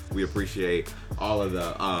love. We appreciate all of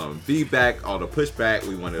the feedback, all the pushback.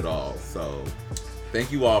 We want it all. So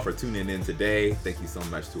thank you all for tuning in today. Thank you so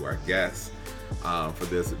much to our guests for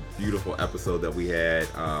this beautiful episode that we had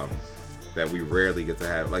that we rarely get to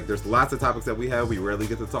have. Like, there's lots of topics that we rarely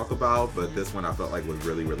get to talk about, but this one I felt like was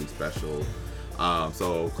really, really special.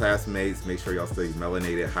 So classmates, make sure y'all stay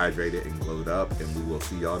melanated, hydrated, and glowed up, and we will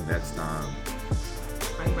see y'all next time.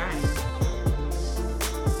 Bye bye.